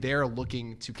usually they're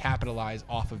looking to capitalize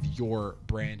off of your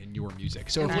brand and your music.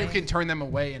 So if you can turn them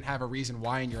away and have a reason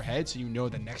why in your head, so you know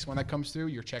the next one that comes through,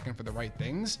 you're checking for the right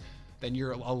things, then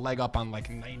you're a leg up on like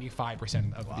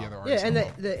 95% of the other artists. Yeah, and in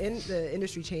the world. the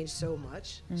industry changed so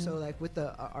much. Mm-hmm. So like with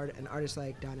an artist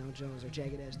like Donnell Jones or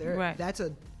Jagged Edge, Right. that's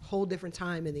a whole different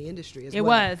time in the industry as It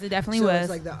well. was. It definitely so was. It's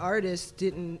like the artists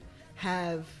didn't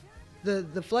have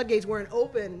the floodgates weren't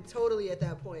open totally at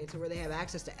that point to where they have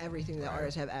access to everything that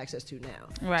artists have access to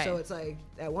now. Right. So it's like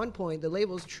at one point the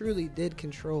labels truly did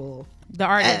control The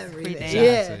artist, everything. everything.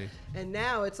 Yeah. Exactly. And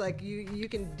now it's like you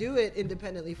can do it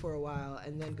independently for a while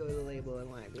and then go to the label and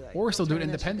like be like, Or "I'm still do it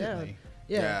turning that shit down." independently.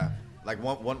 Yeah. Like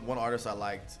one artist I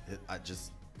liked, I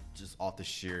just off the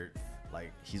sheer,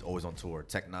 like, he's always on tour.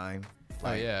 Tech-9. Oh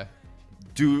Like, yeah.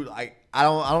 dude, I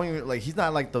don't even, like, he's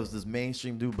not like this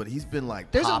mainstream dude, but he's been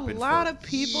like There's a popping lot for of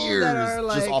people years that are,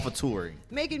 just like, off of touring.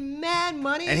 Making mad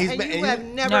money And and, he's ma- you and have he-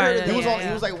 never No, heard no, of He them. was Yeah, on. yeah.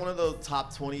 He was like one of the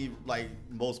top 20 like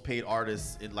most paid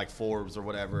artists in like Forbes or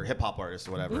whatever, hip hop artists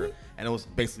or whatever, and it was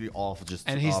basically all for just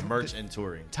And he's merch and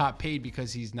touring. Top paid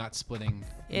because he's not splitting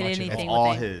In much anything. It's at all. all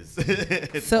with his.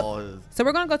 It's So- all his. So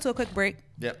we're gonna go to a quick break.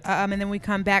 Yep. And then we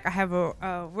come back. I have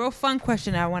a real fun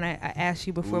question I want to ask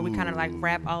you before we kind of like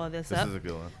wrap all of this This up. is a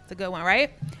good one. It's a good one,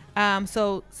 right?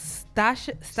 So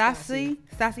Stassi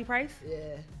Price. Yeah.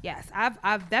 Yes,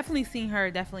 I've definitely seen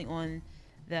her on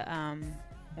the on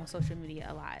social media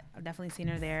a lot. I've definitely seen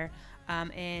her there.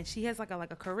 And she has like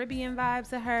a Caribbean vibe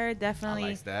to her. Definitely. I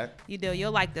like that. You do.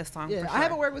 You'll like this song. Yeah, for I sure.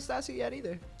 haven't worked with Stassi yet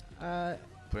either.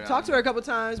 Put it Talked out- to her a couple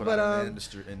times, put but it out in the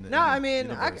industry. In the, no, in the I mean,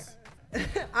 universe.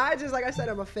 I just, like I said,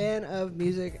 I'm a fan of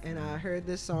music, and I heard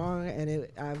this song, and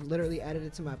I've literally added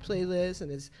it to my playlist,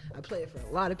 and I play it for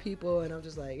a lot of people, and I'm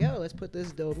just like, yo, let's put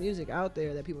this dope music out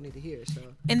there that people need to hear. So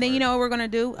And then you know what we're gonna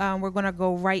do? We're gonna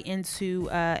go right into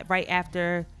right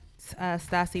after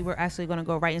Stassi. We're actually gonna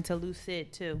go right into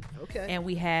Lucid too. Okay. And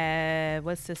we have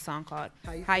what's this song called?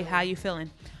 How You you feeling?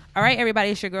 All right, everybody.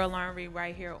 It's your girl Lauren Reed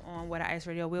right here on What I Ice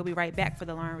Radio. We'll be right back for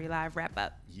the Lauren Reed Live wrap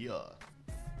up. Yeah.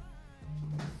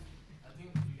 I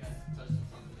think you guys touched on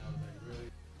something that was like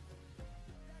really.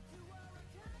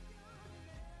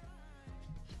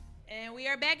 And we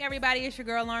are back, everybody. It's your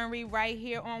girl Lauren Reed right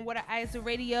here on What I Ice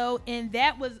Radio, and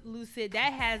that was Lucid.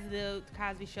 That has the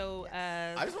Cosby Show.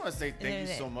 I just want to say thank you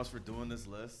then- so much for doing this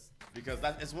list because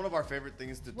it's one of our favorite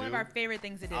things to do. One of our favorite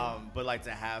things to do. But like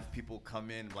to have people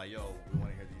come in like, yo, we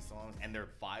want to hear these songs, and they're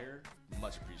fire.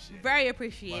 Much appreciated. Very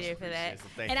appreciated Much for that. appreciated, so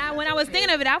thank And you. when I was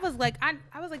thinking of it, I was like,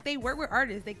 they work with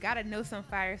artists. They gotta know some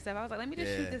fire stuff. I was like, let me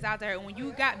just shoot Yeah. this out there. And when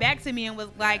you got back to me and was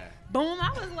like, boom,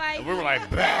 I was like, And we were like,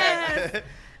 yes.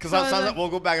 Because So, sometimes we'll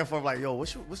go back and forth like, yo, what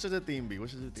should the theme be?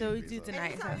 What should the theme So we be? do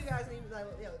tonight. Anytime you guys need, like,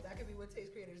 yo, that could be what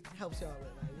Taste Creators helps y'all with.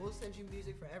 Like, we'll send you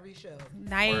music for every show.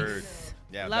 Nice. Word.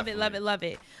 Yeah, love definitely. it, love it, love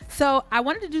it. So I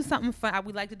wanted to do something fun.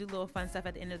 We like to do little fun stuff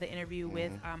at the end of the interview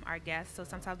with our guests. So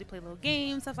sometimes we play little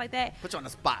games, stuff like that. Put you on the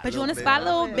spot. Put you on the bit. spot a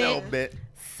little Little bit. bit.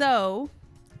 So,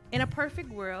 in a perfect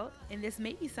world, and this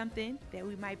may be something that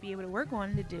we might be able to work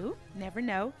on to do, never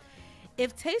know.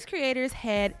 If Taste Creators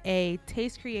had a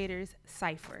Taste Creators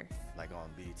cipher, Like on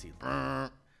BET. Brr,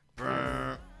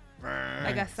 brr, brr.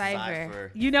 like a cipher,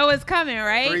 you know it's coming,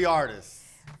 right? 3 artists.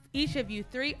 Each of you,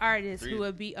 3 artists Three. who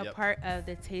would be a Yep. part of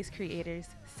the Taste Creators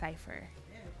cipher.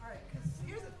 Damn, all right, because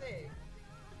here's the thing.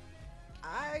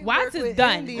 I Watts work is with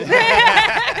done. indies.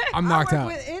 I'm knocked I work out.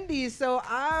 with indies, so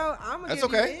I'm gonna That's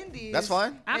give okay. you indies. That's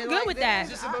fine. I'm And, good like, with then that.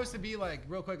 Is this supposed to be like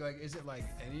real quick? Like, is it like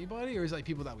anybody, or is it like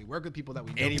people that we work with, people that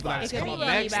we know, people Anybody. that It come could up be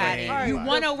next? anybody Like, you Alright,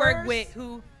 want to the work first- with.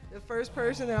 Who? The first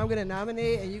person that I'm gonna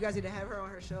nominate, and you guys need to have her on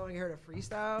her show and get her to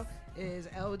freestyle, is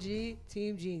LG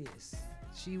Team Genius.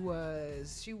 She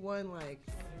won like,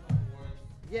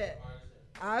 yeah.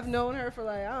 I've known her for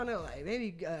like, I don't know, like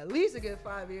maybe at least a good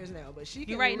 5 years now. But she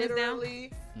can writing this down?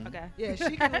 literally, Okay. yeah,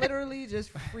 she can literally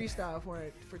just freestyle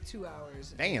for 2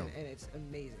 hours. Damn. And it's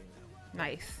amazing.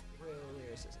 Nice. Real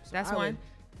lyricism. So That's I would one.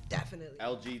 Definitely.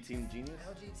 LG Team Genius.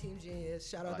 LG Team Genius.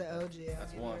 Shout out Like to that. LG.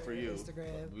 That's LG one on for you.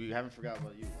 Instagram. We haven't forgot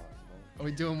about you. Are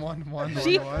we doing one? He's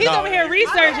No, over here I got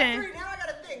researching. 3, now I got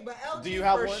to think, but LG Do you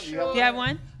have for one? Do you Sure. have one? You have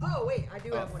one? Oh wait, I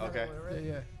do have Oh, one. okay. Right?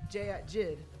 Yeah,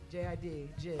 JID,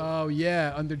 Jid. Oh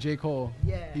yeah, under J Cole.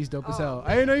 Yeah. He's dope as Oh, hell.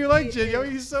 man. I didn't know you like He Jid. Yo,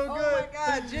 is- he's so Oh good. my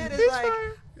God, Jid is He's like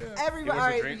fire. Yeah. everybody. Give us a All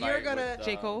right, drink, you're like, gonna. with,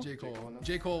 J. Cole? J Cole.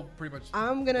 J Cole pretty much.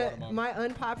 I'm gonna brought him up. my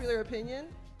unpopular opinion.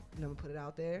 And I'm gonna put it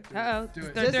out there. Uh oh. Do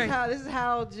it. This is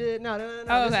how Jid. No. Oh,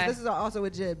 This, okay. this is also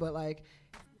with Jid, but like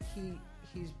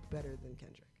he's better than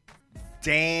Kendrick.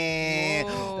 Damn.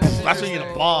 Whoa. That's when you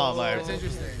get a bomb. Like, That's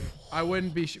interesting. I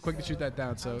wouldn't be quick to shoot that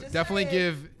down. So I'm just definitely saying,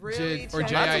 give really Jid or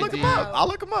check I have to look him up. JID. I'll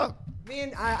look him up. Me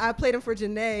and I played him for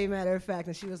Janae, matter of fact,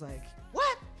 and she was like,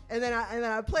 "What?" And then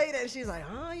I played it, and she's like,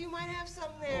 "Oh, you might have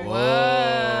something there." Whoa.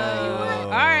 All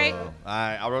right. All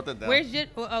right, I wrote that down. Where's Jid?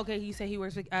 Well, okay, you said he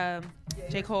works with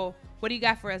J. Cole. What do you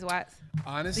got for us, Watts? So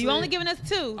Honestly, you only giving us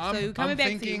 2, so you coming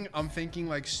back to you. I'm thinking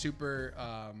like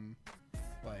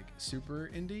super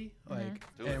indie,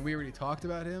 and we already talked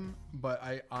about him, but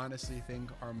I honestly think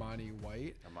Armani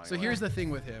White. So here's the thing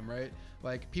with him, right?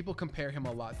 Like people compare him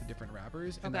a lot to different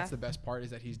rappers, and Okay. that's the best part is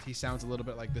that he sounds a little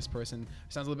bit like this person,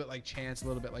 sounds a little bit like Chance, a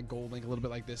little bit like Goldlink, a little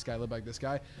bit like this guy, a little bit like this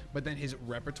guy, but then his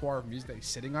repertoire of music that he's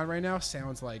sitting on right now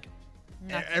sounds like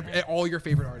Nothing. all your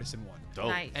favorite artists in one. Dope.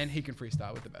 Nice. And he can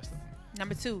freestyle with the best of them.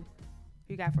 Number 2.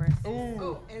 Who you got for us?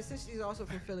 Oh, and since she's also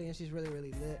from Philly and she's really,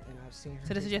 really lit, and I've seen her.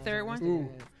 So this is your freestyles third on one? Instagram,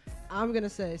 I'm gonna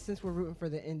say since we're rooting for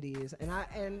the Indies,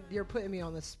 and you're putting me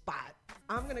on the spot,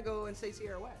 I'm gonna go and say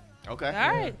Sierra West. Okay. All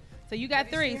right. So you got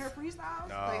Have you 3. seen her freestyles?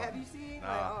 No. Like, have you seen? No,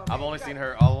 Like, oh, I've man, only you seen got-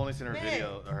 her. I've only seen her Man.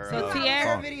 video. Her, So You Tierra- got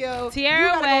song. her video. Tierra you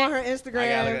gotta go on her Whack- Instagram. I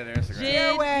gotta look at her Instagram. Jid.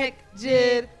 Tierra Whack,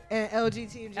 Jid, and LG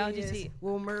Team Genius LGT.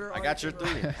 will murder. I all got your people.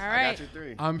 3. I right. got your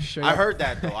 3. I'm straight. I up- heard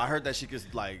that though. I heard that she could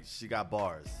she got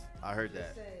bars. I heard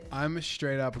that. I'm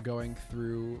straight up going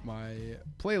through my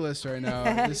playlist right now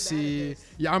Bad to at see. this.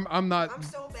 Yeah, I'm not. I'm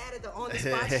so bad at the on the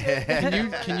spot shit.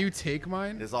 Can you take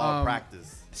mine? It's all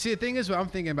practice. See, the thing is, what I'm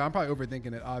thinking about, I'm probably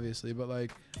overthinking it, obviously, but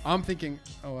like, I'm thinking,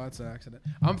 oh, that's an accident.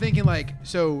 I'm thinking like,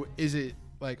 so is it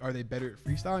like, are they better at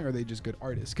freestyling or are they just good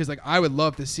artists? Because like, I would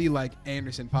love to see like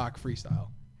Anderson .Paak freestyle.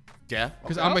 Yeah.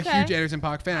 Because okay. I'm a Okay. huge Anderson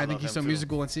 .Paak fan. I think love he's him so too.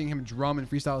 musical, and seeing him drum and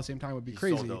freestyle at the same time would be He's so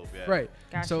crazy. dope, yeah. Right.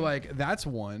 Gotcha. So like, that's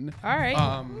one. All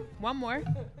right. One more. You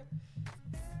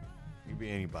can be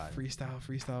anybody. Freestyle.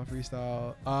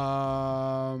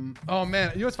 Oh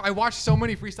man, you know what's? I watched so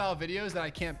many freestyle videos that I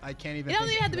can't even. It doesn't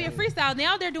think even have to be a of- freestyle.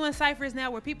 Now they're doing ciphers now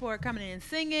where people are coming in and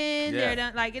singing. Yeah. They're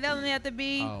done, like it doesn't have to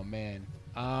be. Oh man.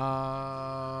 I'm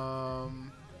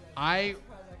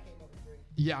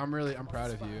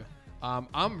proud of you.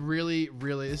 I'm really,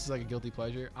 this is like a guilty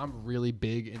pleasure. I'm really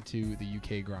big into the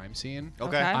UK grime scene.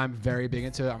 Okay. Okay. I'm very big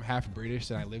into it. I'm half British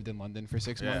and I lived in London for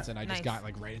 6 Yeah. months and I just Nice. got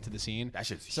like right into the scene. That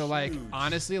shit's So like huge.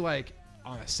 honestly, like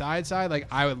on a side, like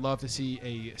I would love to see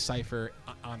a cipher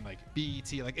on like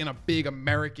BET, like in a big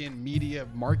American media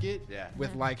market. Yeah.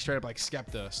 With like straight up like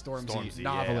Skepta, Stormzy, Stormzy.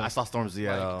 Novelist. Yeah, I saw Stormzy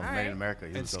at Like, Made right. in America.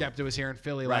 He And was dope. Skepta was here in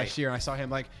Philly Right. last year, and I saw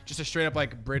him like just a straight up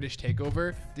like British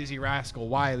takeover. Dizzy Rascal,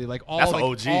 Wiley, like all That's like,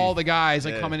 OG. all the guys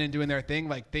like Yeah. coming in doing their thing.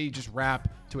 Like they just rap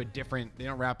to a different. They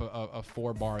don't rap a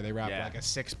 4-bar. They rap Yeah. like a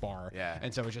 6-bar. Yeah.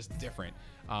 And so it's just different.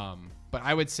 But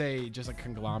I would say just a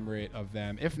conglomerate of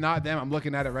them. If not them, I'm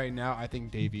looking at it right now. I think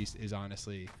Dave East is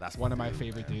honestly That's one my of my dude,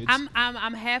 favorite man. dudes.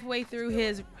 I'm halfway through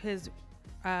his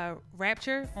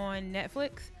Rapture on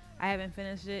Netflix. I haven't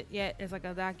finished it yet. It's like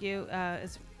a docu.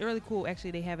 It's really cool.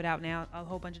 Actually, they have it out now. A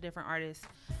whole bunch of different artists,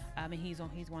 and he's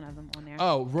one of them on there.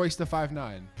 Oh, Royce the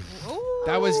 5'9". Ooh.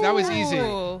 that was easy.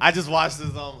 I just watched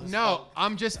his No,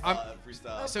 I'm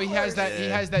freestyle. So he has that. He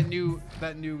Yeah. has that new,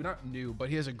 not new, but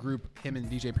he has a group. Him and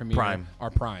DJ Premier Prime. are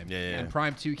Prime. Yeah, yeah. And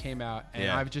Prime 2 came out, and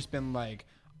Yeah. I've just been like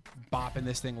bopping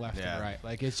this thing left Yeah. and right.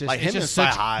 Like it's just like it's him and just Sky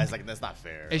such. High is like that's not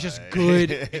fair. It's just like-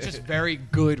 good. It's just very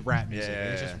good rap music.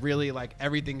 Yeah. It's just really like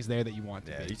everything's there that you want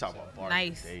to Yeah, be. you talk about bars.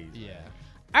 Nice. For days, Yeah. man.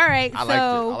 All right, I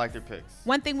so like their picks.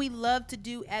 one thing we love to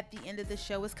do at the end of the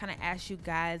show is kind of ask you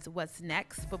guys what's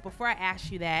next. But before I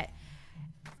ask you that,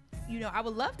 I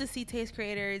would love to see Taste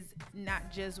Creators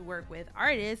not just work with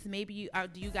artists. Maybe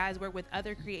do you guys work with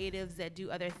other creatives that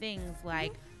do other things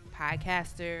like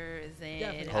podcasters and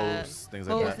Definitely. Hosts, things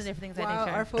like hosts that. and different things Well, like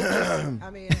that. our focus, I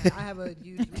mean, I have a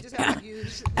huge, we just have a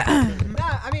huge,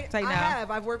 I mean, Say no.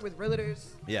 I've worked with realtors.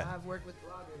 Yeah. I've worked with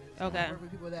bloggers. Okay. I've worked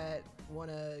with people that want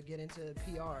to get into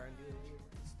PR and do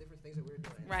different things that we're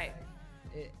doing. Right.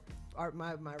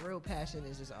 Like, my real passion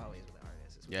is just always with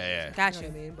artists. It's with Yeah, yeah. music, Got you. you. Know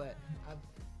what I mean? But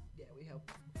we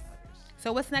help others.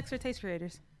 So what's next for Taste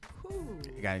Creators? Whew.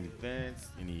 You got any events?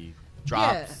 Any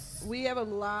drops? Yeah, we have a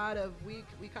lot of we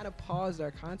kind of paused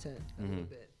our content a Mm-hmm. little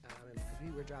bit because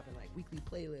we were dropping like weekly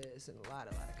playlists and a lot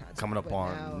of content Coming up But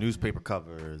on now- newspaper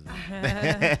covers.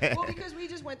 well, because we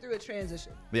just went through a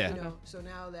transition. Yeah. You know, so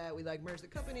now that we merged the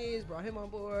companies, brought him on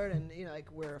board, and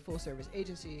we're a full service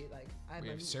agency. We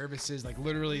have services like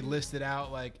literally listed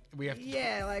out. Like we have.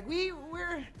 Yeah,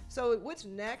 we're so what's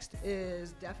next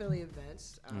is definitely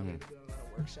events. We're gonna be doing a lot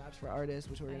of workshops for artists,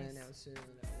 which we're gonna Nice. announce soon.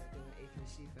 We're doing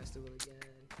A3C Festival again.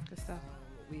 Good stuff.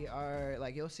 We are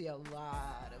you'll see a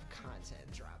lot of content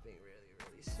dropping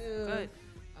really soon. Good.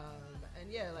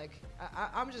 And yeah,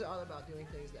 I'm just all about doing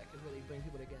things that could really bring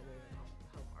people together and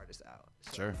help artists out.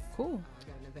 So, Sure. Cool. I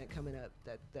got an event coming up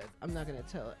that I'm not gonna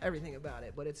tell everything about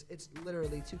it, but it's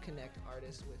literally to connect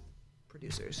artists with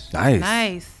producers.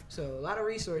 Nice. So a lot of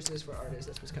resources for artists.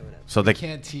 That's what's coming up. So We they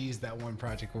can't tease that one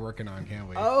project we're working on, can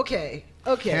we? Okay.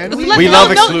 Can we? We love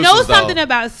exclusives, know though. something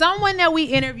about someone that we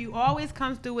interview always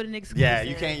comes through with an exclusive. Yeah,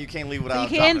 you can't leave So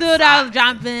without. you can't do it without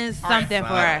dropping something for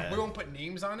fine. her. We won't put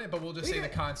names on it, but we'll just say the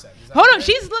concept. Is that Hold on, okay?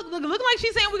 she's looking like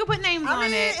she's saying we could put names on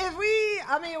it.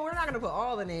 we're not gonna put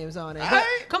all the names on it. Alright.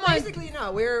 But Come on. Basically,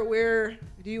 no. We're.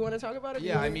 Do you want to talk about it?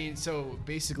 Yeah, I mean, so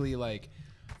basically,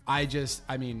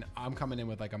 I'm coming in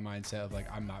with a mindset of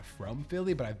I'm not from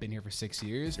Philly, but I've been here for 6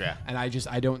 years. Yeah. And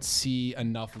I don't see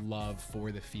enough love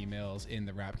for the females in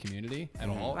the rap community at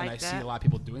all. Like And I see that. a lot of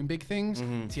people doing big things.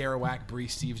 Tierra Whack, Bree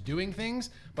Steve's doing things,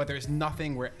 but there's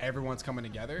nothing where everyone's coming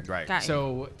together. Right. Got you.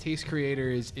 So Taste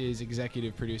Creators is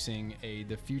executive producing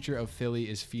The Future of Philly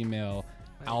is Female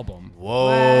album.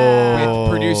 Whoa.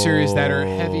 With producers that are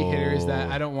heavy hitters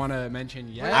that I don't want to mention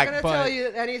yet. We're not gonna but tell you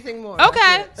anything more. Okay.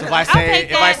 That's it. So if I I'll say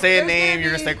take if I that. say a There's name, gonna you're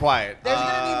gonna be- stay quiet. There's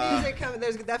gonna be music coming.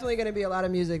 There's definitely gonna be a lot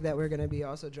of music that we're gonna be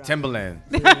also dropping. Timberland.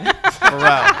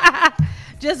 Pharrell.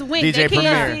 Just wink. DJ They can't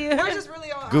Premier. see you. We're just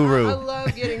really all. Guru. I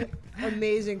love getting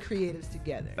amazing creatives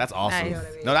together. That's awesome. Nice. You know what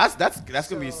I mean? No, that's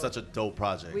gonna be So, such a dope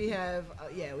project. We have,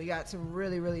 we got some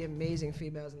really amazing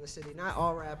females in the city. Not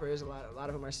all rappers. A lot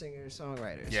of them are singers,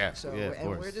 songwriters. Yeah, So yeah, of and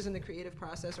course. we're just in the creative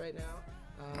process right now.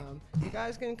 You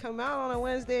guys can come out on a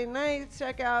Wednesday night,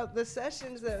 check out the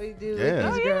sessions that we do. Yeah. With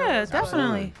Oh these yeah, girls.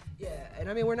 definitely. Yeah, and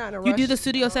I mean we're not in a rush. You do the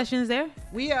studio sessions there?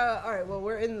 We all right. Well,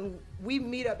 we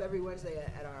meet up every Wednesday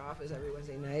at our office every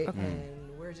Wednesday night,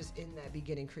 and we're just in that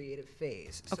beginning creative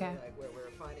phase. So, Okay. Where we're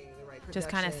finding the right production. Just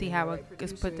kinda see and how the it right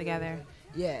gets put producers together. and-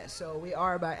 Yeah. So we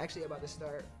are about to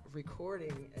start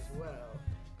recording as well.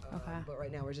 Okay. But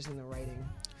right now we're just in the writing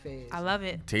phase. I love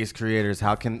it. Taste Creators.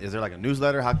 Is there a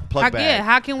newsletter? Plug How- back. yeah,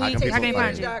 how can we- people how can they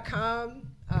find you? TasteCreators.com,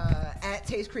 at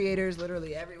Taste Creators,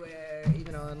 literally everywhere,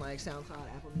 even on SoundCloud,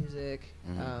 Apple Music.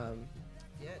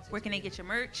 Where can they get your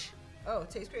merch? Oh,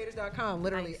 tastecreators.com.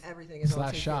 Literally Nice. everything is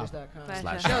on Slash shop. tastecreators.com.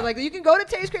 Slash No, you can go to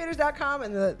tastecreators.com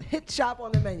and hit shop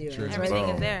on the menu. Sure. It's Everything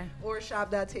Boom. is there. Or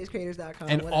shop.tastecreators.com.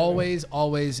 And whatever.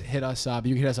 always hit us up.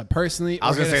 You can hit us up personally. I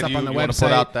was or gonna hit us say, up do on you the wanna website.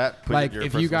 put out that? Put Like your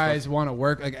if you personal guys stuff? want to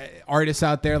work, artists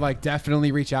out there,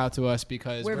 definitely reach out to us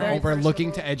because We're we're very looking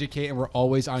to personable. educate and we're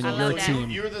always on I your love that. team.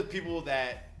 You're the people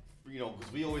that,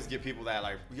 because we always get people that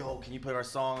yo, can you put our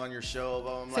song on your show?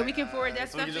 Blah, blah, blah. So we can forward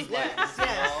that so we stuff can to just you?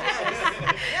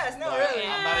 Yes, no, really.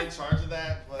 I'm not in charge of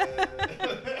that, but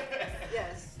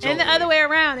Yes. And the other way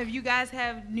around, if you guys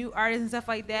have new artists and stuff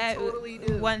like that, Totally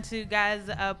do. want to guys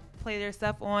play their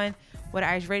stuff on What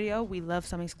Irish Radio, we love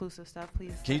some exclusive stuff.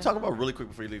 Please. Can you let talk us know. about really quick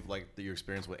before you leave, like your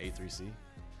experience with A3C?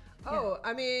 Oh,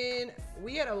 I mean,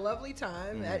 we had a lovely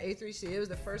time at A3C. It was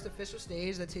the first official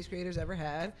stage that Taste Creators ever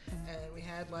had, and we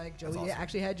had like Joey. awesome.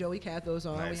 Actually, had Joey Cathos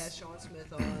on. We Nice. had Sean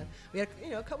Smith on. We had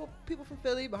a couple people from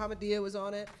Philly. Bahamadia was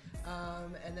on it,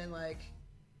 and then like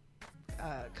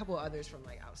a couple of others from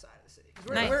like outside of the city.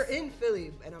 'Cause Nice. we're in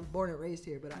Philly, and I'm born and raised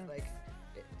here, but I like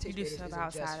You Taste do Creators stuff isn't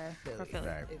outside just for Philly.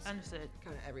 Right. It's Understood.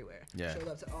 kind of everywhere. Yeah. Showed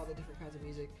up to all the different kinds of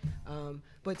music,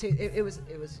 but it was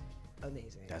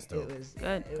amazing. That's dope. It was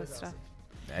Good. It Good was stuff. awesome.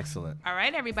 Excellent. All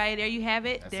right, everybody. There you have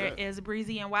it. That's There it. is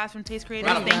Breezy and Watts from Taste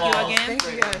Creators. Round of Thank you applause. again.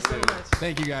 Thank you guys so much.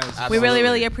 Thank you guys. We really, Absolutely.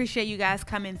 really appreciate you guys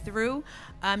coming through.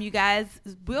 You guys,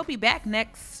 we'll be back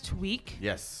next week.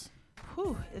 Yes.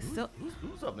 Whew, it's still.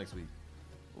 Who's up next week?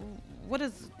 What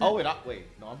is? Oh wait,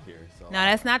 no, I'm here. So No,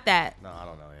 that's not that. no, I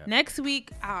don't know yet. Next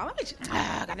week. Oh, let me.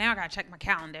 Now I gotta check my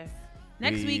calendar.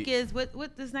 Next We- week is what?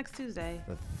 What is next Tuesday?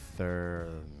 The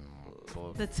third.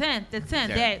 The 10th. The 10th.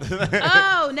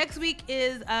 Yeah. Oh, next week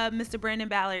is Mr. Brandon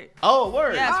Ballard. Oh,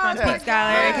 word. Yes, from that's my Pete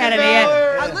Scholar guy. Academy.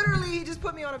 Yeah. I literally, he just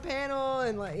put me on a panel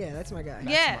and like, yeah, that's my guy.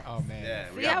 Yeah. Oh man. Yeah,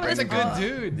 we Yeah, got but it's Brandon That's a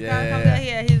Good. good dude.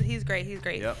 Yeah. He's great. He's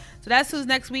great. Yep. So that's who's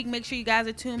next week. Make sure you guys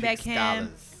are tuned back Pete in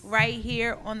Scholars. right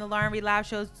here on the Lauren Reed Live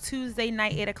Show Tuesday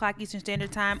night, 8 o'clock Eastern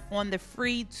Standard Time on the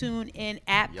free TuneIn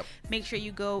app. Yep. Make sure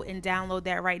you go and download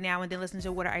that right now and then listen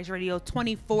to Water Ice Radio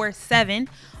 24/7.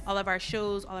 All of our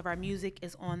shows, all of our music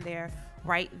is on there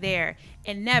right there.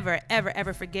 And never, ever,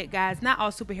 ever forget, guys, not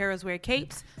all superheroes wear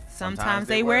capes. Sometimes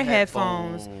they wear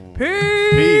headphones.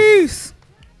 Peace.